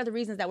to, what are the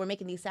reasons that we're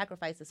making these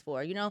sacrifices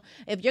for?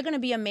 If you're going to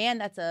be a man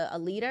that's a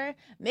leader,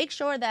 make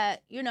sure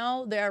that,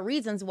 there are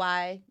reasons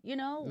why,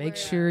 Make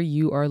sure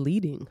you are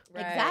leading.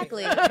 Right.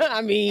 Exactly.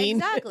 I mean.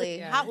 Exactly.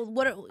 Yeah.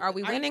 Are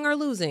we winning or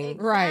losing?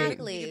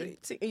 Exactly.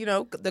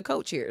 Right. The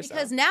coach here.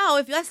 Because now,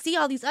 if I see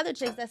all these other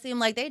chicks that seem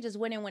like they just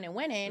winning,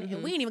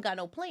 and we ain't even got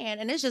no plan,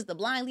 and it's just the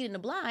blind leading the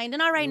blind,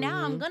 then all right,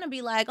 now I'm gonna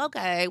be like,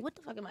 okay, what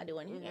the fuck am I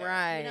doing here?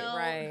 Right,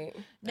 right.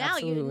 Now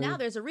now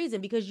there's a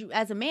reason, because you,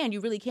 as a man, you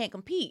really can't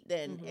compete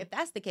then if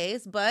that's the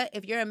case. But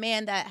if you're a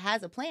man that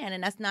has a plan,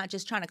 and that's not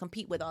just trying to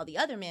compete with all the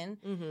other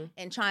men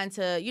and trying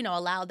to,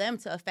 allow them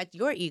to affect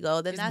your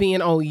ego, then just that's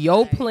being on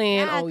your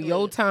plan, Exactly. on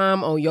your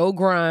time, on your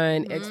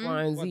grind, X,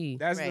 Y, and Z.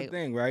 Well, that's the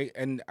thing, right?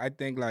 And I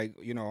think, like,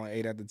 on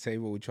 8 at the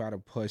Table, we try to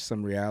push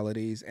some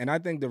realities. And I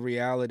think the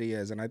reality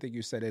is, and I think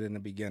you said it in the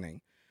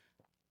beginning,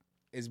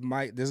 this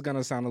is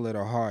gonna sound a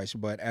little harsh,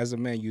 but as a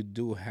man, you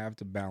do have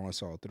to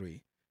balance all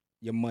three.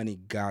 Your money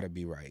gotta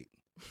be right.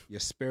 Your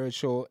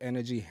spiritual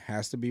energy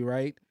has to be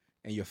right,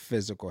 and your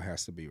physical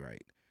has to be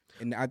right.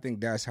 And I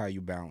think that's how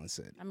you balance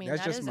it. I mean,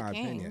 that's that just is my a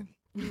king.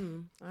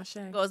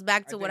 opinion. Goes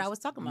back to what I was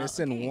talking about.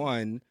 Missing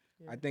one,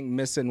 I think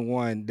missing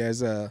one,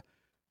 there's a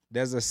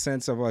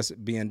sense of us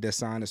being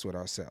dishonest with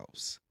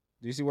ourselves.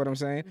 Do you see what I'm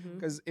saying?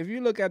 Because if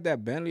you look at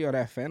that Bentley or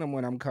that Phantom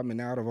when I'm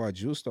coming out of our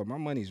juice store, my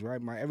money's right,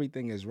 my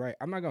everything is right.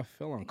 I'm not going to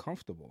feel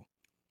uncomfortable.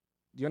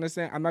 Do you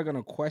understand? I'm not going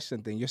to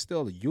question things. You're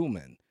still a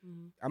human.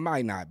 I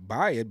might not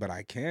buy it, but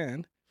I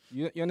can.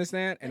 You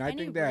understand? And I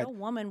think that any real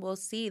woman will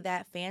see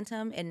that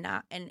Phantom,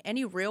 and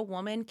any real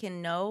woman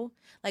can know,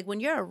 like, when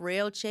you're a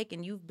real chick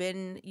and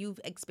you've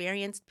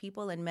experienced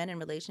people and men in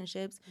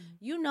relationships,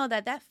 you know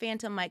that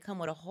Phantom might come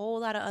with a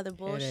whole lot of other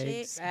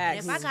bullshit. And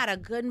if I got a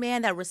good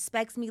man that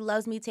respects me,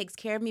 loves me, takes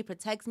care of me,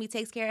 protects me,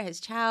 takes care of his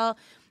child,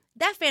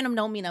 that Phantom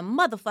don't mean a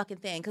motherfucking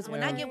thing. Because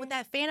when I get with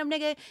that Phantom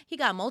nigga, he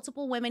got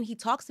multiple women. He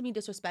talks to me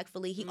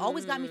disrespectfully. He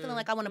always got me feeling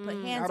like I want to put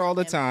hands on him. Not all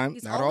the time.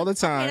 Not all the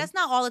time. Okay, that's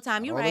not all the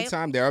time. You're right. All the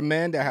time. There are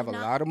men that have a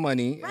lot of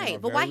money. Right,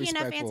 and but are why very he in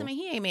that respectful. Phantom and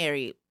he ain't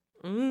married?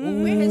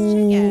 Where his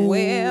chick at?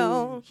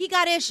 Well, he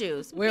got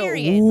issues. Well,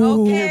 Period.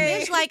 ooh. Okay, a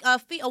bitch like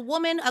a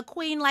woman, a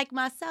queen like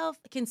myself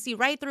can see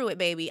right through it,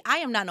 baby. I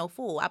am not no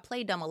fool. I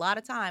play dumb a lot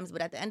of times,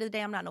 but at the end of the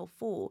day, I'm not no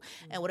fool.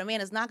 And what a man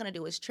is not going to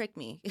do is trick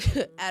me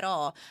at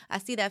all. I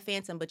see that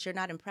Phantom, but you're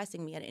not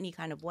impressing me in any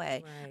kind of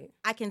way. right.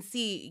 I can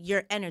see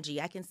your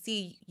energy. I can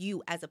see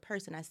you as a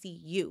person. I see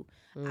you.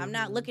 I'm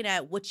not looking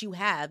at what you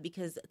have,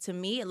 because to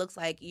me, it looks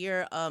like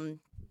you're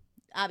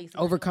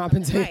obviously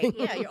Overcompensating. right.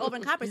 Yeah, you're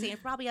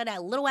overcompensating probably on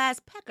that little ass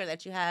pecker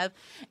that you have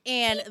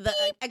and the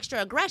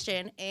extra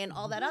aggression and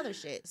all that other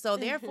shit. So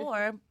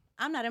therefore,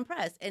 I'm not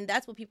impressed. And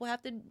that's what people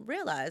have to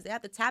realize. They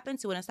have to tap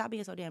into it and stop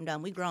being so damn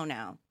dumb. We grown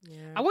now.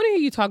 I want to hear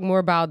you talk more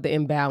about the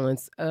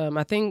imbalance.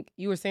 I think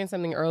you were saying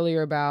something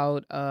earlier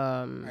about.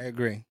 I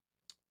agree.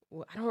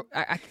 I don't.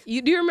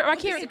 You do you remember? I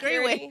can't Agree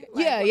with.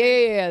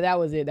 Yeah. That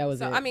was it.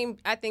 So, I mean,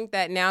 I think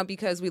that now,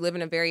 because we live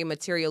in a very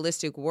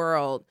materialistic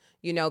world,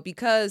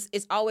 because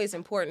it's always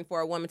important for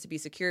a woman to be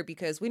secure,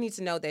 because we need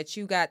to know that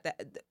you got the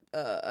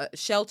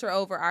shelter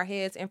over our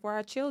heads and for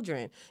our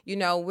children.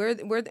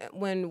 We're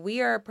when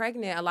we are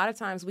pregnant, a lot of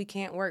times we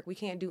can't work. We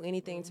can't do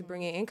anything to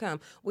bring in income.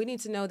 We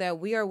need to know that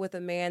we are with a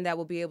man that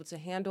will be able to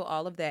handle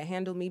all of that,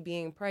 handle me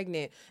being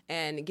pregnant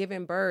and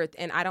giving birth,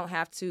 and I don't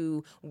have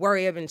to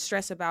worry and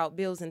stress about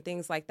bills and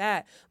things like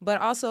that.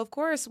 But also, of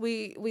course,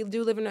 we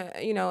do live in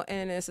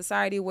a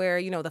society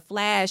where the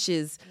flash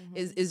is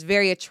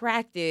very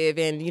attractive,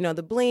 and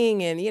the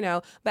bling, and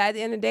but at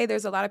the end of the day,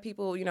 there's a lot of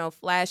people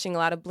flashing a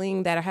lot of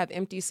bling that have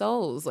empty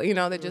souls.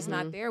 They're just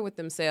not there with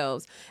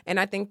themselves. And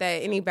I think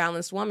that any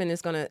balanced woman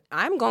is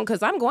I'm going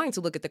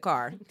to look at the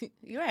car.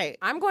 You're right.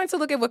 I'm going to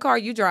look at what car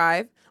you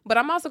drive, but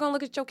I'm also going to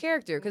look at your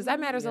character, because that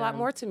matters a lot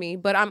more to me.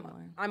 But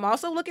I'm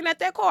also looking at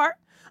that car.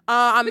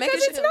 I'm making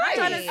sure.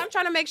 I'm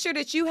trying to make sure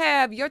that you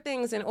have your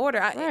things in order.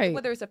 Right.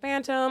 Whether it's a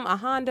Phantom, a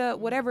Honda,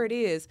 whatever it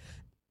is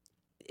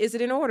it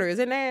in order? Is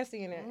it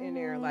nasty in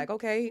there? Like,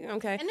 okay.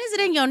 And is it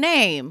in your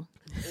name?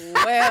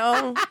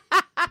 Well,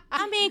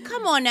 I mean,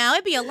 come on now.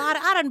 It'd be a lot.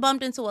 I done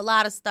bumped into a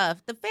lot of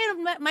stuff. The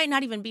Phantom might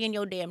not even be in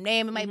your damn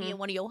name. It might be in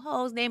one of your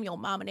hoes' name, your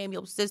mama name,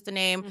 your sister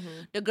name,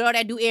 the girl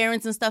that do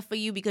errands and stuff for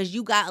you because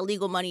you got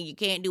illegal money you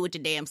can't do it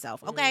your damn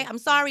self. Okay, I'm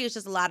sorry. It's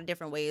just a lot of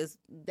different ways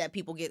that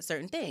people get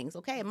certain things.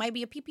 Okay, it might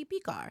be a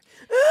PPP car.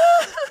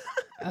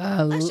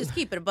 Let's just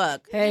keep it a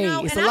buck. Hey, you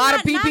know? it's And a I'm lot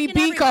of not knocking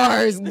PPP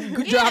cars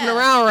everybody. driving Yeah.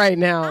 around right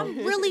now. I'm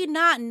really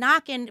not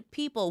knocking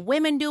people.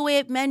 Women do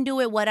it, men do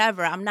it,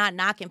 whatever. I'm not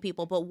knocking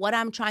people. But what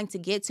I'm trying to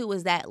get to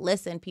is that,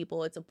 listen,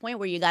 people, it's a point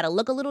where you got to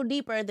look a little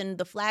deeper than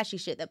the flashy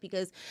shit. That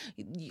because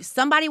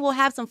somebody will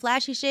have some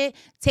flashy shit,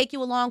 take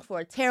you along for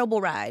a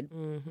terrible ride.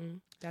 Mm-hmm.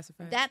 That's a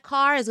fact. That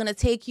car is going to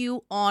take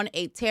you on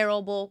a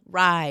terrible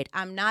ride.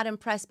 I'm not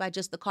impressed by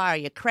just the car.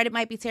 Your credit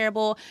might be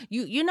terrible.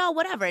 You know,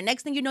 whatever.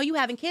 Next thing you know, you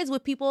having kids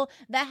with people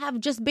that have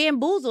just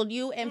bamboozled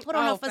you and put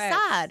on a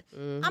facade.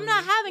 I'm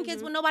not having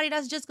kids with nobody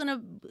that's just going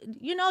to,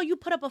 you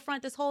put up a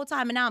front this whole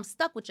time and now I'm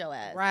stuck with your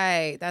ass.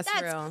 Right. That's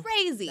That's real.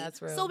 crazy.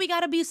 That's real. So we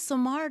got to be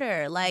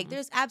smarter. Like,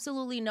 there's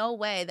absolutely no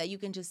way that you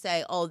can just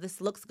say, oh, this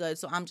looks good,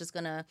 so I'm just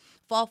going to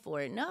fall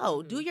for it.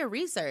 No, do your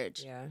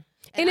research. Yeah.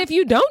 And if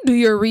you don't do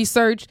your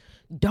research,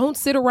 don't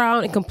sit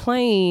around and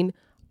complain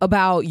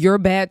about your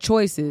bad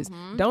choices.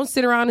 Don't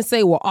sit around and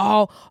say, well,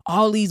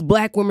 all these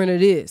black women are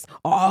this,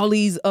 all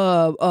these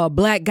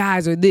black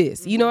guys are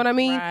this. You know what I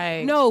mean?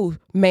 Right. No,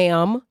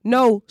 ma'am.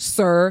 No,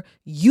 sir.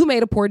 You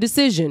made a poor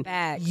decision.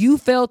 Facts. You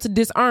failed to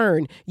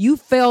discern. You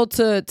failed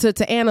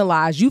to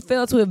analyze. You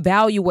failed to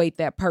evaluate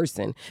that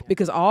person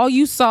because all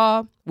you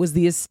saw was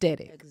the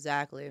aesthetic.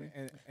 Exactly.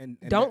 And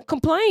Don't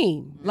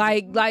complain.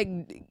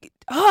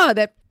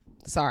 That.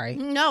 Sorry.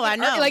 No, I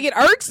know. Like it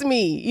irks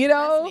me, you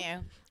know. Trust me.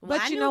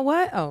 But you know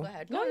what? Oh, Go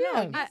ahead. No,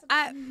 No,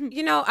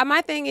 yeah.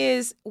 my thing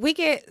is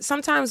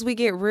sometimes we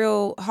get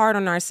real hard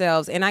on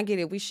ourselves, and I get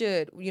it. We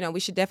should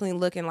definitely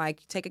look and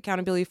like take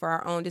accountability for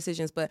our own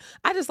decisions. But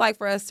I just like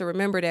for us to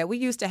remember that we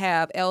used to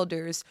have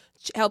elders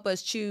help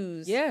us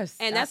choose. Yes,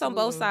 and that's on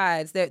both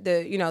sides. That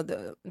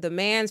the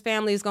man's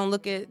family is gonna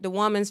look at the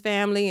woman's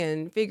family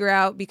and figure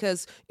out,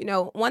 because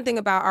one thing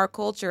about our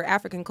culture,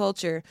 African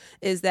culture,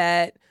 is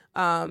that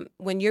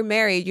when you're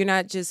married, you're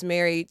not just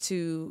married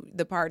to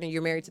the partner,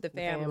 you're married to the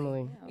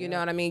family. You know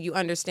what I mean? You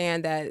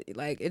understand that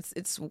like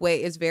it's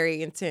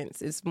very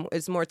intense.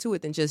 It's more to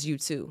it than just you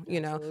two.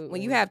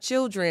 When you have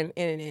children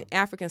in an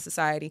African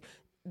society,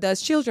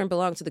 those children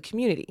belong to the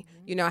community.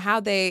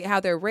 How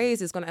they're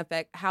raised is going to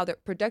affect how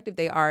productive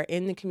they are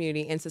in the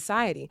community and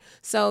society.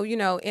 So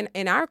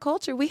in our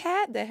culture, we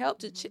had the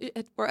help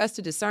for us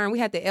to discern. We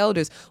had the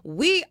elders.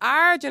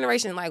 Our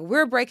generation, like,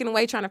 we're breaking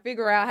away trying to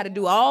figure out how to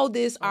do all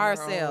this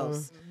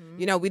ourselves.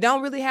 We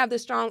don't really have the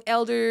strong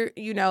elder,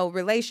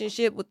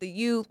 relationship with the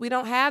youth. We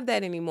don't have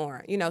that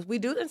anymore. We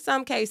do in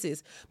some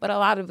cases, but a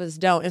lot of us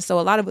don't. And so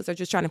a lot of us are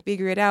just trying to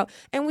figure it out,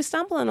 and we're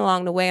stumbling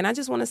along the way. And I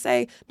just want to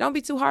say, don't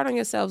be too hard on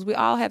yourselves. We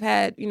all have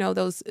had,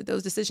 those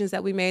decisions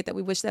that we made that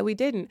we wish that we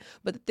didn't.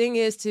 But the thing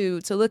is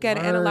to look at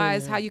and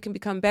analyze how you can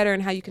become better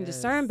and how you can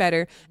discern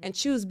better and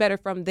choose better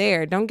from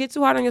there. Don't get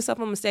too hard on yourself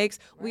on mistakes.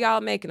 We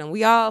all making them.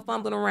 We all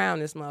fumbling around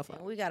this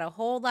motherfucker. We got a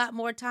whole lot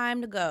more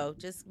time to go.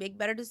 Just make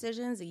better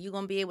decisions, and you're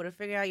gonna be able to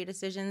figure out your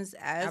decisions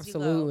as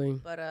Absolutely. you go.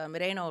 But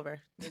it ain't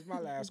over. here's my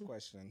last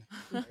question.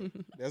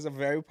 There's a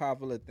very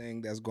popular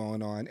thing that's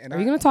going on, and Are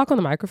you gonna talk on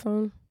the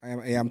microphone?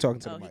 I'm talking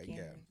to the he mic.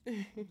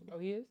 can. Yeah. Oh,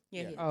 he is.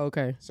 Yeah. Oh,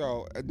 okay.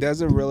 So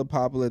there's a really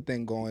popular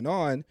thing going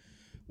on,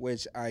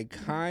 which I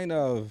kind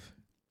of,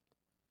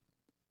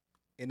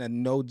 in a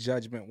no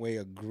judgment way,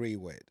 agree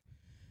with.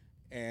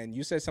 And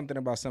you said something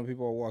about some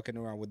people are walking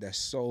around with their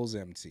souls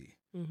empty.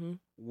 Mm-hmm.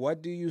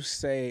 What do you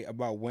say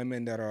about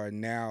women that are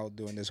now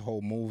doing this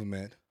whole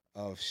movement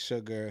of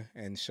sugar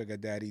and sugar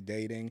daddy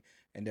dating,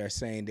 and they're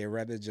saying they'd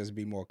rather just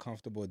be more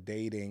comfortable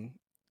dating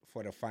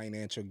for the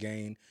financial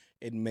gain?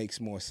 It makes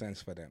more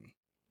sense for them.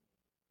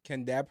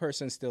 Can that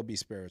person still be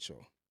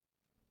spiritual?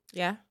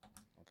 Yeah.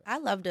 I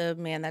loved a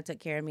man that took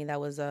care of me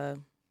that was a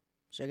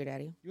sugar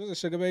daddy. You was a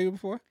sugar baby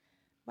before?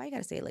 Why you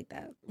gotta say it like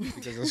that?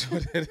 Because that's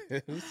what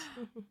it is.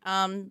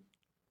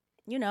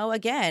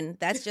 Again,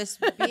 that's just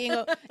being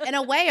in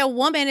a way, a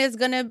woman is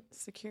gonna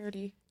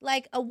Security.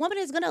 like a woman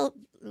is gonna.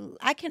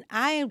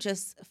 I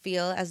just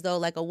feel as though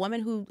like a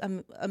woman who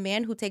a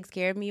man who takes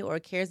care of me or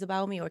cares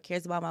about me or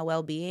cares about my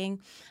well-being,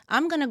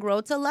 I'm gonna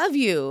grow to love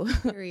you.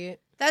 Period.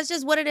 That's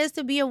just what it is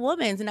to be a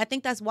woman. And I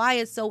think that's why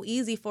it's so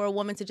easy for a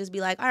woman to just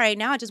be like, all right,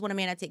 now I just want a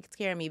man that takes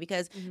care of me.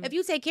 Because if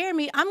you take care of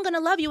me, I'm going to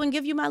love you and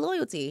give you my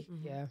loyalty.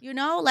 Yeah.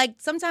 Like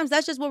sometimes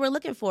that's just what we're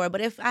looking for. But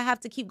if I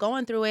have to keep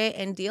going through it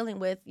and dealing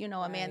with,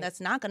 a man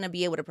that's not going to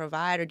be able to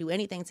provide or do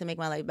anything to make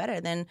my life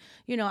better, then,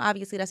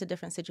 obviously that's a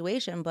different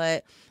situation.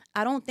 But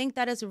I don't think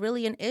that it's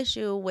really an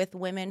issue with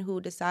women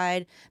who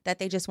decide that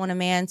they just want a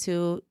man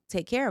to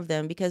take care of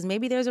them, because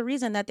maybe there's a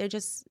reason that they're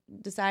just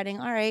deciding,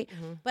 all right.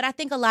 But I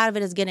think a lot of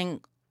it is getting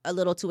a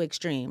little too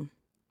extreme.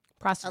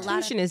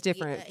 Prostitution is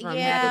different from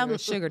yeah. having a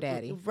sugar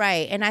daddy.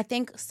 Right. And I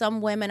think some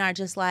women are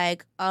just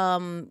like,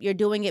 you're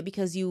doing it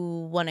because you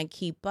want to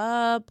keep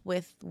up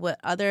with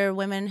what other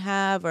women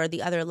have or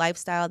the other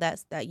lifestyle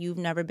that you've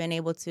never been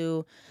able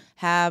to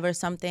have or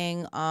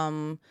something.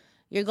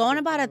 You're going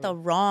about it the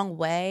wrong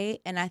way.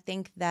 And I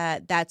think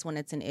that's when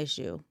it's an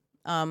issue.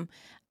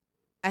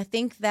 I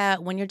think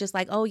that when you're just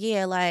like, oh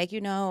yeah, like,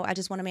 I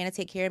just want a man to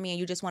take care of me, and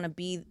you just want to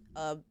be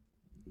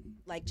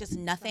like just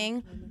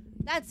nothing,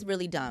 that's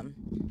really dumb.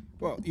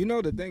 Well,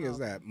 the thing is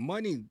that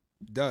money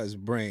does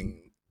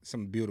bring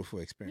some beautiful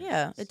experiences.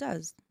 Yeah, it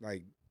does.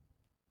 Like,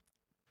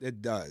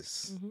 it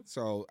does.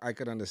 So I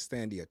could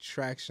understand the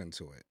attraction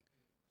to it.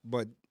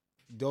 But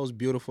those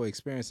beautiful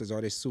experiences,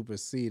 are they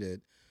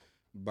superseded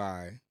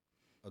by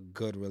a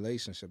good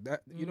relationship?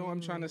 That, you know what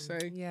I'm trying to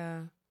say?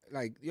 Yeah.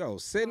 Like, yo,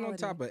 sitting on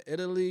top of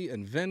Italy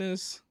and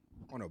Venice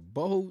on a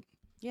boat,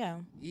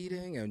 Yeah.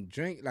 eating and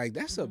drink, like,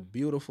 that's a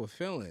beautiful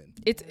feeling.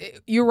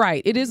 You're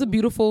right. It is a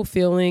beautiful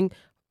feeling,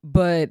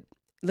 but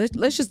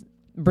let's just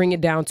bring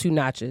it down 2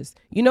 notches.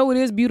 You know what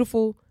is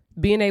beautiful?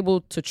 Being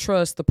able to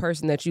trust the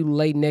person that you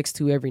lay next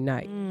to every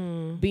night.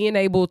 Being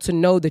able to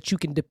know that you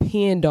can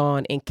depend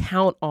on and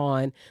count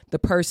on the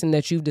person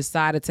that you've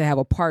decided to have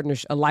a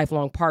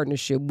lifelong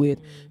partnership with.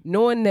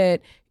 Knowing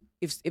that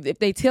if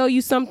they tell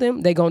you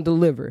something, they're going to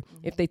deliver.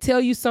 If they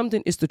tell you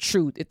something, it's the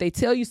truth. If they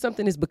tell you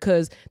something, it's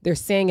because they're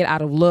saying it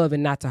out of love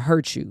and not to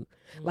hurt you.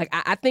 Like,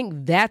 I think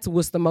that's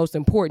what's the most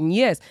important.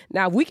 Yes.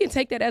 Now, if we can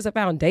take that as a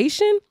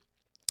foundation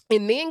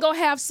and then go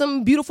have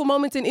some beautiful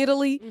moments in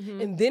Italy,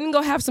 and then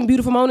go have some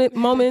beautiful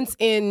moments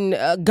in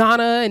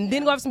Ghana, and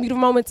then go have some beautiful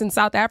moments in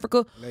South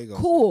Africa.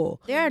 Cool.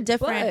 There are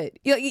different.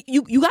 But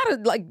you gotta,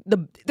 like,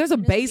 there's a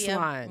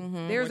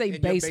baseline. There's a And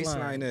your baseline.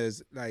 baseline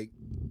is, like,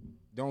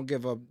 don't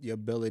give up your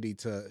ability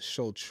to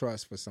show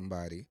trust for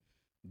somebody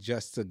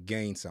just to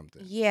gain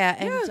something. Yeah,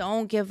 and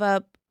don't give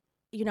up.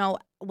 You know,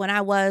 when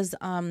I was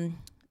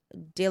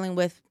dealing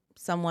with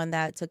someone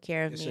that took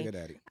care of Your me, sugar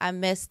daddy. I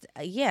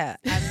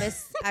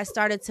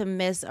started to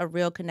miss a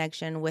real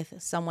connection with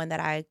someone that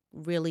I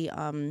really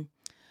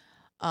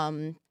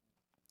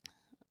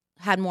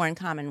had more in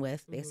common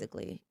with,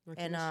 basically.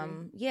 And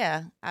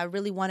I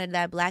really wanted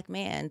that black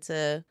man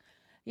to,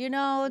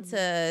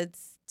 to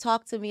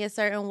talk to me a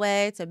certain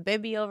way, to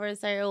bend me over a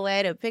certain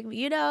way, to pick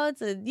me,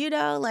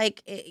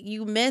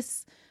 you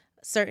miss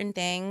certain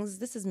things.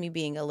 This is me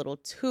being a little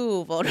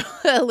too vulnerable,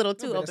 a little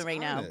too open right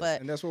now, but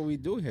and that's what we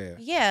do here.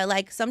 Yeah,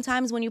 like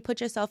sometimes when you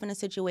put yourself in a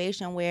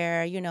situation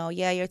where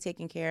you're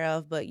taken care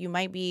of, but you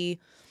might be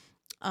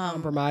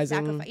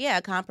compromising,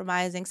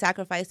 compromising,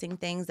 sacrificing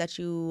things that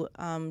you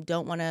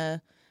don't want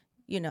to,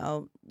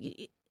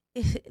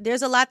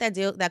 there's a lot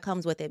that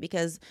comes with it,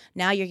 because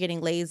now you're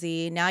getting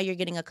lazy. Now you're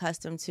getting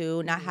accustomed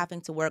to not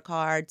having to work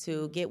hard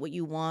to get what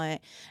you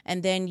want.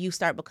 And then you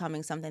start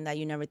becoming something that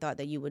you never thought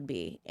that you would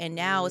be. And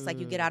now it's like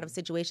you get out of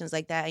situations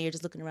like that and you're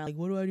just looking around like,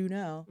 what do I do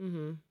now?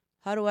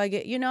 How do I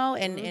get,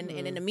 and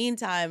in the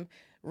meantime,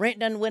 rent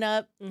done went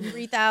up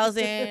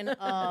 3,000.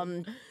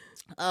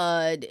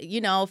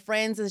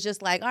 Friends is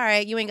just like, all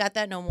right, you ain't got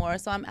that no more,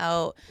 so I'm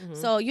out.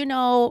 So,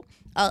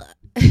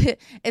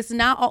 it's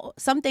not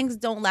some things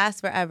don't last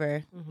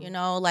forever.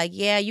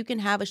 You can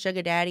have a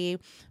sugar daddy,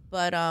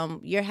 but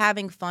you're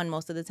having fun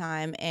most of the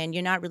time and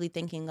you're not really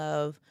thinking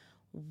of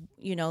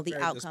the very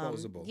outcome.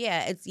 Disposable.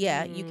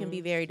 You can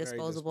be very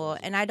disposable.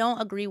 And I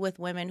don't agree with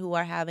women who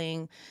are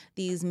having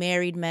these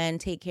married men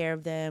take care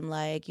of them,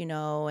 now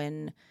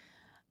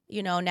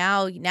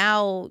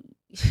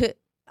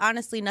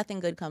honestly,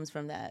 nothing good comes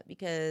from that,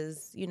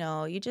 because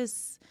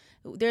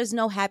there's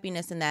no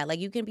happiness in that. Like,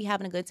 you can be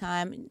having a good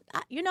time.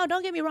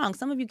 Don't get me wrong.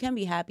 Some of you can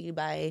be happy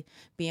by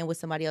being with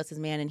somebody else's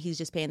man and he's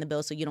just paying the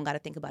bill, so you don't got to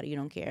think about it. You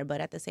don't care. But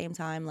at the same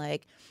time,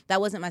 like, that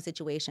wasn't my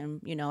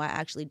situation. I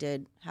actually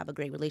did have a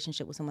great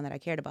relationship with someone that I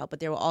cared about. But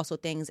there were also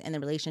things in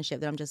the relationship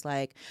that I'm just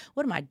like,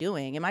 what am I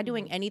doing? Am I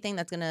doing anything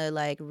that's going to,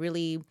 like,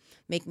 really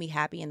make me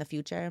happy in the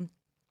future?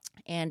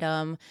 And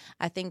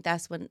I think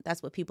that's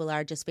what people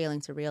are just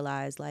failing to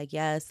realize. Like,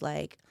 yes,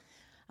 like,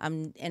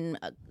 I'm in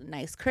a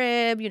nice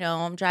crib,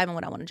 I'm driving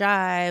what I want to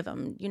drive.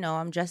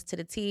 I'm dressed to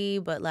the T,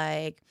 but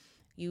like,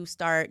 you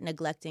start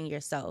neglecting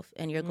yourself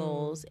and your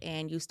goals,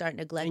 and you start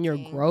neglecting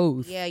and your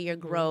growth. Yeah, your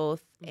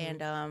growth.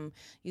 And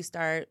you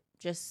start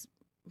just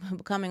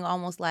becoming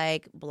almost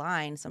like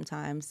blind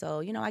sometimes. So,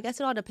 I guess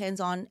it all depends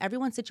on,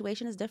 everyone's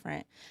situation is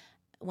different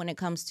when it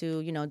comes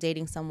to,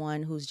 dating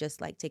someone who's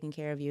just like taking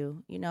care of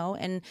you,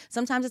 and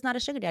sometimes it's not a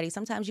sugar daddy.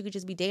 Sometimes you could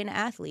just be dating an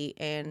athlete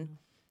and,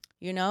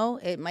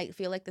 it might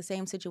feel like the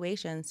same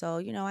situation. So,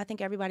 I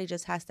think everybody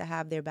just has to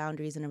have their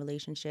boundaries in a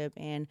relationship.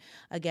 And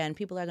again,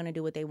 people are going to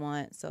do what they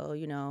want. So,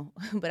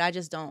 but I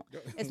just don't,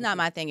 it's not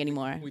my thing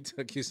anymore. We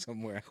took you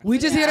somewhere. We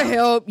just here to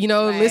help,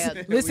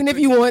 Right. listen if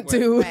you want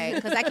to. Right.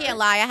 Because I can't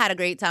lie. I had a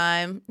great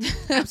time.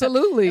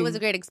 Absolutely. It was a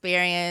great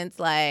experience.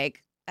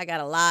 Like, I got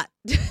a lot.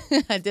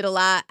 I did a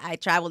lot. I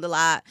traveled a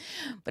lot.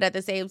 But at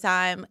the same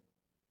time,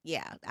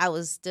 I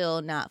was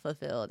still not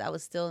fulfilled. I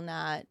was still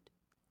not.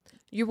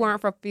 You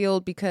weren't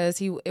fulfilled because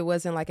it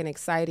wasn't like an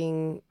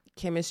exciting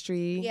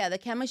chemistry. Yeah, the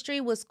chemistry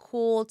was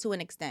cool to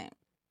an extent.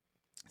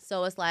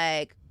 So it's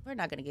like, we're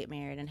not going to get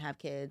married and have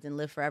kids and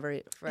live forever.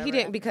 He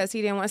didn't, because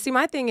he didn't want. See,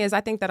 my thing is,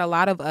 I think that a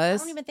lot of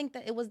us. I don't even think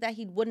that it was that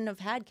he wouldn't have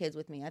had kids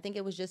with me. I think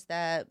it was just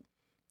that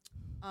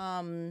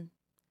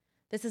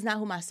this is not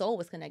who my soul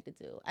was connected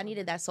to. I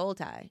needed that soul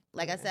tie.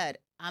 Like I said,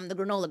 I'm the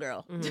granola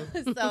girl.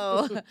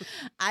 So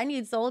I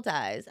need soul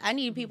ties. I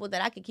need people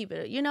that I could keep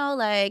it,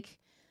 like,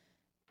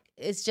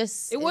 it's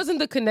just It wasn't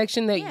the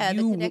connection that the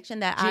you connection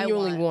that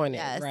genuinely I want. wanted,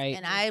 Yes. right?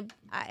 And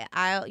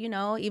I, you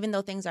know, even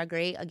though things are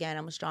great, again,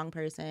 I'm a strong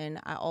person.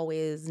 I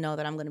always know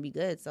that I'm going to be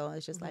good. So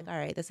it's just like, all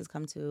right, this has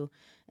come to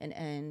an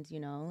end, you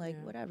know, like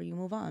whatever, you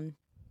move on.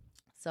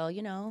 So,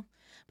 you know,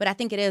 but I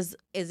think it is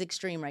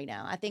extreme right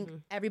now. I think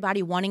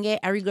everybody wanting it,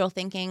 every girl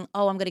thinking,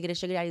 oh, I'm going to get a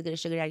sugar daddy,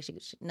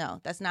 No,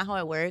 that's not how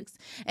it works.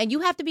 And you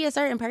have to be a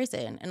certain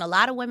person. And a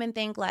lot of women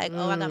think like,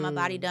 oh, I got my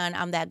body done,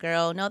 I'm that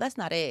girl. No, that's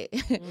not it.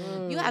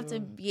 You have to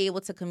be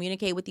able to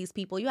communicate with these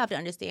people. You have to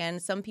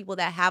understand some people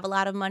that have a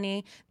lot of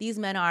money, these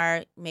men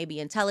are maybe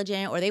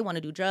intelligent, or they want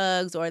to do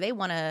drugs, or they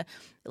want to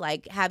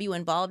like have you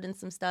involved in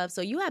some stuff.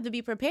 So you have to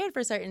be prepared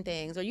for certain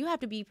things, or you have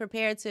to be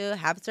prepared to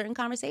have certain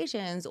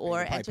conversations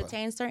or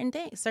entertain certain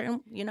things,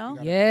 you know?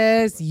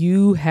 Yes,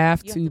 you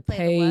have to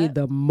pay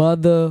the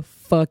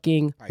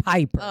motherfucking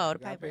piper. Oh, the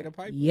You gotta pay piper. the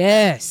piper.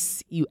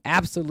 Yes, you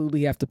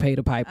absolutely have to pay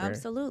the piper.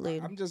 Absolutely.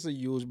 I'm just a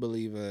huge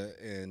believer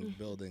in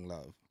building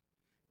love.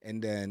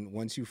 And then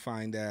once you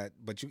find that,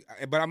 but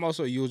I'm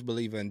also a huge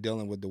believer in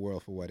dealing with the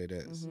world for what it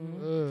is.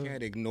 You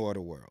can't ignore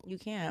the world. You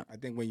can't. I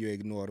think when you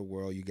ignore the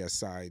world, you get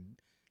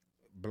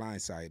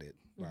blindsided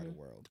by the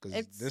world,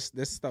 because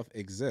this stuff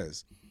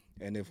exists.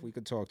 And if we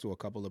could talk to a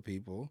couple of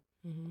people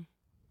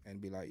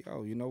and be like,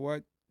 yo, you know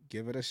what?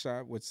 Give it a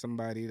shot with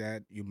somebody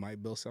that you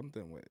might build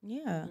something with.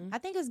 Yeah, I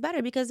think it's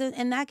better because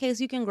in that case,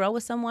 you can grow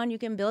with someone. You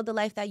can build the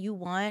life that you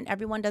want.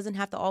 Everyone doesn't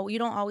have to. You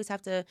don't always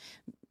have to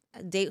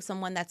date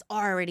someone that's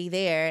already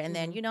there, and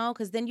then you know,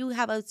 because then you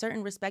have a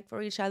certain respect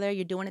for each other.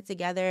 You're doing it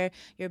together.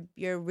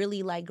 You're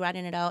really like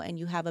grinding it out, and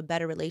you have a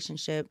better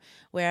relationship.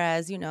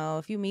 Whereas, you know,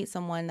 if you meet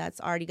someone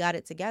that's already got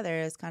it together,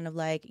 it's kind of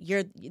like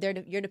you're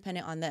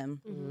dependent on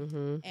them,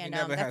 and He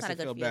never that's has not to a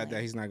good feel feeling. bad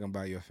that he's not gonna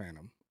buy you a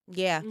Phantom.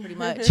 Yeah, pretty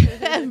much,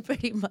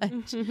 pretty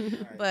much.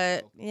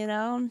 But you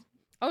know,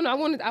 Oh no, I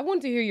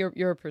wanted to hear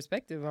your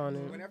perspective on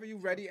it. Whenever you're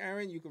ready,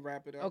 Aaron, you can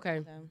wrap it up.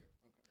 Okay,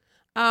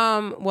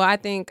 Well, I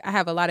think I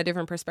have a lot of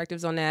different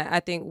perspectives on that. I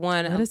think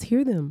one, let us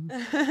hear them.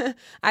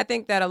 I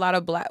think that a lot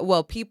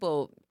of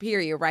people,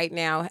 period, right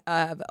now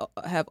have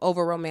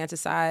over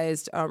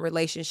romanticized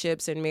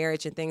relationships and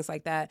marriage and things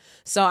like that.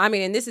 So, I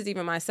mean, and this is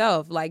even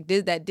myself, like,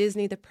 did that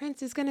Disney, the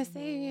prince is going to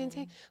save you and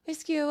take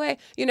whiskey away,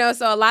 you know?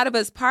 So a lot of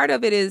us, part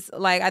of it is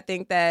like, I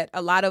think that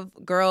a lot of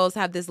girls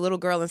have this little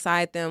girl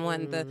inside them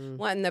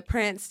wanting the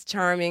prince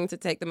charming to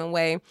take them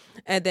away.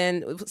 And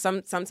then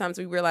sometimes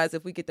we realize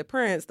if we get the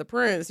prince,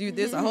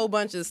 there's a whole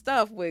bunch of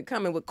stuff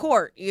coming with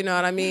court, you know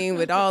what I mean?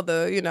 With all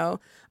the, you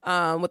know,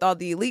 with all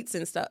the elites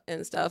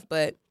and stuff.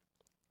 But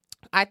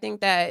I think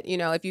that, you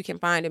know, if you can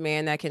find a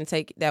man that can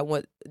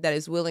that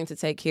is willing to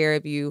take care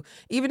of you,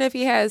 even if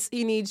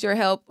he needs your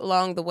help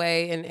along the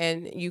way,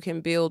 and you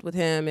can build with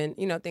him and,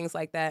 you know, things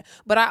like that.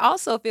 But I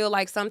also feel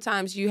like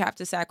sometimes you have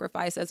to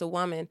sacrifice as a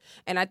woman.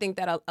 And I think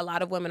that a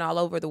lot of women all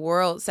over the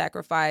world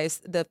sacrifice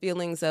the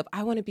feelings of,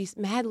 I want to be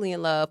madly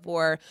in love,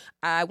 or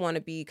I want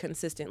to be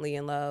consistently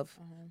in love,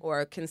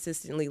 or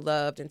consistently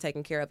loved and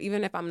taken care of,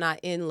 even if I'm not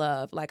in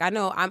love. Like, I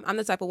know I'm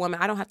the type of woman,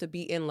 I don't have to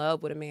be in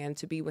love with a man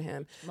to be with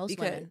him. Most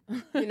women.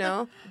 You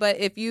know, but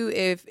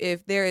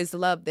if there is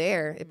love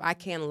there, if I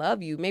can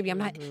love you, maybe I'm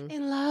not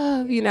in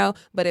love, you know,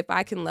 but if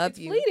I can love It's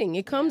you, fleeting.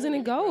 It comes and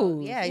it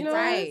goes. Yeah, you know?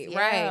 right,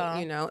 Yeah.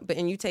 you know,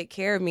 and you take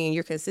care of me and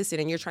you're consistent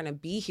and you're trying to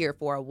be here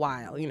for a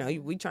while, you know,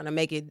 we trying to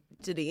make it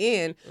to the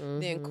end,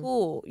 then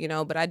cool, you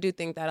know. But I do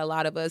think that a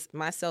lot of us,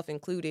 myself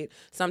included,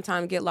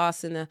 sometimes get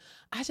lost in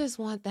I just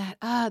want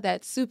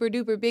that super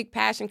duper big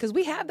passion, because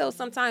we have those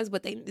sometimes,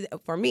 but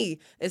for me,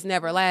 it's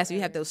never lasts.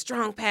 You have those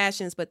strong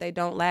passions, but they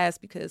don't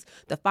last because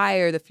the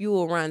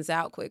fuel runs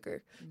out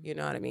quicker. You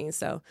know what I mean?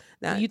 So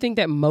Do you think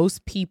that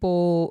most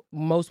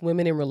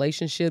women in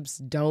relationships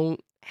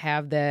don't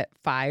have that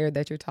fire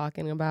that you're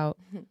talking about?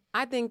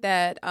 I think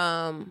that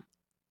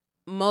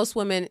most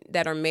women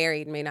that are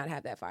married may not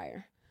have that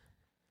fire,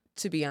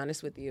 to be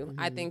honest with you.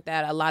 I think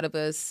that a lot of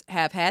us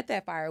have had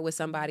that fire with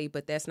somebody,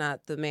 but that's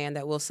not the man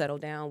that we'll settle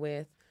down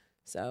with.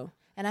 So,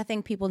 and I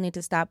think people need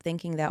to stop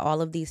thinking that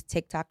all of these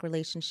TikTok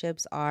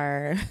relationships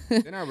are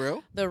They're not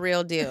real. the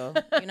real deal.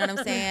 You know what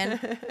I'm saying?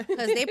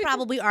 Because they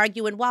probably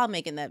arguing while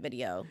making that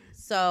video.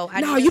 So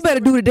You better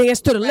do the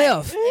dance to the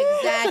left.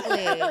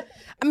 Exactly. I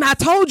mean, I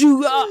told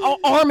you,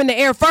 arm in the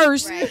air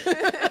first. Right.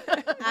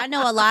 I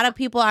know a lot of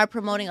people are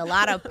promoting a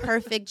lot of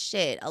perfect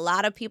shit. A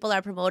lot of people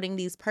are promoting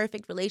these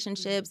perfect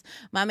relationships.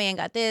 My man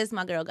got this,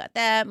 my girl got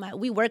that.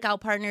 We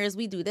workout partners,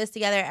 we do this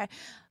together.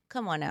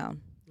 Come on now.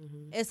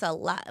 It's a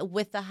lot.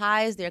 With the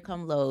highs, there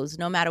come lows,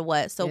 no matter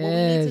what. So what we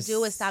need to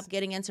do is stop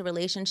getting into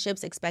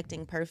relationships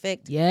expecting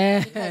perfect.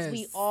 Yes. Because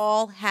we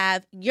all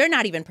have, you're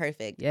not even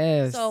perfect.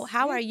 Yes. So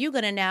how are you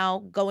going to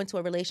now go into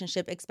a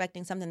relationship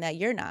expecting something that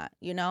you're not?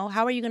 You know,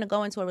 how are you going to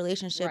go into a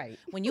relationship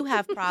when you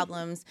have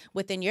problems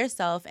within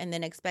yourself and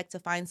then expect to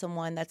find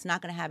someone that's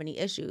not going to have any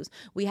issues?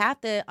 We have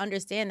to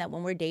understand that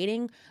when we're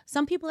dating,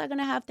 some people are going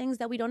to have things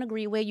that we don't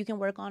agree with. You can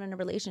work on in a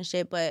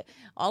relationship, but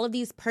all of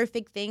these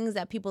perfect things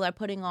that people are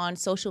putting on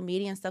social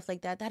media and stuff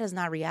like that, that is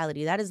not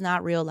reality. That is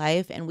not real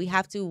life. And we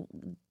have to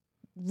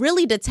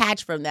really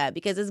detach from that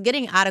because it's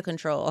getting out of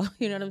control.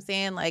 You know what I'm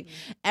saying? Like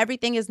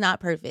everything is not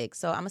perfect.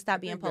 So I'm gonna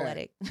stop being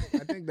poetic. I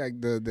think like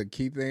the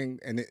key thing,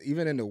 and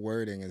even in the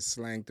wording, is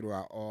slang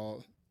throughout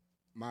all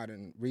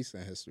modern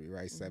recent history,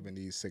 right?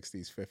 70s,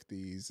 60s,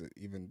 50s,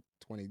 even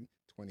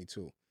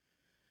 2022.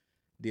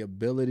 The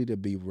ability to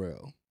be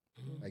real.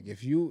 Like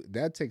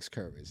that takes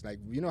courage. Like,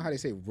 you know how they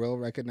say real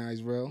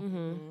recognize real?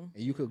 And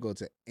you could go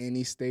to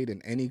any state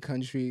in any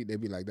country, they'd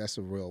be like, that's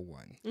a real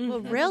one. Well,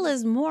 real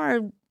is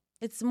more,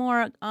 it's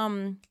more,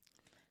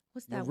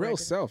 what's that The word? real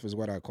self is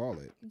what I call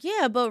it.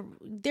 Yeah, but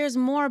there's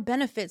more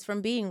benefits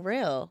from being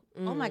real.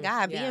 Oh my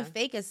God, yeah. being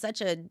fake is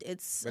such a, But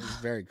it's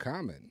very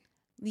common.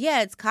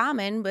 yeah, it's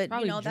common, but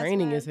Probably you know, that's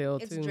draining why as hell,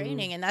 it's too.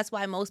 draining, and that's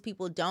why most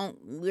people don't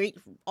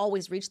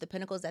always reach the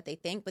pinnacles that they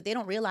think, but they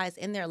don't realize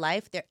in their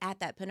life they're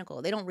at that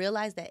pinnacle. They don't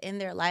realize that in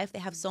their life they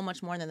have so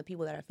much more than the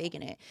people that are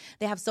faking it.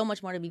 They have so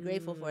much more to be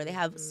grateful for. They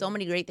have so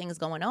many great things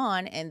going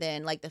on, and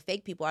then like the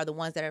fake people are the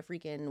ones that are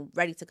freaking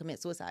ready to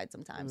commit suicide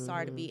sometimes.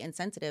 Sorry to be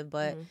insensitive,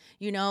 but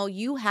you know,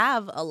 you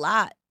have a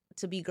lot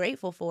to be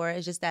grateful for.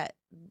 It's just that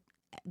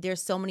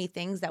there's so many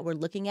things that we're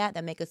looking at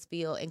that make us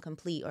feel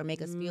incomplete or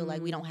make us feel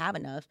like we don't have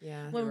enough.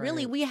 Yeah, when you're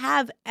really right. we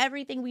have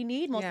everything we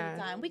need most of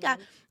the time. We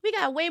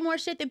got way more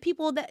shit than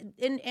people that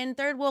in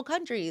third world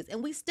countries,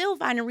 and we still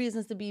finding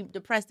reasons to be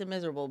depressed and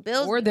miserable.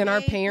 Bills More be than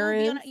our paid, food be on-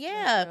 parents.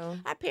 yeah,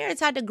 our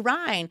parents had to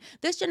grind.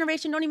 This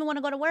generation don't even want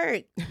to go to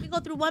work. We go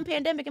through one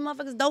pandemic and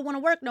motherfuckers don't want to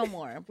work no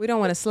more. We don't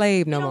want to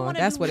slave no We don't more. wanna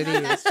That's do what it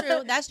none- is. That's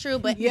true. That's true.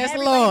 But Yes,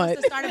 everybody Lord.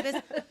 wants to start a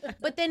business.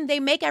 But then they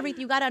make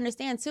everything. You got to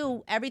understand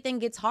too. Everything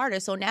gets harder.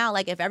 So now,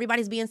 like, if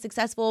everybody's being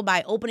successful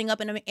by opening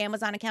up an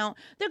Amazon account,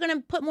 they're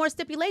gonna put more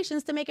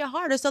stipulations to make it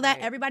harder, so that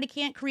everybody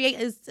can't create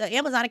an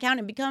Amazon account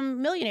and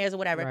become millionaires or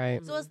whatever.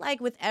 Right. So it's like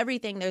with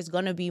everything, there's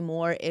gonna be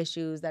more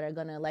issues that are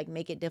gonna like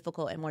make it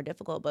difficult and more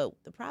difficult. But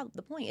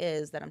the point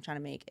is that I'm trying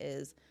to make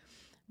is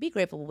be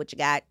grateful for what you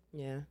got.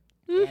 Yeah.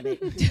 Damn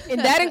it. And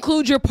that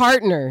includes your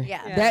partner.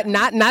 Yeah. That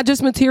not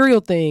just material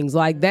things.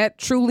 Like that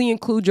truly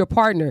includes your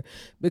partner.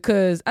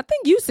 Because I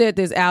think you said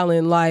this,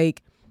 Alan,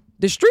 like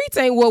the streets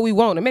ain't what we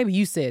want. Or maybe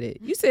you said it.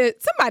 You said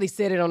somebody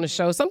said it on the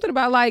show. Something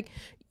about like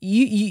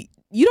you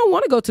don't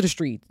want to go to the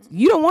streets.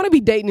 You don't want to be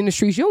dating in the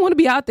streets. You don't want to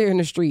be out there in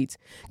the streets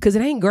because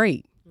it ain't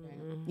great.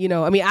 You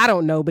know, I mean, I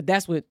don't know, but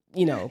that's what,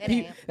 you know,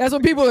 that's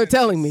what people are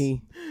telling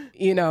me.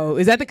 You know,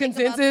 is that the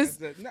consensus?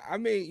 I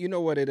mean, you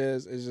know what it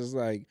is? It's just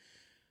like,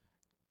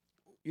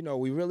 you know,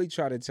 we really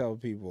try to tell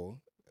people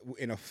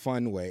in a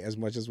fun way as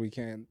much as we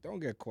can, don't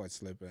get caught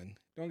slipping.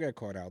 Don't get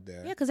caught out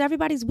there. Yeah, because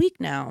everybody's weak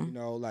now. You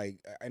know, like,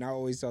 and I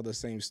always tell the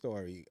same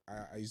story.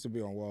 I used to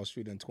be on Wall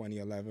Street in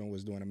 2011,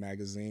 was doing a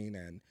magazine,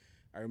 and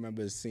I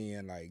remember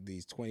seeing like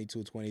these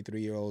 22,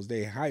 23-year-olds,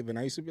 they hype, and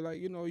I used to be like,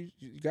 you know, you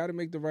got to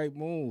make the right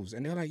moves.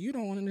 And they're like, you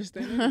don't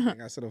understand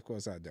anything. I said, of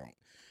course I don't.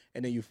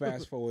 And then you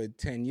fast forward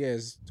 10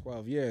 years,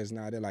 12 years,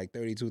 now they're like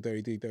 32,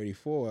 33,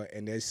 34,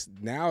 and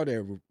now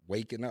they're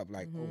waking up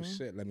like, oh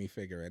shit, let me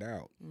figure it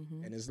out.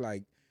 And it's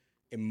like,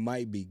 it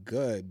might be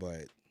good,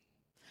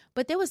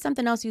 but there was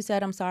something else you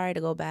said. I'm sorry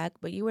to go back,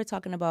 but you were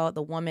talking about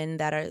the woman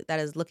that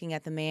is looking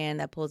at the man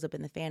that pulls up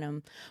in the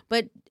Phantom.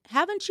 But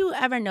haven't you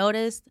ever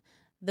noticed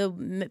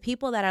the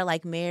people that are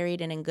like married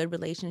and in good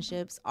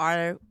relationships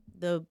are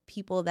the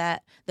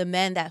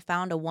men that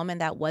found a woman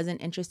that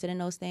wasn't interested in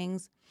those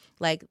things?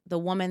 Like the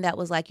woman that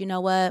was like, you know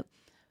what?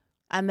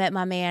 I met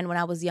my man when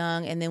I was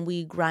young, and then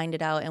we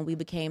grinded out and we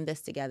became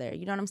this together.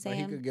 You know what I'm but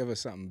saying? he could give us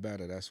something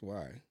better. That's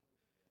why.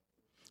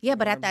 Yeah,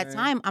 but know at what that I'm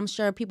time, I'm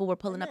sure people were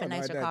pulling up No, in no,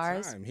 nicer at that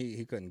cars. time,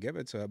 he couldn't give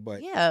it to her,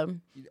 but Yeah,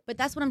 but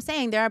that's what I'm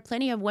saying. There are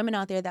plenty of women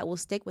out there that will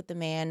stick with the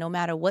man no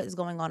matter what is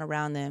going on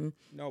around them.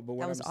 no. But That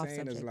what I'm was off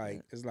saying is subject, like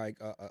but- it's like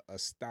a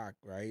stock,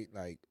 right?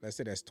 Like let's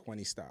say there's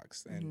 20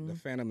 stocks, and the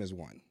Phantom is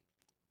one,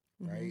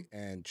 right?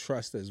 And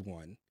trust is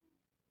one,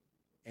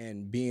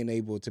 and being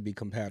able to be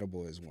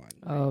compatible is one.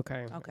 Oh,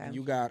 okay. Okay. And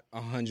you got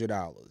 $100.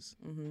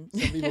 Mm-hmm.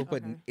 Some people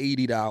putting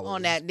 $80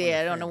 On that,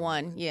 yeah, on the Phantom.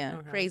 one. Yeah,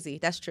 crazy.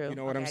 That's true. You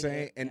know what Okay, I'm I get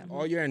saying? it. And Yeah.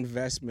 all your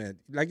investment,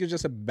 like you're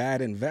just a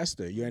bad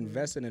investor. You're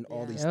investing in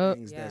all these Yep.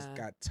 things that's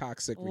got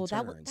toxic Oh,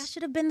 returns. that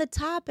should have been the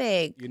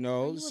topic. you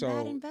know, Are you a bad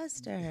so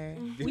investor?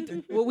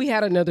 Well, we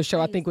had another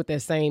show, I think, with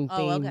that same Oh,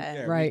 theme. okay.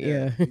 yeah, Right, we did,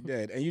 yeah. we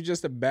did. And you're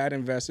just a bad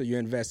investor. You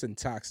invest in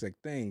toxic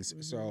things.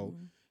 Mm-hmm. So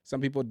some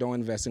people don't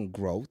invest in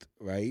growth,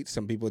 right?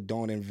 Some people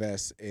don't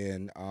invest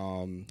in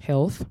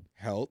Health.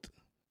 health.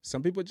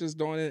 Some people just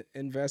don't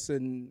invest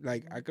in,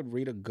 like, I could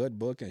read a good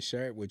book and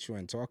share it with you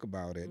and talk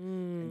about it.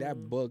 And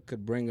that book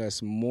could bring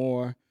us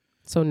more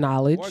So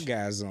knowledge.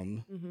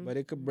 orgasm, but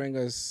it could bring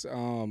us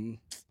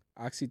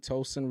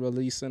oxytocin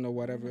releasing or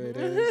whatever it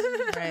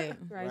is, Right.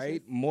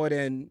 right? More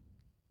than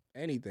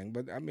anything.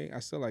 But I mean, I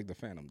still like the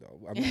Phantom though.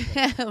 I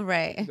mean,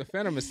 Right. the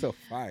Phantom is still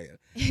fire.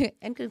 In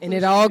conclusion, And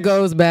it all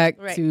goes back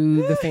Right.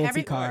 to the fancy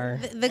Every- car.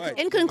 But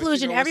in you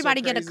conclusion, know what's so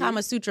everybody get a crazy?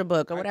 Kama Sutra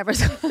book or whatever.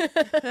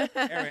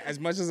 Aaron, as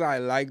much as I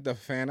like the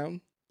Phantom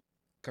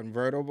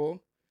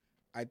convertible,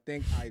 I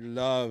think I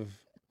love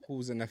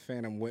who's in the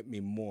phantom with me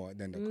more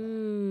than the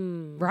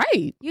car.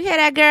 Right. You hear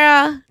that,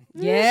 girl?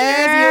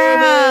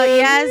 Yes,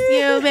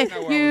 Yes, That's not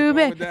where I was going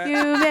with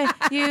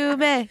that. you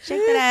be.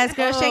 Shake that ass,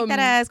 girl. Shake that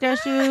ass, girl.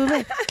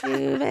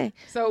 You be.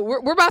 So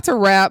we're about to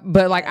wrap,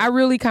 but like I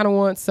really kind of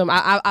want some.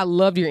 I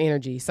loved your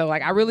energy, so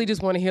like I really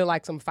just want to hear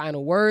like some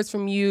final words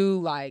from you,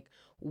 like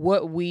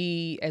what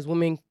we as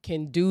women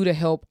can do to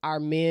help our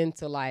men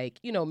to like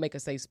make a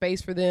safe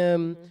space for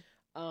them.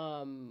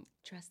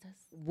 Trust us.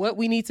 What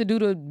we need to do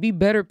to be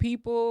better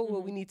people,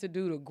 what we need to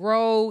do to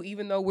grow,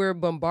 even though we're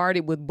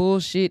bombarded with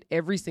bullshit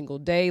every single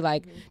day.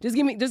 Like, just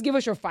give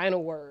us your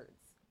final words.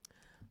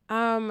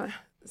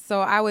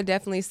 So I would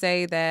definitely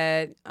say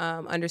that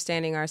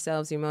understanding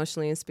ourselves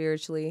emotionally and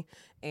spiritually,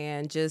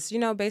 and just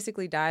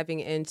basically diving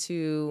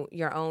into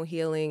your own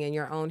healing and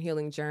your own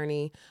healing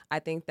journey. I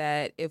think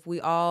that if we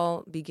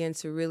all begin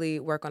to really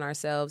work on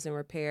ourselves and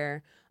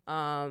repair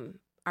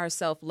our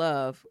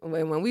self-love,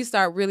 when we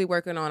start really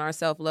working on our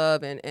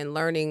self-love and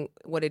learning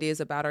what it is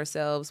about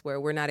ourselves, where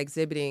we're not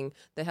exhibiting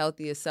the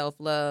healthiest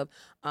self-love,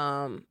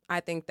 I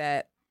think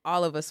that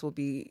all of us will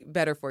be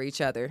better for each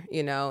other,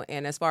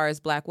 and as far as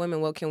Black women,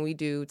 what can we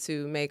do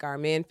to make our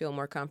men feel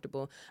more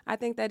comfortable? I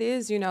think that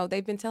is,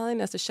 they've been telling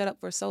us to shut up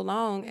for so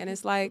long, and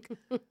it's like,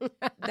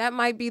 that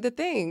might be the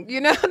thing,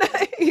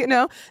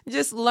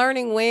 just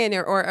learning when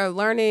or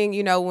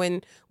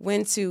learning,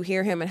 when to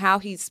hear him and how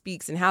he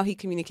speaks and how he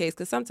communicates,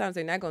 because sometimes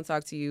they're not going to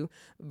talk to you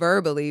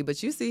verbally,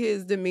 but you see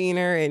his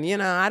demeanor, and,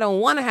 I don't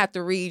want to have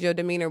to read your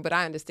demeanor, but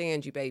I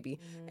understand you, baby,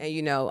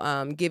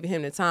 and, giving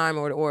him the time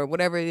or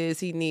whatever it is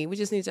he needs. We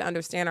just need to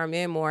understand our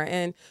men more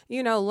and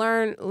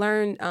learn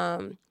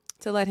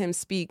to let him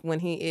speak when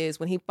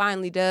he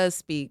finally does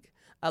speak,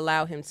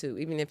 allow him to,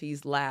 even if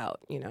he's loud.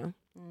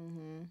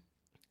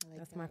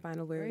 That's my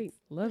final word. Great.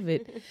 Love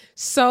it.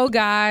 So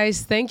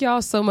guys, thank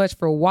y'all so much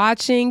for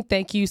watching.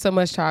 Thank you so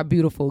much to our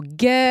beautiful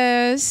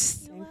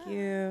guests. Thank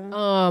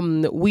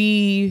you.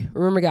 We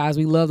remember, guys,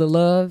 we love the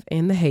love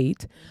and the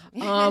hate.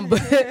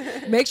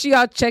 But make sure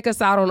y'all check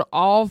us out on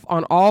all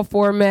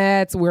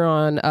formats. We're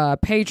on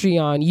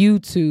Patreon,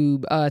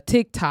 YouTube,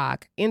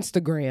 TikTok,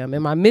 Instagram.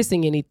 Am I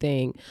missing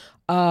anything?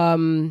 I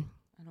don't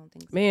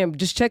think so. Man,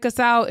 just check us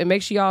out and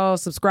make sure y'all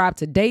subscribe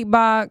to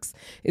Datebox.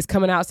 It's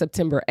coming out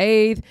September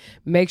 8th.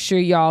 Make sure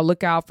y'all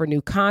look out for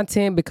new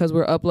content because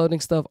we're uploading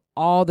stuff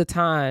all the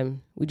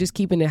time. We're just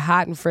keeping it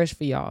hot and fresh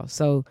for y'all.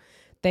 So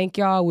thank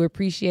y'all. We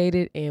appreciate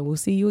it, and we'll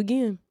see you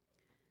again.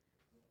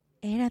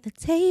 Ain't at the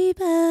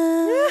table.